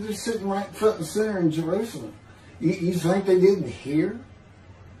sitting right front and center in Jerusalem. You think they didn't hear?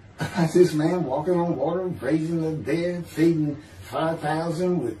 This man walking on water, raising the dead, feeding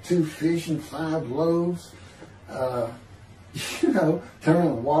 5,000 with 2 fish and 5 loaves,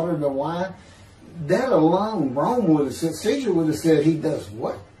 turning water to wine. That alone, Rome would have said, Caesar would have said, he does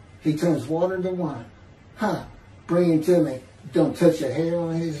what? He turns water to wine. Bring him to me. Don't touch a hair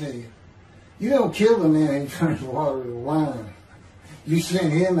on his head. You don't kill the man who turns water to wine. You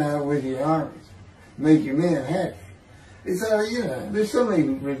send him out with your armies. Make your men happy. It's there's so many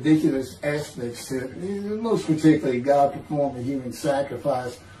ridiculous aspects to it. Most particularly, God performed a human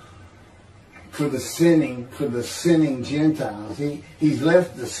sacrifice for the sinning Gentiles. He's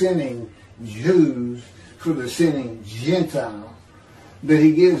left the sinning Jews for the sinning Gentiles. But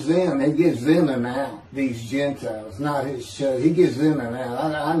he gives them an out, these Gentiles, not his church. He gives them an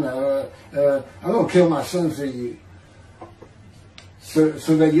out. I know, I'm going to kill my son for you. So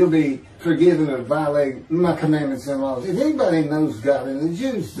that you'll be forgiven of violating my commandments and laws. If anybody knows God, and the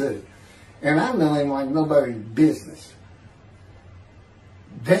Jews do, and I know him like nobody's business,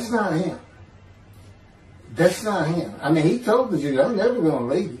 that's not him. That's not him. I mean, he told the Jews, I'm never going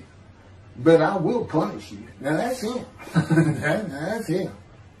to leave you, but I will punish you. Now that's him. That's him.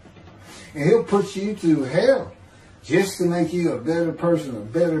 And he'll put you to hell just to make you a better person, a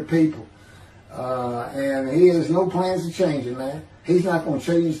better people. And he has no plans of changing that. He's not going to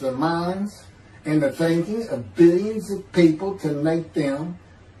change the minds and the thinking of billions of people to make them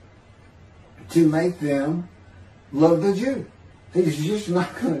love the Jew. He's just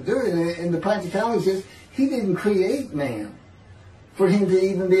not going to do it. And the practicality is he didn't create man for him to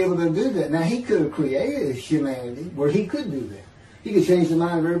even be able to do that. Now, he could have created humanity where he could do that. He could change the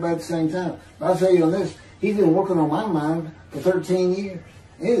mind of everybody at the same time. But I'll tell you on this, he's been working on my mind for 13 years.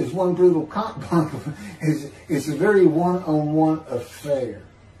 It is one brutal cop bump. It's a very one-on-one affair.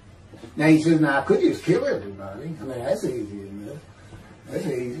 Now, he says, I could just kill everybody. I mean, that's easy enough. That's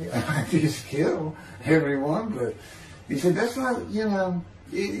easy. I could just kill everyone, but, He said, that's not,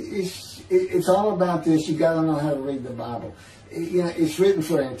 it's all about this. You got to know how to read the Bible. It's written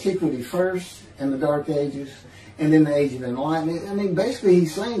for antiquity first, and the Dark Ages, and then the Age of Enlightenment. I mean, basically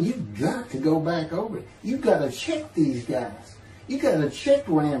he's saying you've got to go back over it. You've got to check these guys. You've got to check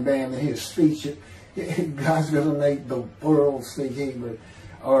Rambam and his speech. God's going to make the world speak Hebrew.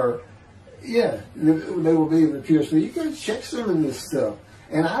 Or, they will be the pure speech. You got to check some of this stuff.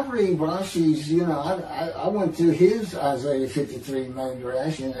 And I read Rashi's, I went to his Isaiah 53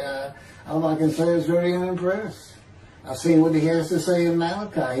 Midrash, and all I can say is very unimpressed. I've seen what he has to say in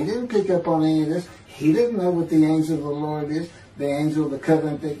Malachi. He didn't pick up on any of this. He didn't know what the angel of the Lord is, the angel of the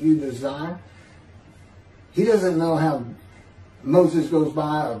covenant that you desire. He doesn't know how Moses goes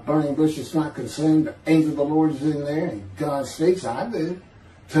by a burning bush that's not consumed. The angel of the Lord is in there, and God speaks. I do.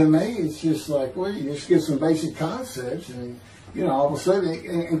 To me, it's just like, well, you just get some basic concepts, and all of a sudden,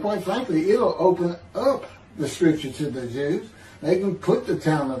 and quite frankly, it'll open up the scripture to the Jews. They can put the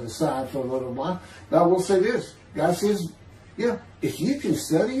Talmud aside for a little while. But I will say this. God says, if you can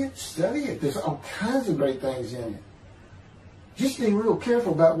study it, study it. There's all kinds of great things in it. Just be real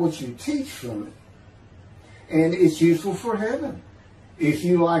careful about what you teach from it. And it's useful for heaven. If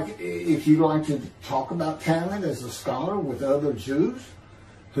you like to talk about Talmud as a scholar with other Jews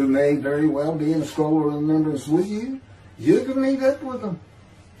who may very well be in scroll of remembrance with you, you can meet up with them.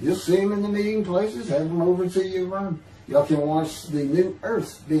 You'll see them in the meeting places, have them over to your room. Y'all can watch the new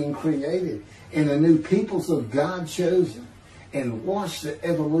earth being created and the new peoples of God chosen, and watch the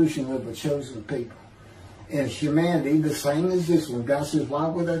evolution of the chosen people. And humanity, the same as this one. God says, why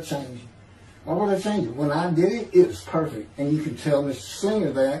would I change it? Why would I change it? When I did it, it was perfect. And you can tell Mr.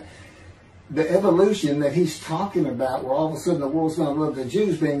 Singer that the evolution that he's talking about, where all of a sudden the world's going to love the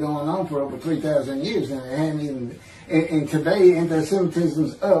Jews, been going on for over 3,000 years, and it hadn't even. And today,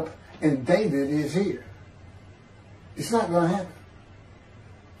 anti-Semitism's up, and David is here. It's not going to happen.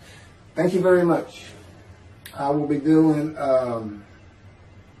 Thank you very much. I will be doing. Was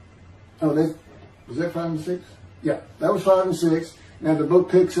that 5 and 6? Yeah, that was 5 and 6. Now the book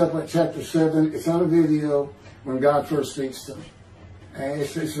picks up at chapter 7. It's on a video when God first speaks to me. And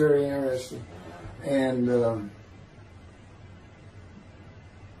it's very interesting. And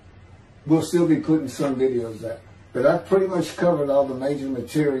we'll still be putting some videos out. But I've pretty much covered all the major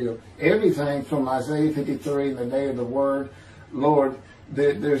material. Everything from Isaiah 53 and the day of the word. Lord,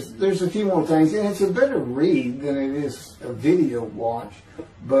 there's a few more things. And it's a better read than it is a video watch.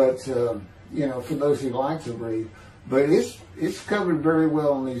 But, for those who like to read. But it's covered very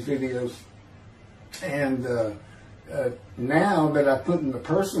well in these videos. And now that I put in the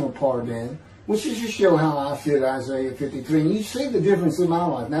personal part in, which is to show how I fit Isaiah 53. And you see the difference in my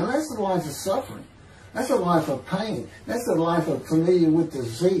life. Now, that's the life of suffering. That's a life of pain. That's the life of familiar with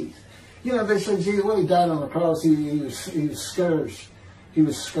disease. They say, gee, when he died on the cross, he was scourged. He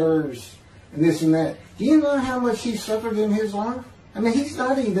was scourged and this and that. Do you know how much he suffered in his life? I mean, he's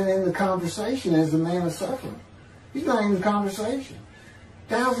not even in the conversation as a man of suffering. He's not in the conversation.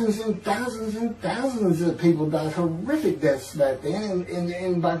 Thousands and thousands and thousands of people died horrific deaths back then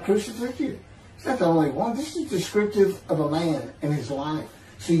and by crucifixion. It's not the only one. This is descriptive of a man and his life.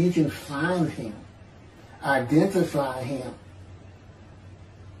 So you can find him. Identify him.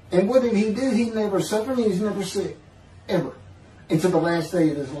 And what did he do? He never suffered. He was never sick. Ever. Until the last day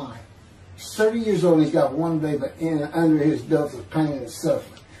of his life. He's 30 years old and he's got one day under his belt of pain and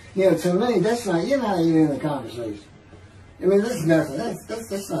suffering. To me, that's not, you're not even in the conversation. I mean, that's nothing.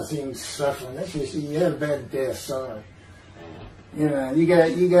 That's not even suffering. That's just, you had a bad death, sorry.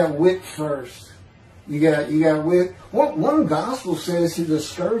 You got whipped first. You got whipped. One gospel says that the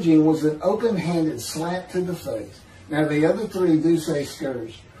scourging was an open-handed slap to the face. Now, the other three do say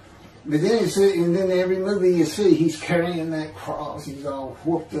scourge. But then and then every movie you see, he's carrying that cross. He's all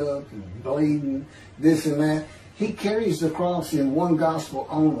whooped up and bleeding, this and that. He carries the cross in one gospel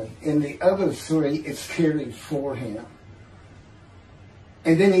only. In the other three, it's carried for him.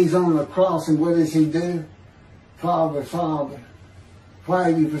 And then he's on the cross, and what does he do? Father, Father, why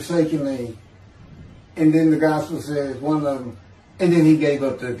have you forsaken me? And then the gospel says, one of them, and then he gave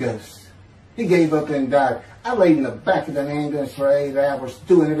up the ghost. He gave up and died. I laid in the back of an ambulance for 8 hours,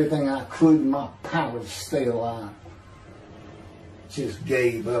 doing everything I could in my power to stay alive. Just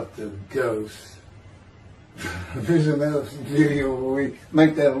gave up the ghost. There's another video where we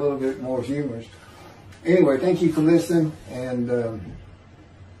make that a little bit more humorous. Anyway, thank you for listening, and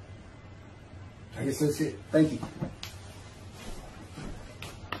I guess that's it. Thank you.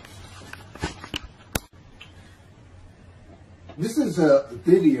 This is a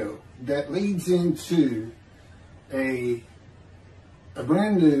video that leads into a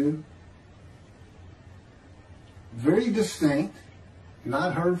brand new very distinct,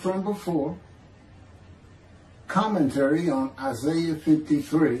 not heard from before, commentary on Isaiah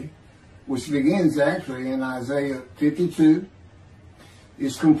 53, which begins actually in Isaiah 52,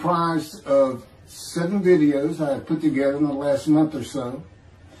 is comprised of 7 videos I have put together in the last month or so.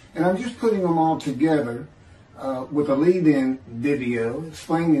 And I'm just putting them all together with a lead-in video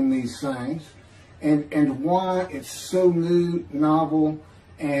explaining these things and why it's so new, novel,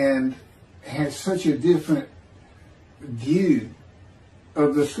 and has such a different view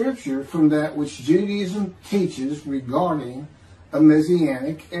of the scripture from that which Judaism teaches regarding a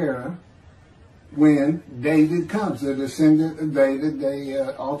Messianic era when David comes, the descendant of David. They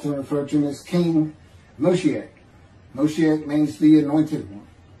often refer to him as King Moshiach. Moshiach means the anointed one.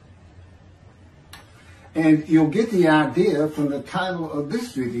 And you'll get the idea from the title of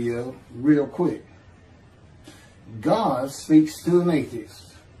this video real quick. God speaks to an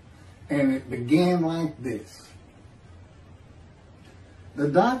atheist. And it began like this. The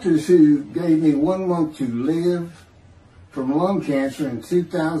doctors who gave me 1 month to live from lung cancer in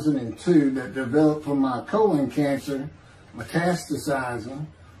 2002 that developed from my colon cancer metastasizing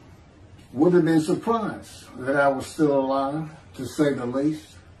would have been surprised that I was still alive, to say the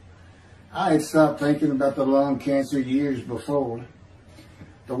least. I had stopped thinking about the lung cancer years before.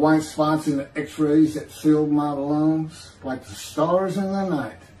 The white spots in the x-rays that filled my lungs, like the stars in the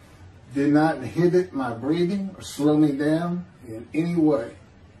night, did not inhibit my breathing or slow me down in any way.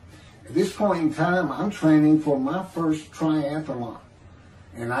 At this point in time, I'm training for my first triathlon.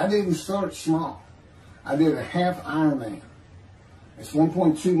 And I didn't start small. I did a half Ironman. It's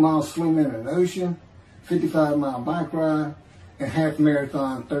 1.2 miles swimming in an ocean, 55-mile bike ride, and half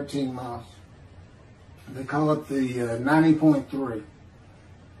marathon, 13 miles. They call it the 90.3.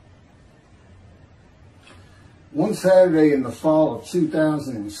 One Saturday in the fall of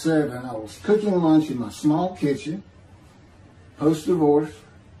 2007, I was cooking lunch in my small kitchen, post-divorce,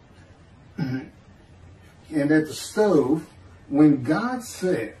 and at the stove, when God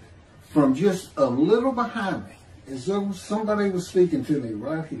said, from just a little behind me, as though somebody was speaking to me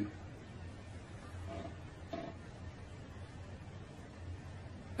right here,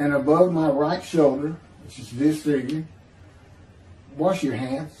 and above my right shoulder, which is disfigured, wash your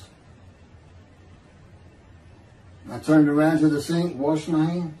hands. I turned around to the sink, washed my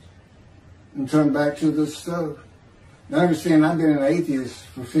hands, and turned back to the stove. Now understand, I've been an atheist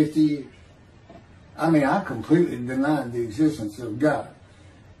for 50 years. I mean, I completely denied the existence of God.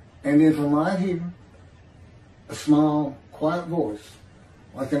 And then from right here, a small, quiet voice,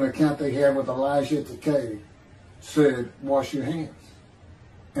 like an account they have with Elijah at the cave, said, wash your hands.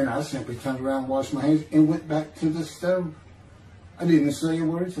 And I simply turned around, washed my hands, and went back to the stove. I didn't say a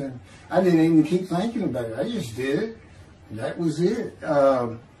word to him. I didn't even keep thinking about it. I just did it. That was it.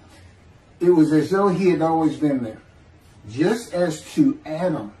 It was as though he had always been there. Just as to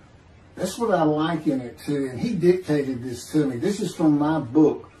Adam. That's what I liken it to. And he dictated this to me. This is from my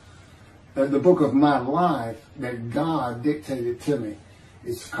book, the book of my life that God dictated to me.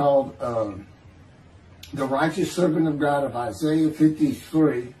 It's called The Righteous Servant of God of Isaiah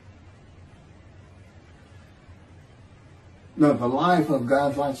 53. No, the life of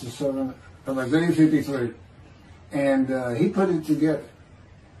God's righteous servant of Isaiah 53. And he put it together.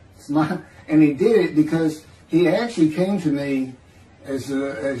 And he did it because he actually came to me, as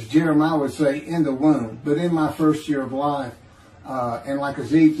Jeremiah would say, in the womb, but in my first year of life. And like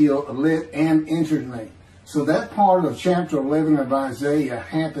Ezekiel, lit and entered me. So that part of chapter 11 of Isaiah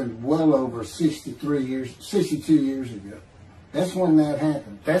happened well over 62 years ago. That's when that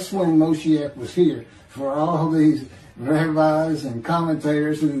happened. That's when Moshiach was here. For all these rabbis and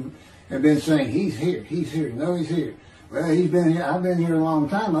commentators who have been saying, he's here, no, he's here. Well, he's been here. I've been here a long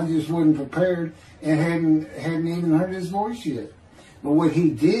time. I just wasn't prepared and hadn't even heard his voice yet. But what he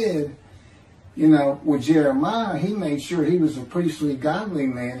did, you know, with Jeremiah, he made sure he was a priestly, godly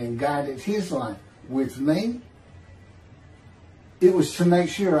man and guided his life. With me, it was to make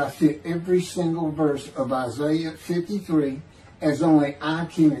sure I fit every single verse of Isaiah 53 as only I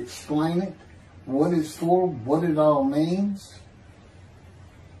can explain it, what it's for, what it all means,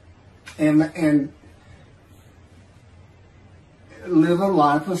 and live a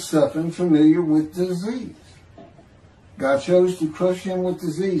life of suffering familiar with disease. God chose to crush him with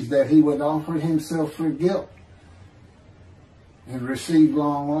disease that he would offer himself for guilt and receive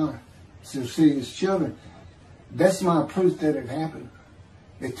long life to see his children. That's my proof that it happened.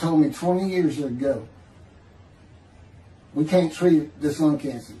 They told me 20 years ago, we can't treat this lung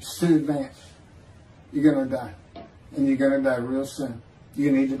cancer. It's too advanced. You're going to die. And you're going to die real soon.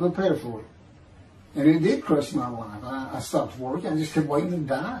 You need to prepare for it. And it did crush my life. I stopped working. I just kept waiting to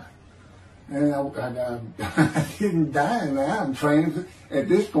die. And I didn't die now. I'm training at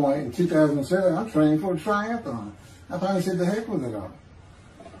this point in 2007. I'm training for a triathlon. I finally said, "The heck with it all."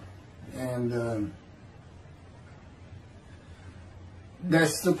 And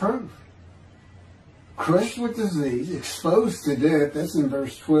that's the proof. Crushed with disease, exposed to death. That's in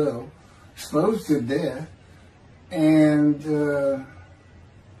verse 12. Exposed to death, and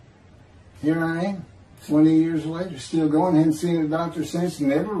here I am. 20 years later, still going. Hadn't seen a doctor since.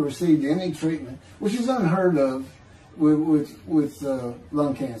 Never received any treatment, which is unheard of with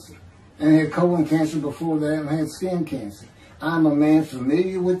lung cancer. And had colon cancer before that, and had skin cancer. I'm a man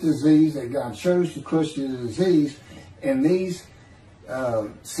familiar with disease, that God chose to crush the disease. And these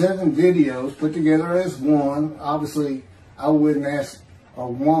 7 videos put together as one. Obviously, I wouldn't ask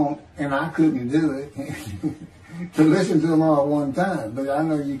or want, and I couldn't do it to listen to them all at one time. But I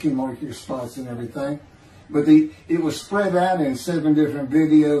know you can mark your spots and everything. But it was spread out in 7 different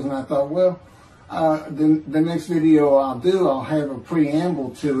videos, and I thought, well, the next video I'll do, I'll have a preamble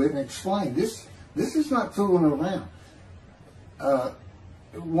to it and explain. This is not fooling around.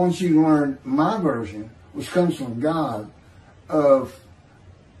 Once you learn my version, which comes from God, of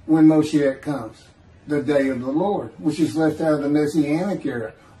when Moshiach comes, the day of the Lord, which is left out of the Messianic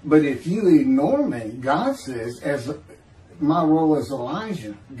era. But if you ignore me, God says, as my role as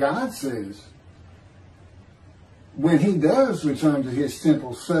Elijah, God says, when he does return to his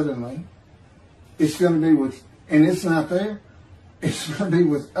temple suddenly, it's going to be with, and it's not there, it's going to be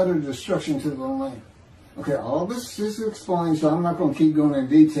with utter destruction to the land. Okay, all this is explained, so I'm not going to keep going in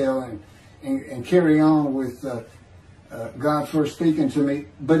detail and carry on with God first speaking to me.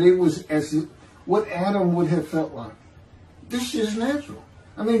 But it was as what Adam would have felt like. This is natural.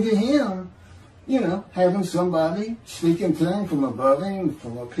 I mean, to him, you know, having somebody speaking to him from above him,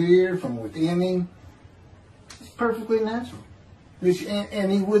 from up here, from within him, it's perfectly natural.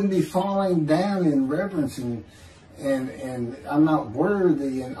 And he wouldn't be falling down in reverence and I'm not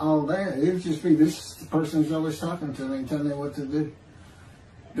worthy and all that. It would just be, this person's always talking to me and telling me what to do.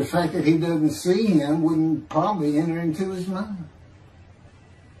 The fact that he doesn't see him wouldn't probably enter into his mind.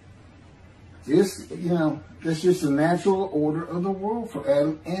 Just, you know, that's just the natural order of the world for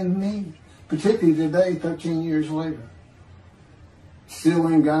Adam and me. Particularly today, 13 years later. Still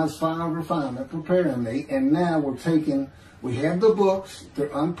in God's fire of refinement, preparing me. And now we have the books, they're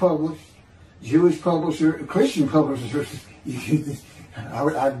unpublished. Jewish publisher, Christian publishers,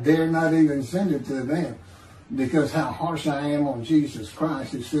 I dare not even send it to them because how harsh I am on Jesus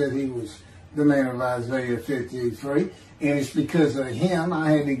Christ, who said he was the man of Isaiah 53. And it's because of him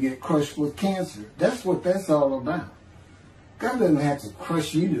I had to get crushed with cancer. That's what that's all about. God doesn't have to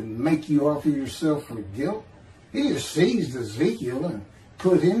crush you to make you offer yourself for guilt. He just seized Ezekiel and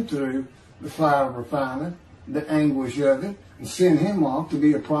put him through the fire of refinement, the anguish of it, and sent him off to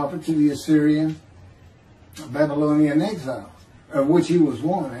be a prophet to the Assyrian, Babylonian exiles, of which he was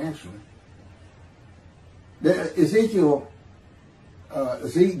one, actually. The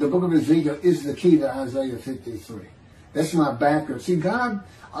book of Ezekiel is the key to Isaiah 53. That's my background. See, God,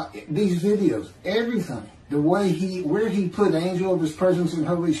 these videos, everything, the way where he put angel of his presence and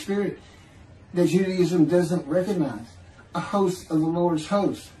Holy Spirit, that Judaism doesn't recognize. A host of the Lord's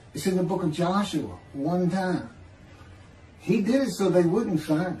host. It's in the book of Joshua, one time. He did it so they wouldn't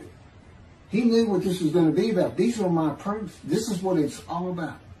find it. He knew what this was going to be about. These are my proofs. This is what it's all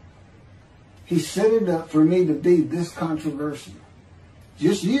about. He set it up for me to be this controversial.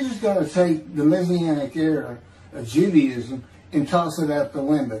 You just got to take the Messianic era of Judaism and toss it out the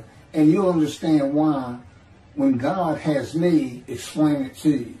window. And you'll understand why, when God has me explain it to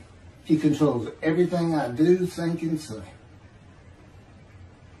you, he controls everything I do, think, and say.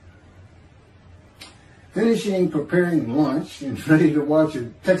 Finishing preparing lunch and ready to watch a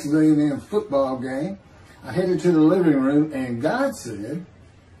Texas A&M football game, I headed to the living room and God said,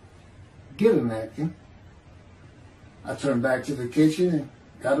 "Get a napkin." I turned back to the kitchen and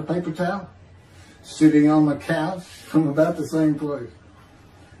got a paper towel, sitting on the couch from about the same place.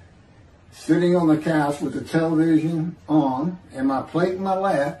 Sitting on the couch with the television on and my plate in my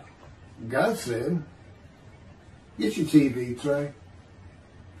lap, God said, "Get your TV tray."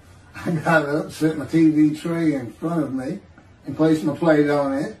 I got up, set my TV tray in front of me, and placed my plate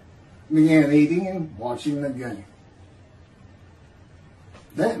on it, began eating and watching the game.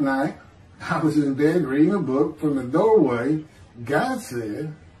 That night, I was in bed reading a book. From the doorway, God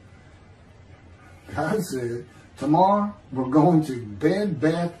said, "Tomorrow we're going to Bed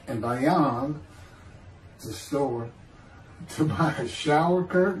Bath & Beyond, the store, to buy a shower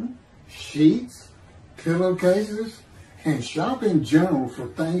curtain, sheets, pillowcases, and shop in general for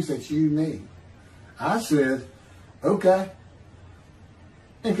things that you need." I said, "Okay."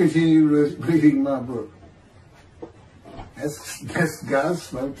 and continue reading my book. That's God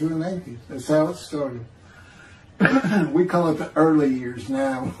spoke to an atheist. That's how it started. We call it the early years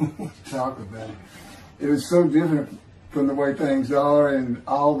now when we talk about it. It was so different from the way things are, and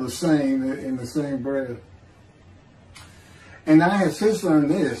all the same in the same breath. And I have since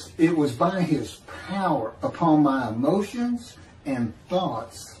learned this: it was by His power upon my emotions and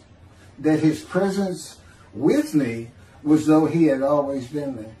thoughts that His presence with me was though He had always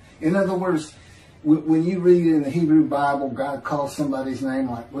been there. In other words, when you read in the Hebrew Bible, God calls somebody's name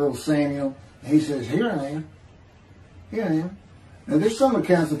like little Samuel, He says, "Here I am. Here I am." Now, there's some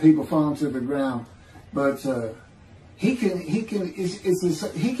accounts of people falling to the ground, but He can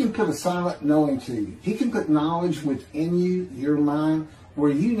put a silent knowing to you. He can put knowledge within you, your mind,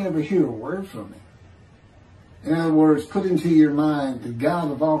 where you never hear a word from Him. In other words, put into your mind the God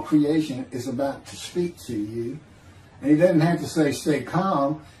of all creation is about to speak to you, and He doesn't have to say, "Stay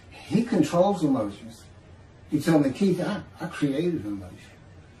calm." He controls emotions. He told me, "Keith, I created emotion.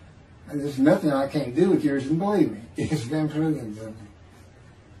 And there's nothing I can't do with yours, and believe me, it's been proven to me."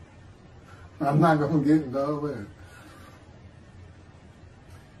 I'm not going to get into all that.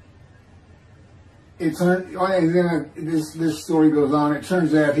 This story goes on. It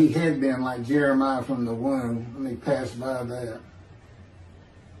turns out he had been like Jeremiah from the womb. Let me pass by that.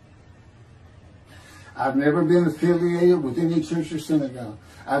 I've never been affiliated with any church or synagogue.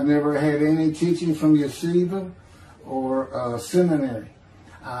 I've never had any teaching from yeshiva or seminary.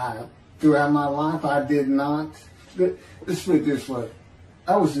 Throughout my life, I did not. Let's put it this way.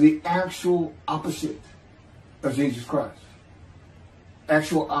 I was the actual opposite of Jesus Christ.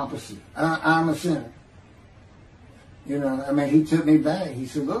 Actual opposite. I'm a sinner. You know, I mean, He took me back. He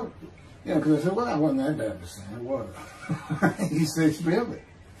said, "Look," you know, because I said, "Well, I wasn't that bad of a sinner, was I?" He said, "Really?"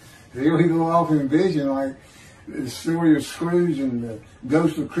 Here we go off in vision like the story of Scrooge and the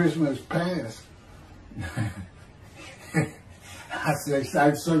Ghost of Christmas Past. I said,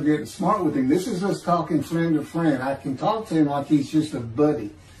 I started getting smart with him. This is us talking friend to friend. I can talk to him like he's just a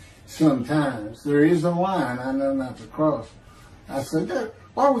buddy sometimes. There is a line I know not to cross. I said,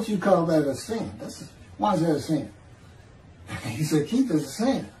 "Why would you call that a sin? Why is that a sin?" He said, "Keith, it's a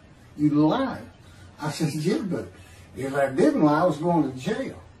sin. You lied." I said, "Yeah, but if I didn't lie, I was going to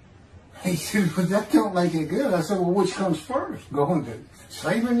jail." He said, "But that don't make it good." I said, "Well, which comes first? Going to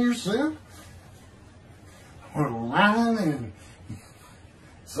saving yourself? Or lying? And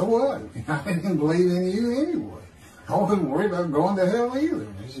so what? I didn't believe in you anyway. I wasn't worried about going to hell either.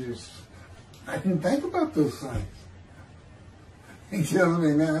 It's just, I didn't think about those things." He tells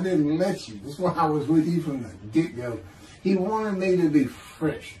me, "Man, I didn't let you. That's why I was with you from the get-go." He wanted me to be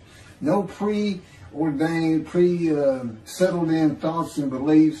fresh. No preordained, settled in thoughts and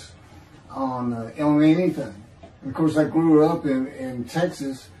beliefs on anything. And of course, I grew up in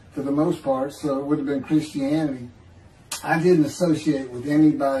Texas for the most part, so it would have been Christianity. I didn't associate with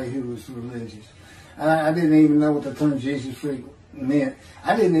anybody who was religious. I didn't even know what the term Jesus freak meant.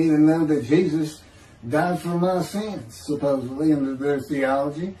 I didn't even know that Jesus died for my sins, supposedly, under their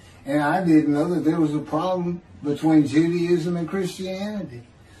theology. And I didn't know that there was a problem between Judaism and Christianity.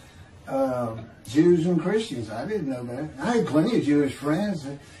 Jews and Christians. I didn't know that. I had plenty of Jewish friends.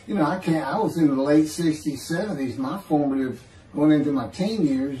 You know, I was in the late 60s, 70s, my formative, going into my teen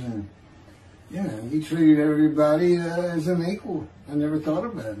years, and, you know, he treated everybody as an equal. I never thought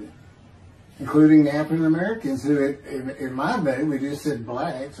about it. Including African Americans, who in my day, we just said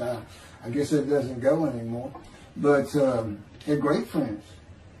blacks. I guess that doesn't go anymore. But had great friends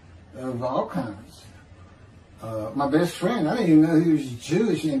of all kinds. My best friend, I didn't even know he was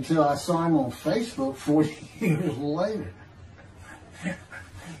Jewish until I saw him on Facebook 40 years later.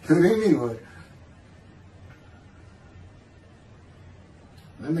 But anyway,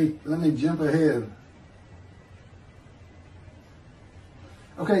 let me jump ahead.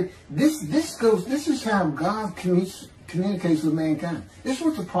 Okay, this is how God communicates with mankind. This is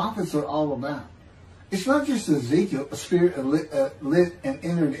what the prophets are all about. It's not just Ezekiel, a spirit lit and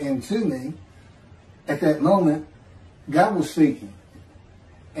entered into me. At that moment, God was speaking.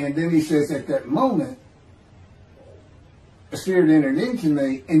 And then he says, at that moment, a spirit entered into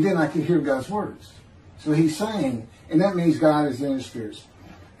me, and then I could hear God's words. So he's saying, and that means God is in his spirits.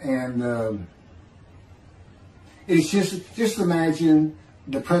 And it's just imagine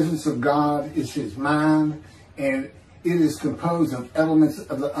the presence of God is his mind, and it is composed of elements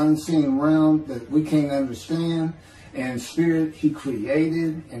of the unseen realm that we can't understand. And spirit he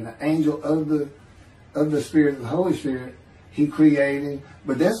created, and the angel of the Spirit, the Holy Spirit, he created.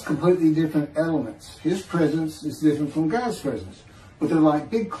 But that's completely different elements. His presence is different from God's presence. But they're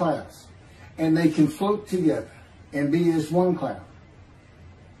like big clouds. And they can float together and be as one cloud.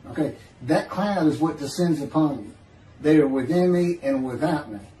 Okay, that cloud is what descends upon you. They are within me and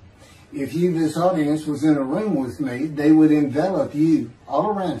without me. If you, this audience, was in a room with me, they would envelop you all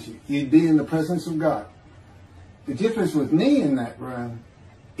around you. You'd be in the presence of God. The difference with me in that room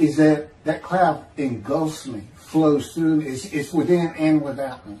is that that cloud engulfs me, flows through me. It's within and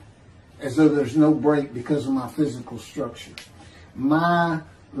without me, as though there's no break because of my physical structure. My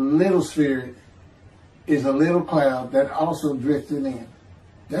little spirit is a little cloud that also drifted in.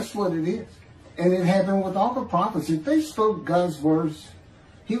 That's what it is. And it happened with all the prophets. If they spoke God's words,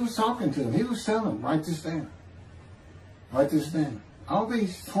 he was talking to them. He was telling them, write this down. Write this down. All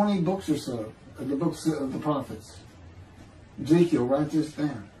these 20 books or so, of the books of the prophets. Ezekiel, write this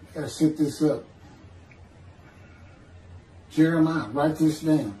down. You gotta set this up. Jeremiah, write this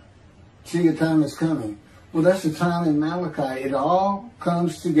down. See, your time is coming. Well, that's the time in Malachi. It all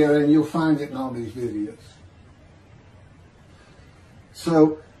comes together, and you'll find it in all these videos.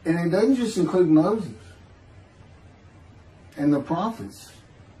 So, and it doesn't just include Moses and the prophets.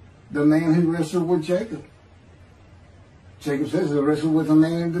 The man who wrestled with Jacob. Jacob says, I wrestled with a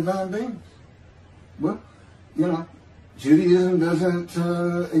man in divine beings. Well, you know, Judaism doesn't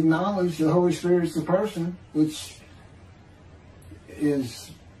acknowledge the Holy Spirit as a person, which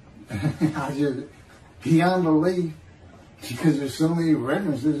is beyond belief, because there's so many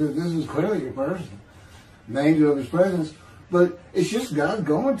references that this is clearly a person, the angel of his presence. But it's just God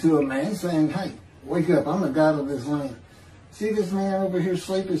going to a man saying, hey, wake up, I'm the God of this land. See this man over here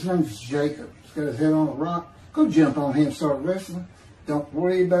asleep? His name's Jacob. He's got his head on a rock. Go jump on him, start wrestling. Don't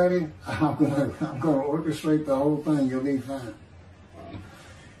worry about it. I'm going to orchestrate the whole thing. You'll be fine.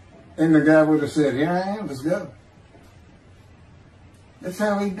 And the guy would have said, here I am, let's go. That's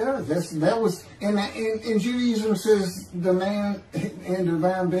how he does. And Judaism says the man in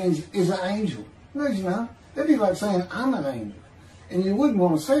divine beings is an angel. No, you know. That'd be like saying, I'm an angel. And you wouldn't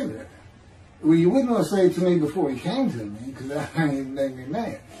want to say that. Well, you wouldn't want to say it to me before he came to me, because that made me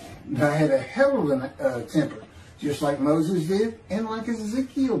mad. But I had a hell of a temper, just like Moses did, and like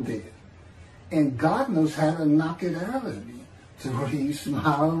Ezekiel did. And God knows how to knock it out of you, to where you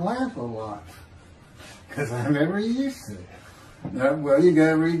smile and laugh a lot. Because I never used to. Now, well, you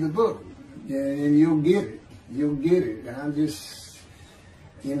got to read the book, and you'll get it. You'll get it. And I'm just,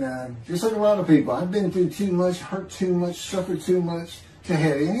 you know, just like a lot of people, I've been through too much, hurt too much, suffered too much to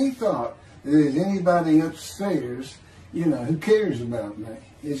have any thought that there's anybody upstairs, you know, who cares about me.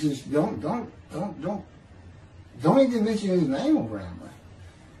 It's just don't even mention his name around me.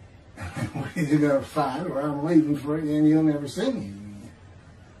 We're either gonna fight or I'm leaving for it, and you'll never see me again.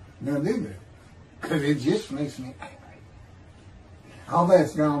 Don't do that, because it just makes me angry. All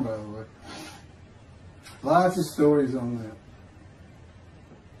that's gone, by the way. Lots of stories on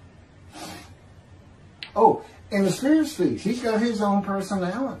that. Oh, and the Spirit speaks. He's got his own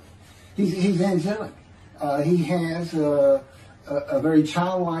personality. He's angelic. He has a very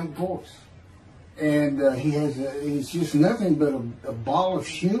childlike voice. And he's just nothing but a ball of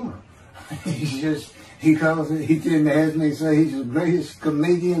humor. He didn't have me say he's the greatest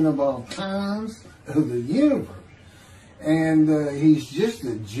comedian of all times of the universe. And he's just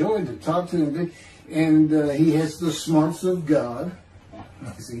a joy to talk to him. And he has the smarts of God,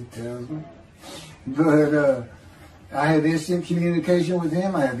 as he tells me. But I have instant communication with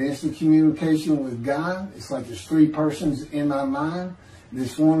him. I have instant communication with God. It's like there's three persons in my mind.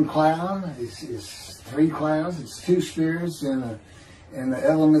 This one cloud is three clouds. It's two spirits in the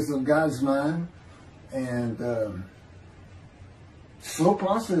elements of God's mind. And slow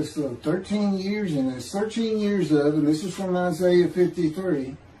process of 13 years, and it's 13 years of, and this is from Isaiah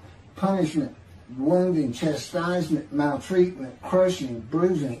 53, punishment, wounding, chastisement, maltreatment, crushing,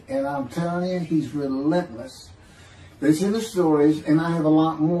 bruising. And I'm telling you, he's relentless. It's in the stories, and I have a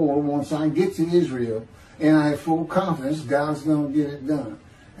lot more once I get to Israel, and I have full confidence God's going to get it done.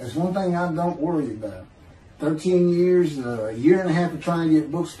 That's one thing I don't worry about. 13 years, a year and a half of trying to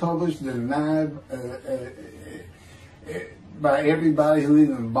get books published, denied by everybody who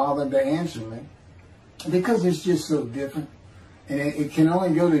even bothered to answer me, because it's just so different. And it can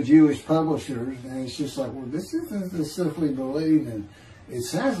only go to Jewish publishers, and it's just like, well, this isn't the stuff we believe, and it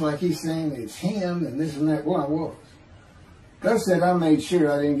sounds like he's saying it's him, and this and that. Well, I was. God said I made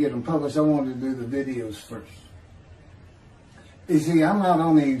sure I didn't get them published. I wanted to do the videos first. You see, I'm not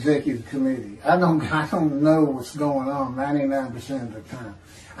on the executive committee. I don't know what's going on 99% of the time.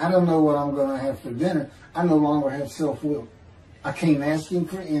 I don't know what I'm going to have for dinner. I no longer have self-will. I can't ask him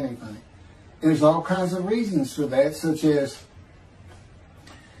for anything. There's all kinds of reasons for that, such as,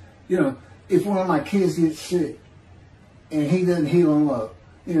 you know, if one of my kids gets sick and he doesn't heal them up,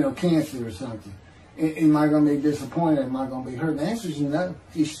 you know, cancer or something, Am I going to be disappointed? Am I going to be hurt? The answer is no.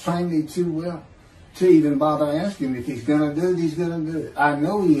 He's trained me too well to even bother asking. If he's going to do it, he's going to do it. I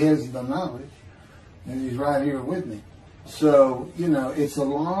know he has the knowledge, and he's right here with me. So, you know, it's a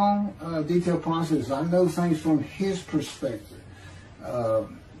long, detailed process. I know things from his perspective.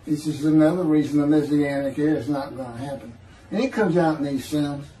 This is another reason the Messianic era is not going to happen. And it comes out in these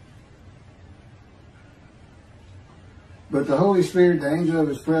films. But the Holy Spirit, the angel of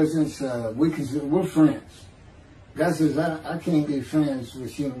his presence, we're friends. God says, I can't be friends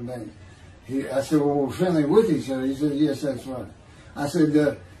with human beings. I said, well, we're friendly with each other. He said, yes, that's right. I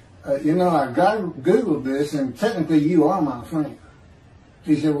said, you know, I Googled this, and technically you are my friend.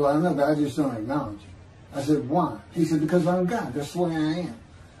 He said, well, I know, but I just don't acknowledge you. I said, why? He said, because I'm God. That's the way I am.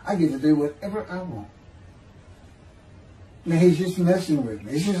 I get to do whatever I want. Now, he's just messing with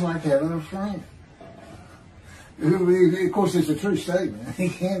me. It's just like having a friend. Of course, it's a true statement. He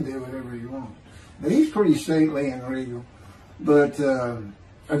can do whatever he wants. But he's pretty stately and regal. But,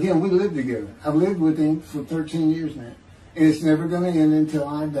 again, we live together. I've lived with him for 13 years now. And it's never going to end until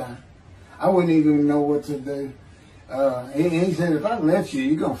I die. I wouldn't even know what to do. And he said, if I let you,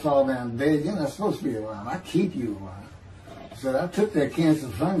 you're going to fall down dead. You're not supposed to be alive. I keep you alive. He said, I took that cancer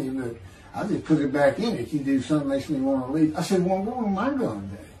from you, but I just put it back in if you do something that makes me want to leave. I said, well, what am I going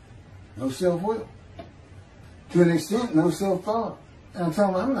to do? No self-will. To an extent, no self-thought. And I told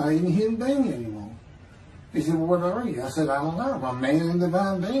him, I'm not even a human being anymore. He said, well, what are you? I said, I don't know. I'm a man and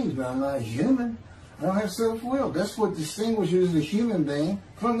divine beings, but I'm not human. I don't have self-will. That's what distinguishes the human being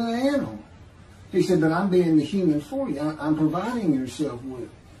from the animal. He said, but I'm being the human for you. I'm providing your self-will.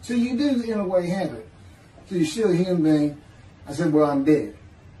 So you do, in a way, have it. So you're still a human being. I said, well, I'm dead.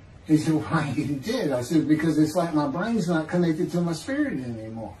 He said, why are you dead? I said, because it's like my brain's not connected to my spirit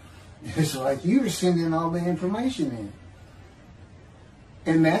anymore. It's like you're sending all the information in.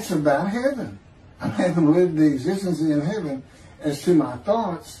 And that's about heaven. I haven't lived the existence in heaven as to my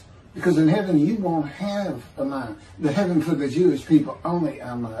thoughts, because in heaven you won't have a mind. The heaven for the Jewish people only,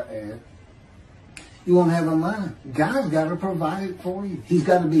 I might add. You won't have a mind. God's got to provide it for you. He's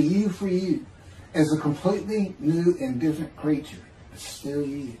got to be you for you as a completely new and different creature. It's still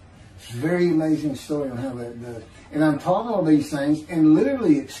you. It's a very amazing story on how that does. And I'm taught all these things and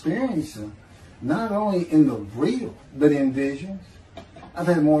literally experience them, not only in the real, but in visions. I've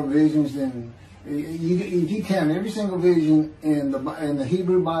had more visions than, if you count every single vision in the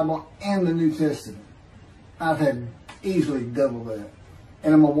Hebrew Bible and the New Testament, I've had easily double that.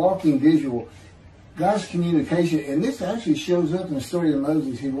 And I'm a walking visual. God's communication, and this actually shows up in the story of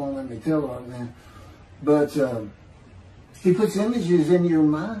Moses. He won't let me tell right now. But he puts images in your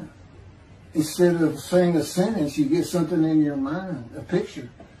mind. Instead of saying a sentence, you get something in your mind, a picture.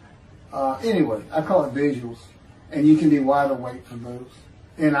 Anyway, I call it visuals. And you can be wide awake for those.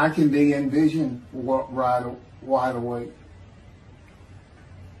 And I can be in vision wide awake.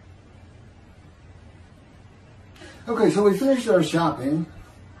 Okay, so we finished our shopping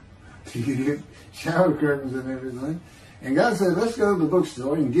to get shower curtains and everything. And God said, let's go to the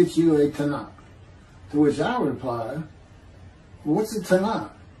bookstore and get you a Tanakh. To which I replied, well, what's a Tanakh?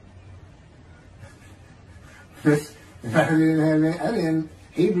 I didn't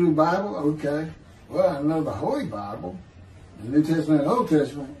Hebrew Bible, okay. Well, I know the Holy Bible, the New Testament and Old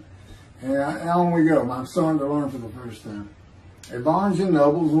Testament. And on we go. I'm starting to learn for the first time. At Barnes &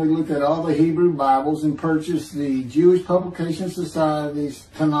 Noble's, we looked at all the Hebrew Bibles and purchased the Jewish Publication Society's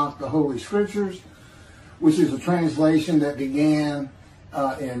Tanakh, the Holy Scriptures, which is a translation that began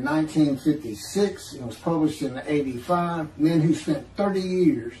in 1956. It was published in 85. Men who spent 30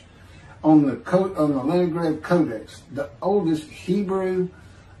 years on the Leningrad Codex, the oldest Hebrew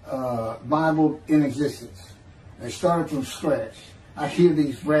Bible in existence. They started from scratch. I hear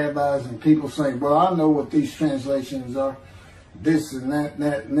these rabbis and people saying, well, I know what these translations are, this and that and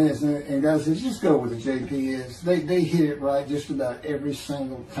that and this. And God says, just go with the JPS. They hit it right just about every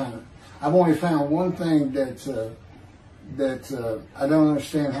single time. I've only found one thing that I don't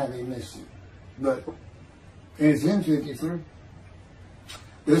understand how they missed it. But it's in 53.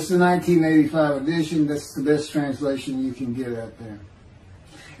 This is the 1985 edition. That's the best translation you can get out there.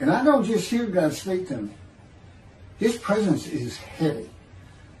 And I don't just hear God speak to me. His presence is heavy.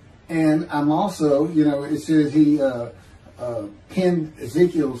 And I'm also, you know, it says he pinned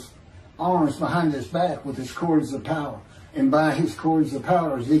Ezekiel's arms behind his back with his cords of power. And by his cords of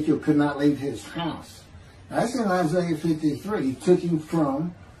power, Ezekiel could not leave his house. That's in Isaiah 53. He took him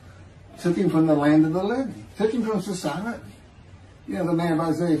from the land of the living. Took him from society. You know, the man of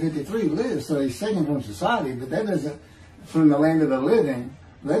Isaiah 53 lives, so he's taken from society, but that doesn't, from the land of the living,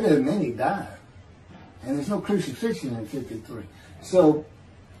 that doesn't mean he died. And there's no crucifixion in 53. So,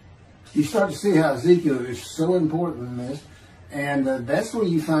 you start to see how Ezekiel is so important in this. And that's where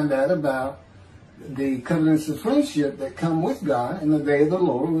you find out about the covenants of friendship that come with God in the day of the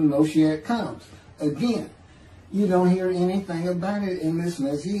Lord when Moshiach comes. Again, you don't hear anything about it in this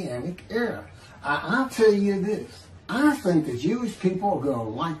Messianic era. I'll tell you this. I think the Jewish people are going to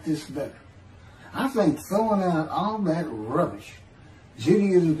like this better. I think throwing out all that rubbish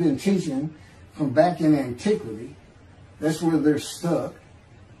Judaism has been teaching from back in antiquity, that's where they're stuck,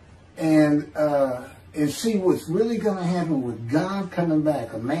 and see what's really going to happen with God coming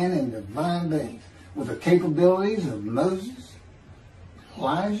back, a man in divine beings, with the capabilities of Moses,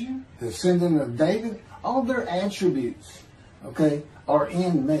 Elijah, the descendant of David. All their attributes, okay, are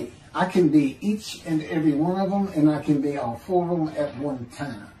in me. I can be each and every one of them, and I can be all four of them at one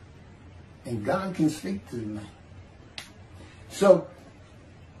time. And God can speak to me. So,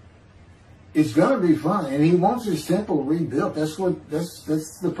 it's going to be fun. And he wants his temple rebuilt. That's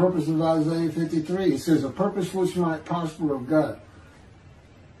the purpose of Isaiah 53. It says, a purpose which might prosper of God.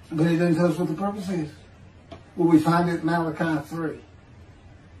 But it doesn't tell us what the purpose is. Well, we find it in Malachi 3.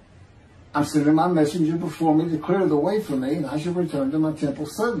 I'm sending my messenger before me to clear the way for me, and I shall return to my temple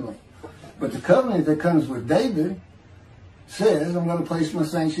suddenly. But the covenant that comes with David says, I'm going to place my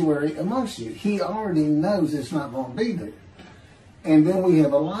sanctuary amongst you. He already knows it's not going to be there. And then we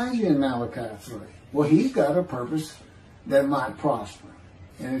have Elijah in Malachi 3. Well, he's got a purpose that might prosper.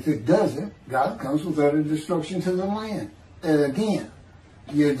 And if it doesn't, God comes with utter destruction to the land. And again,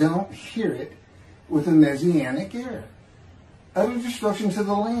 you don't hear it with the Messianic era. Utter destruction to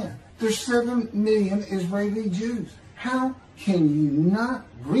the land. There's 7 million Israeli Jews. How can you not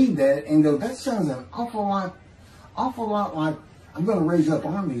read that and go, that sounds an awful lot like I'm going to raise up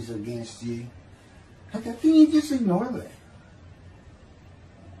armies against you? How can you just ignore that?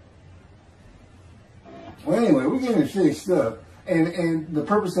 Well, anyway, we're getting fixed up. And the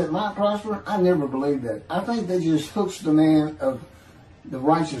purpose that might prosper, I never believed that. I think that just hooks the man of the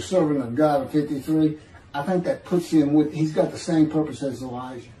righteous servant of God of 53. I think that puts him with, he's got the same purpose as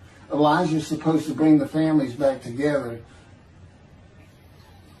Elijah. Elijah is supposed to bring the families back together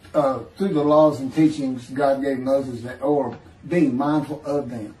through the laws and teachings God gave Moses, or being mindful of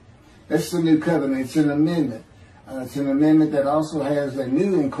them. That's the new covenant. It's an amendment. It's an amendment that also has a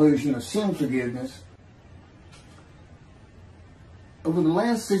new inclusion of sin forgiveness. Over the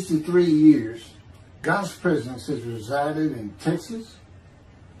last 63 years, God's presence has resided in Texas,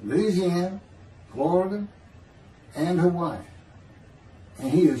 Louisiana, Florida, and Hawaii. And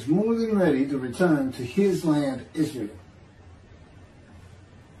he is more than ready to return to his land, Israel.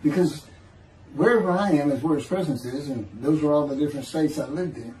 Because wherever I am is where his presence is, and those are all the different states I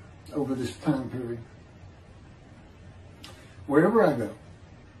lived in over this time period. Wherever I go.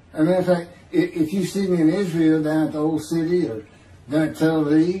 As a matter of fact, if you see me in Israel down at the old city or down at Tel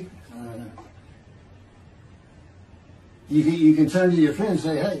Aviv, you can turn to your friend and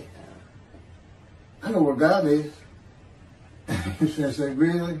say, hey, I know where God is. I said,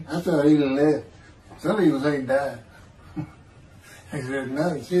 really? I thought he left. Some people say he died. I said,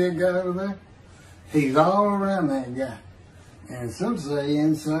 no, you see that guy over there? He's all around that guy. And some say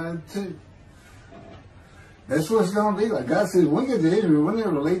inside too. That's what it's going to be like. God says, when we get to Israel, we're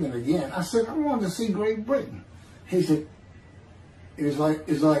never leaving again. I said, I wanted to see Great Britain. He said, it's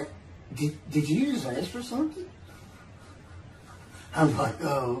like, did you just ask for something? I'm like,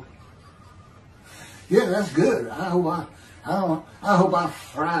 oh. Yeah, that's good. I hope I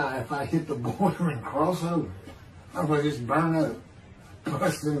fry if I hit the border and cross over. I hope I just burn up,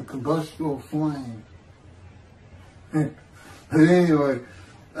 burst in a combustible flame. But anyway,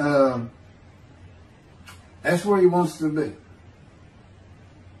 that's where he wants to be.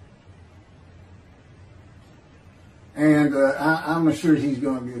 And I'm assured he's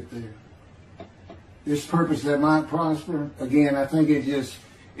going to get there. This purpose that might prosper, again, I think it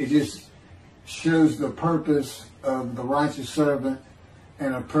just shows the purpose of the righteous servant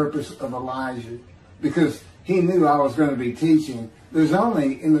and a purpose of Elijah. Because he knew I was going to be teaching. There's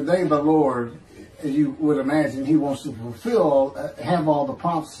only, in the day of the Lord, as you would imagine, he wants to have all the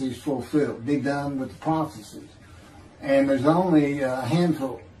prophecies fulfilled, be done with the prophecies. And there's only a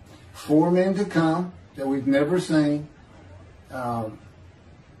handful, 4 men to come that we've never seen. The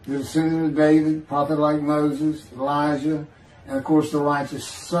descendant of David, prophet like Moses, Elijah, and of course the righteous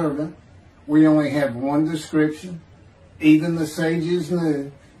servant. We only have one description. Even the sages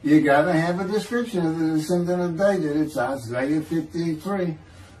knew you got to have a description of the descendant of David. It's Isaiah 53.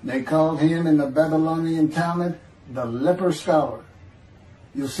 They called him in the Babylonian Talmud the leper scholar.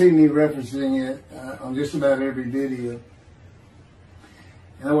 You'll see me referencing it on just about every video.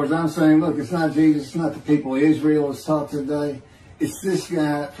 In other words, I'm saying, look, it's not Jesus, it's not the people Israel is taught today. it's this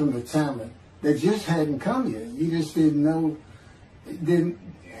guy from the Talmud that just hadn't come yet. You just didn't know, didn't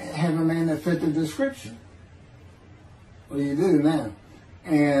have a man that fit the description. Well, you do now.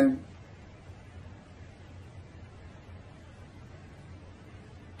 And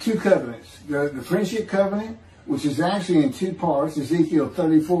two covenants. The friendship covenant, which is actually in two parts, Ezekiel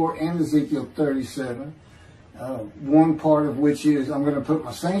 34 and Ezekiel 37. One part of which is, I'm going to put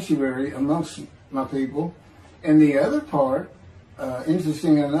my sanctuary amongst my people. And the other part,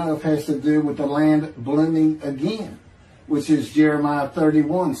 interesting enough, has to do with the land blooming again, which is Jeremiah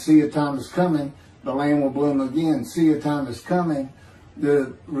 31. See, a time is coming, the land will bloom again. See, a time is coming,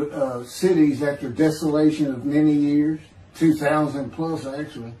 the cities, after desolation of many years, 2,000 plus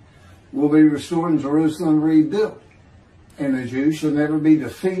actually, will be restored, and Jerusalem rebuilt. And the Jews shall never be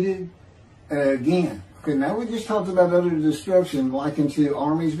defeated again. Okay, now we just talked about utter destruction likened to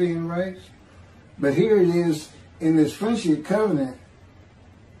armies being raised. But here it is in this friendship covenant,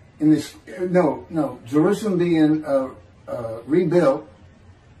 in this, Jerusalem being rebuilt.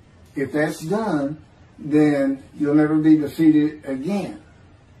 If that's done, then you'll never be defeated again.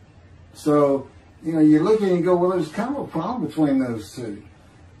 So, you look and you go, well, there's kind of a problem between those two.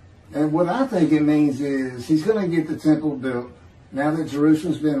 And what I think it means is he's going to get the temple built now that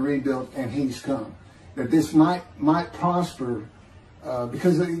Jerusalem's been rebuilt and he's come. That this might prosper,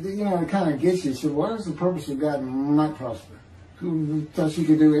 because, it kind of gets you. So what is the purpose of God might prosper? Who thought you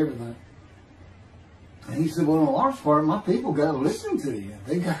could do everything? And he said, well, in a large part, my people got to listen to you.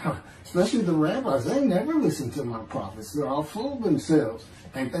 They got, especially the rabbis, they never listen to my prophets. They're all full of themselves.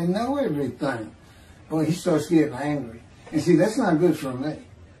 Think they know everything. Well, he starts getting angry. And see, that's not good for me.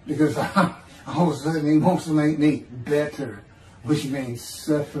 Because all of a sudden he wants to make me better, which means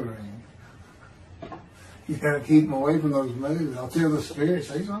suffering. You got to keep him away from those movies. I'll tell the spirit,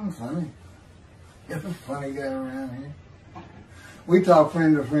 say something funny. Get a funny guy around here. We talk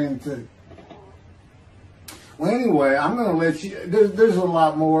friend to friend too. Well, anyway, I'm going to let you. There's a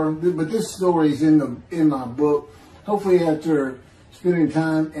lot more, but this story's in my book. Hopefully, after spending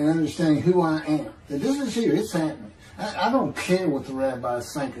time and understanding who I am, that this is here. It's happening. I don't care what the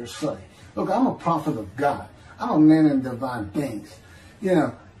rabbis think or say. Look, I'm a prophet of God. I'm a man in divine things.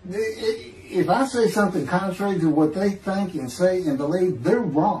 If I say something contrary to what they think and say and believe, they're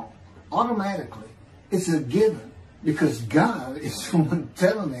wrong automatically. It's a given because God is the one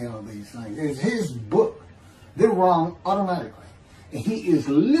telling me all these things. It's His book. They're wrong automatically. And He is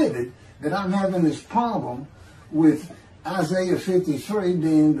livid that I'm having this problem with Isaiah 53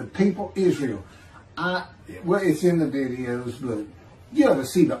 being the people Israel. Well, it's in the videos, but you ought to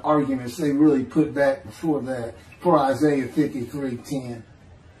see the arguments they really put back before that for Isaiah 53:10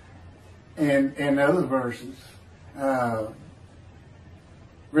 and other verses.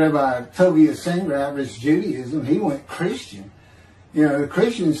 Rabbi Tovia Singh, Rabbis Judaism, he went Christian. The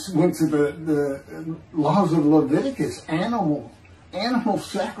Christians went to the laws of Leviticus, animal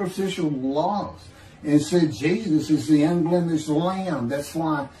sacrificial laws, and said Jesus is the unblemished lamb. That's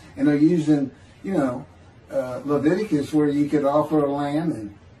why, and they're using, Leviticus, where you could offer a lamb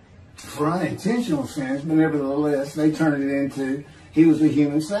and for unintentional sins, but nevertheless, they turned it into, he was a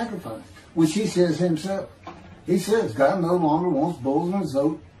human sacrifice, which he says himself. He says, God no longer wants bulls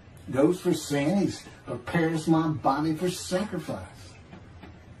and goats for sin. He prepares my body for sacrifice.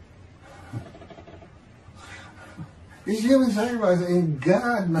 These human sacrifices, and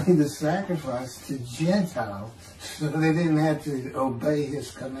God made the sacrifice to Gentiles so they didn't have to obey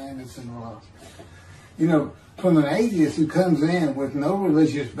His commandments and laws. From an atheist who comes in with no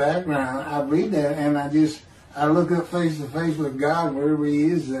religious background, I read that and I look up face to face with God wherever He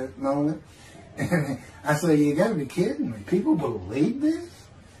is at the moment. And I say, you got to be kidding me. People believe this?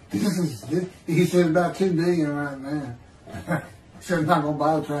 He said about 2 billion right now. He said, I'm not going to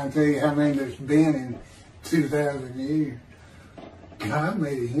bother trying to tell you how many there's been in 2,000 years. God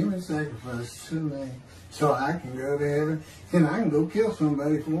made a human sacrifice to me so I can go to heaven and I can go kill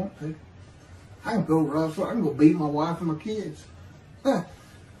somebody if I want to. I can go rustle. I can go beat my wife and my kids. I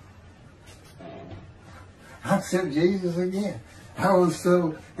accept Jesus again. God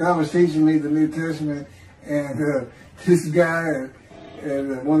was teaching me the New Testament, and this guy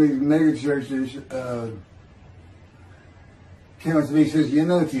at one of these mega churches came up to me and says,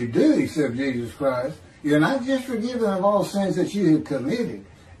 if you do accept Jesus Christ, you're not just forgiven of all sins that you have committed.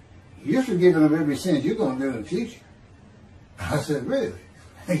 You're forgiven of every sin you're going to do in the future. I said, really?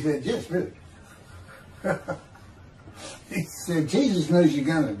 He said, yes, really. He said, Jesus knows you're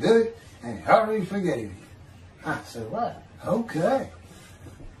going to do it, and He already forgave you. I said, what? Okay.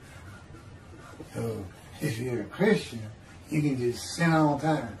 So, if you're a Christian, you can just sin all the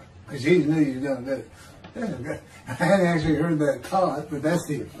time, because Jesus knew you were going to do it. I hadn't actually heard that taught, but that's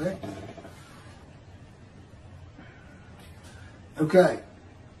the effect of it. Okay.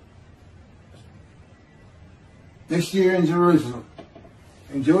 This year in Jerusalem.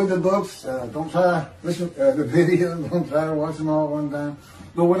 Enjoy the books. Don't try to listen to the videos. Don't try to watch them all at one time.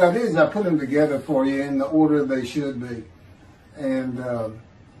 But what I did is I put them together for you in the order they should be. And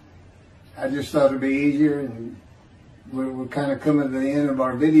I just thought it'd be easier. And we're kind of coming to the end of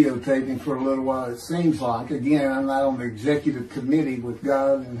our videotaping for a little while, it seems like. Again, I'm not on the executive committee with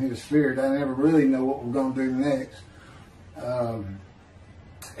God and His Spirit. I never really know what we're going to do next.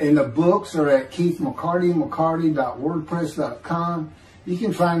 And the books are at keithmccarty.wordpress.com. You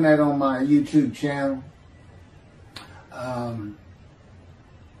can find that on my YouTube channel.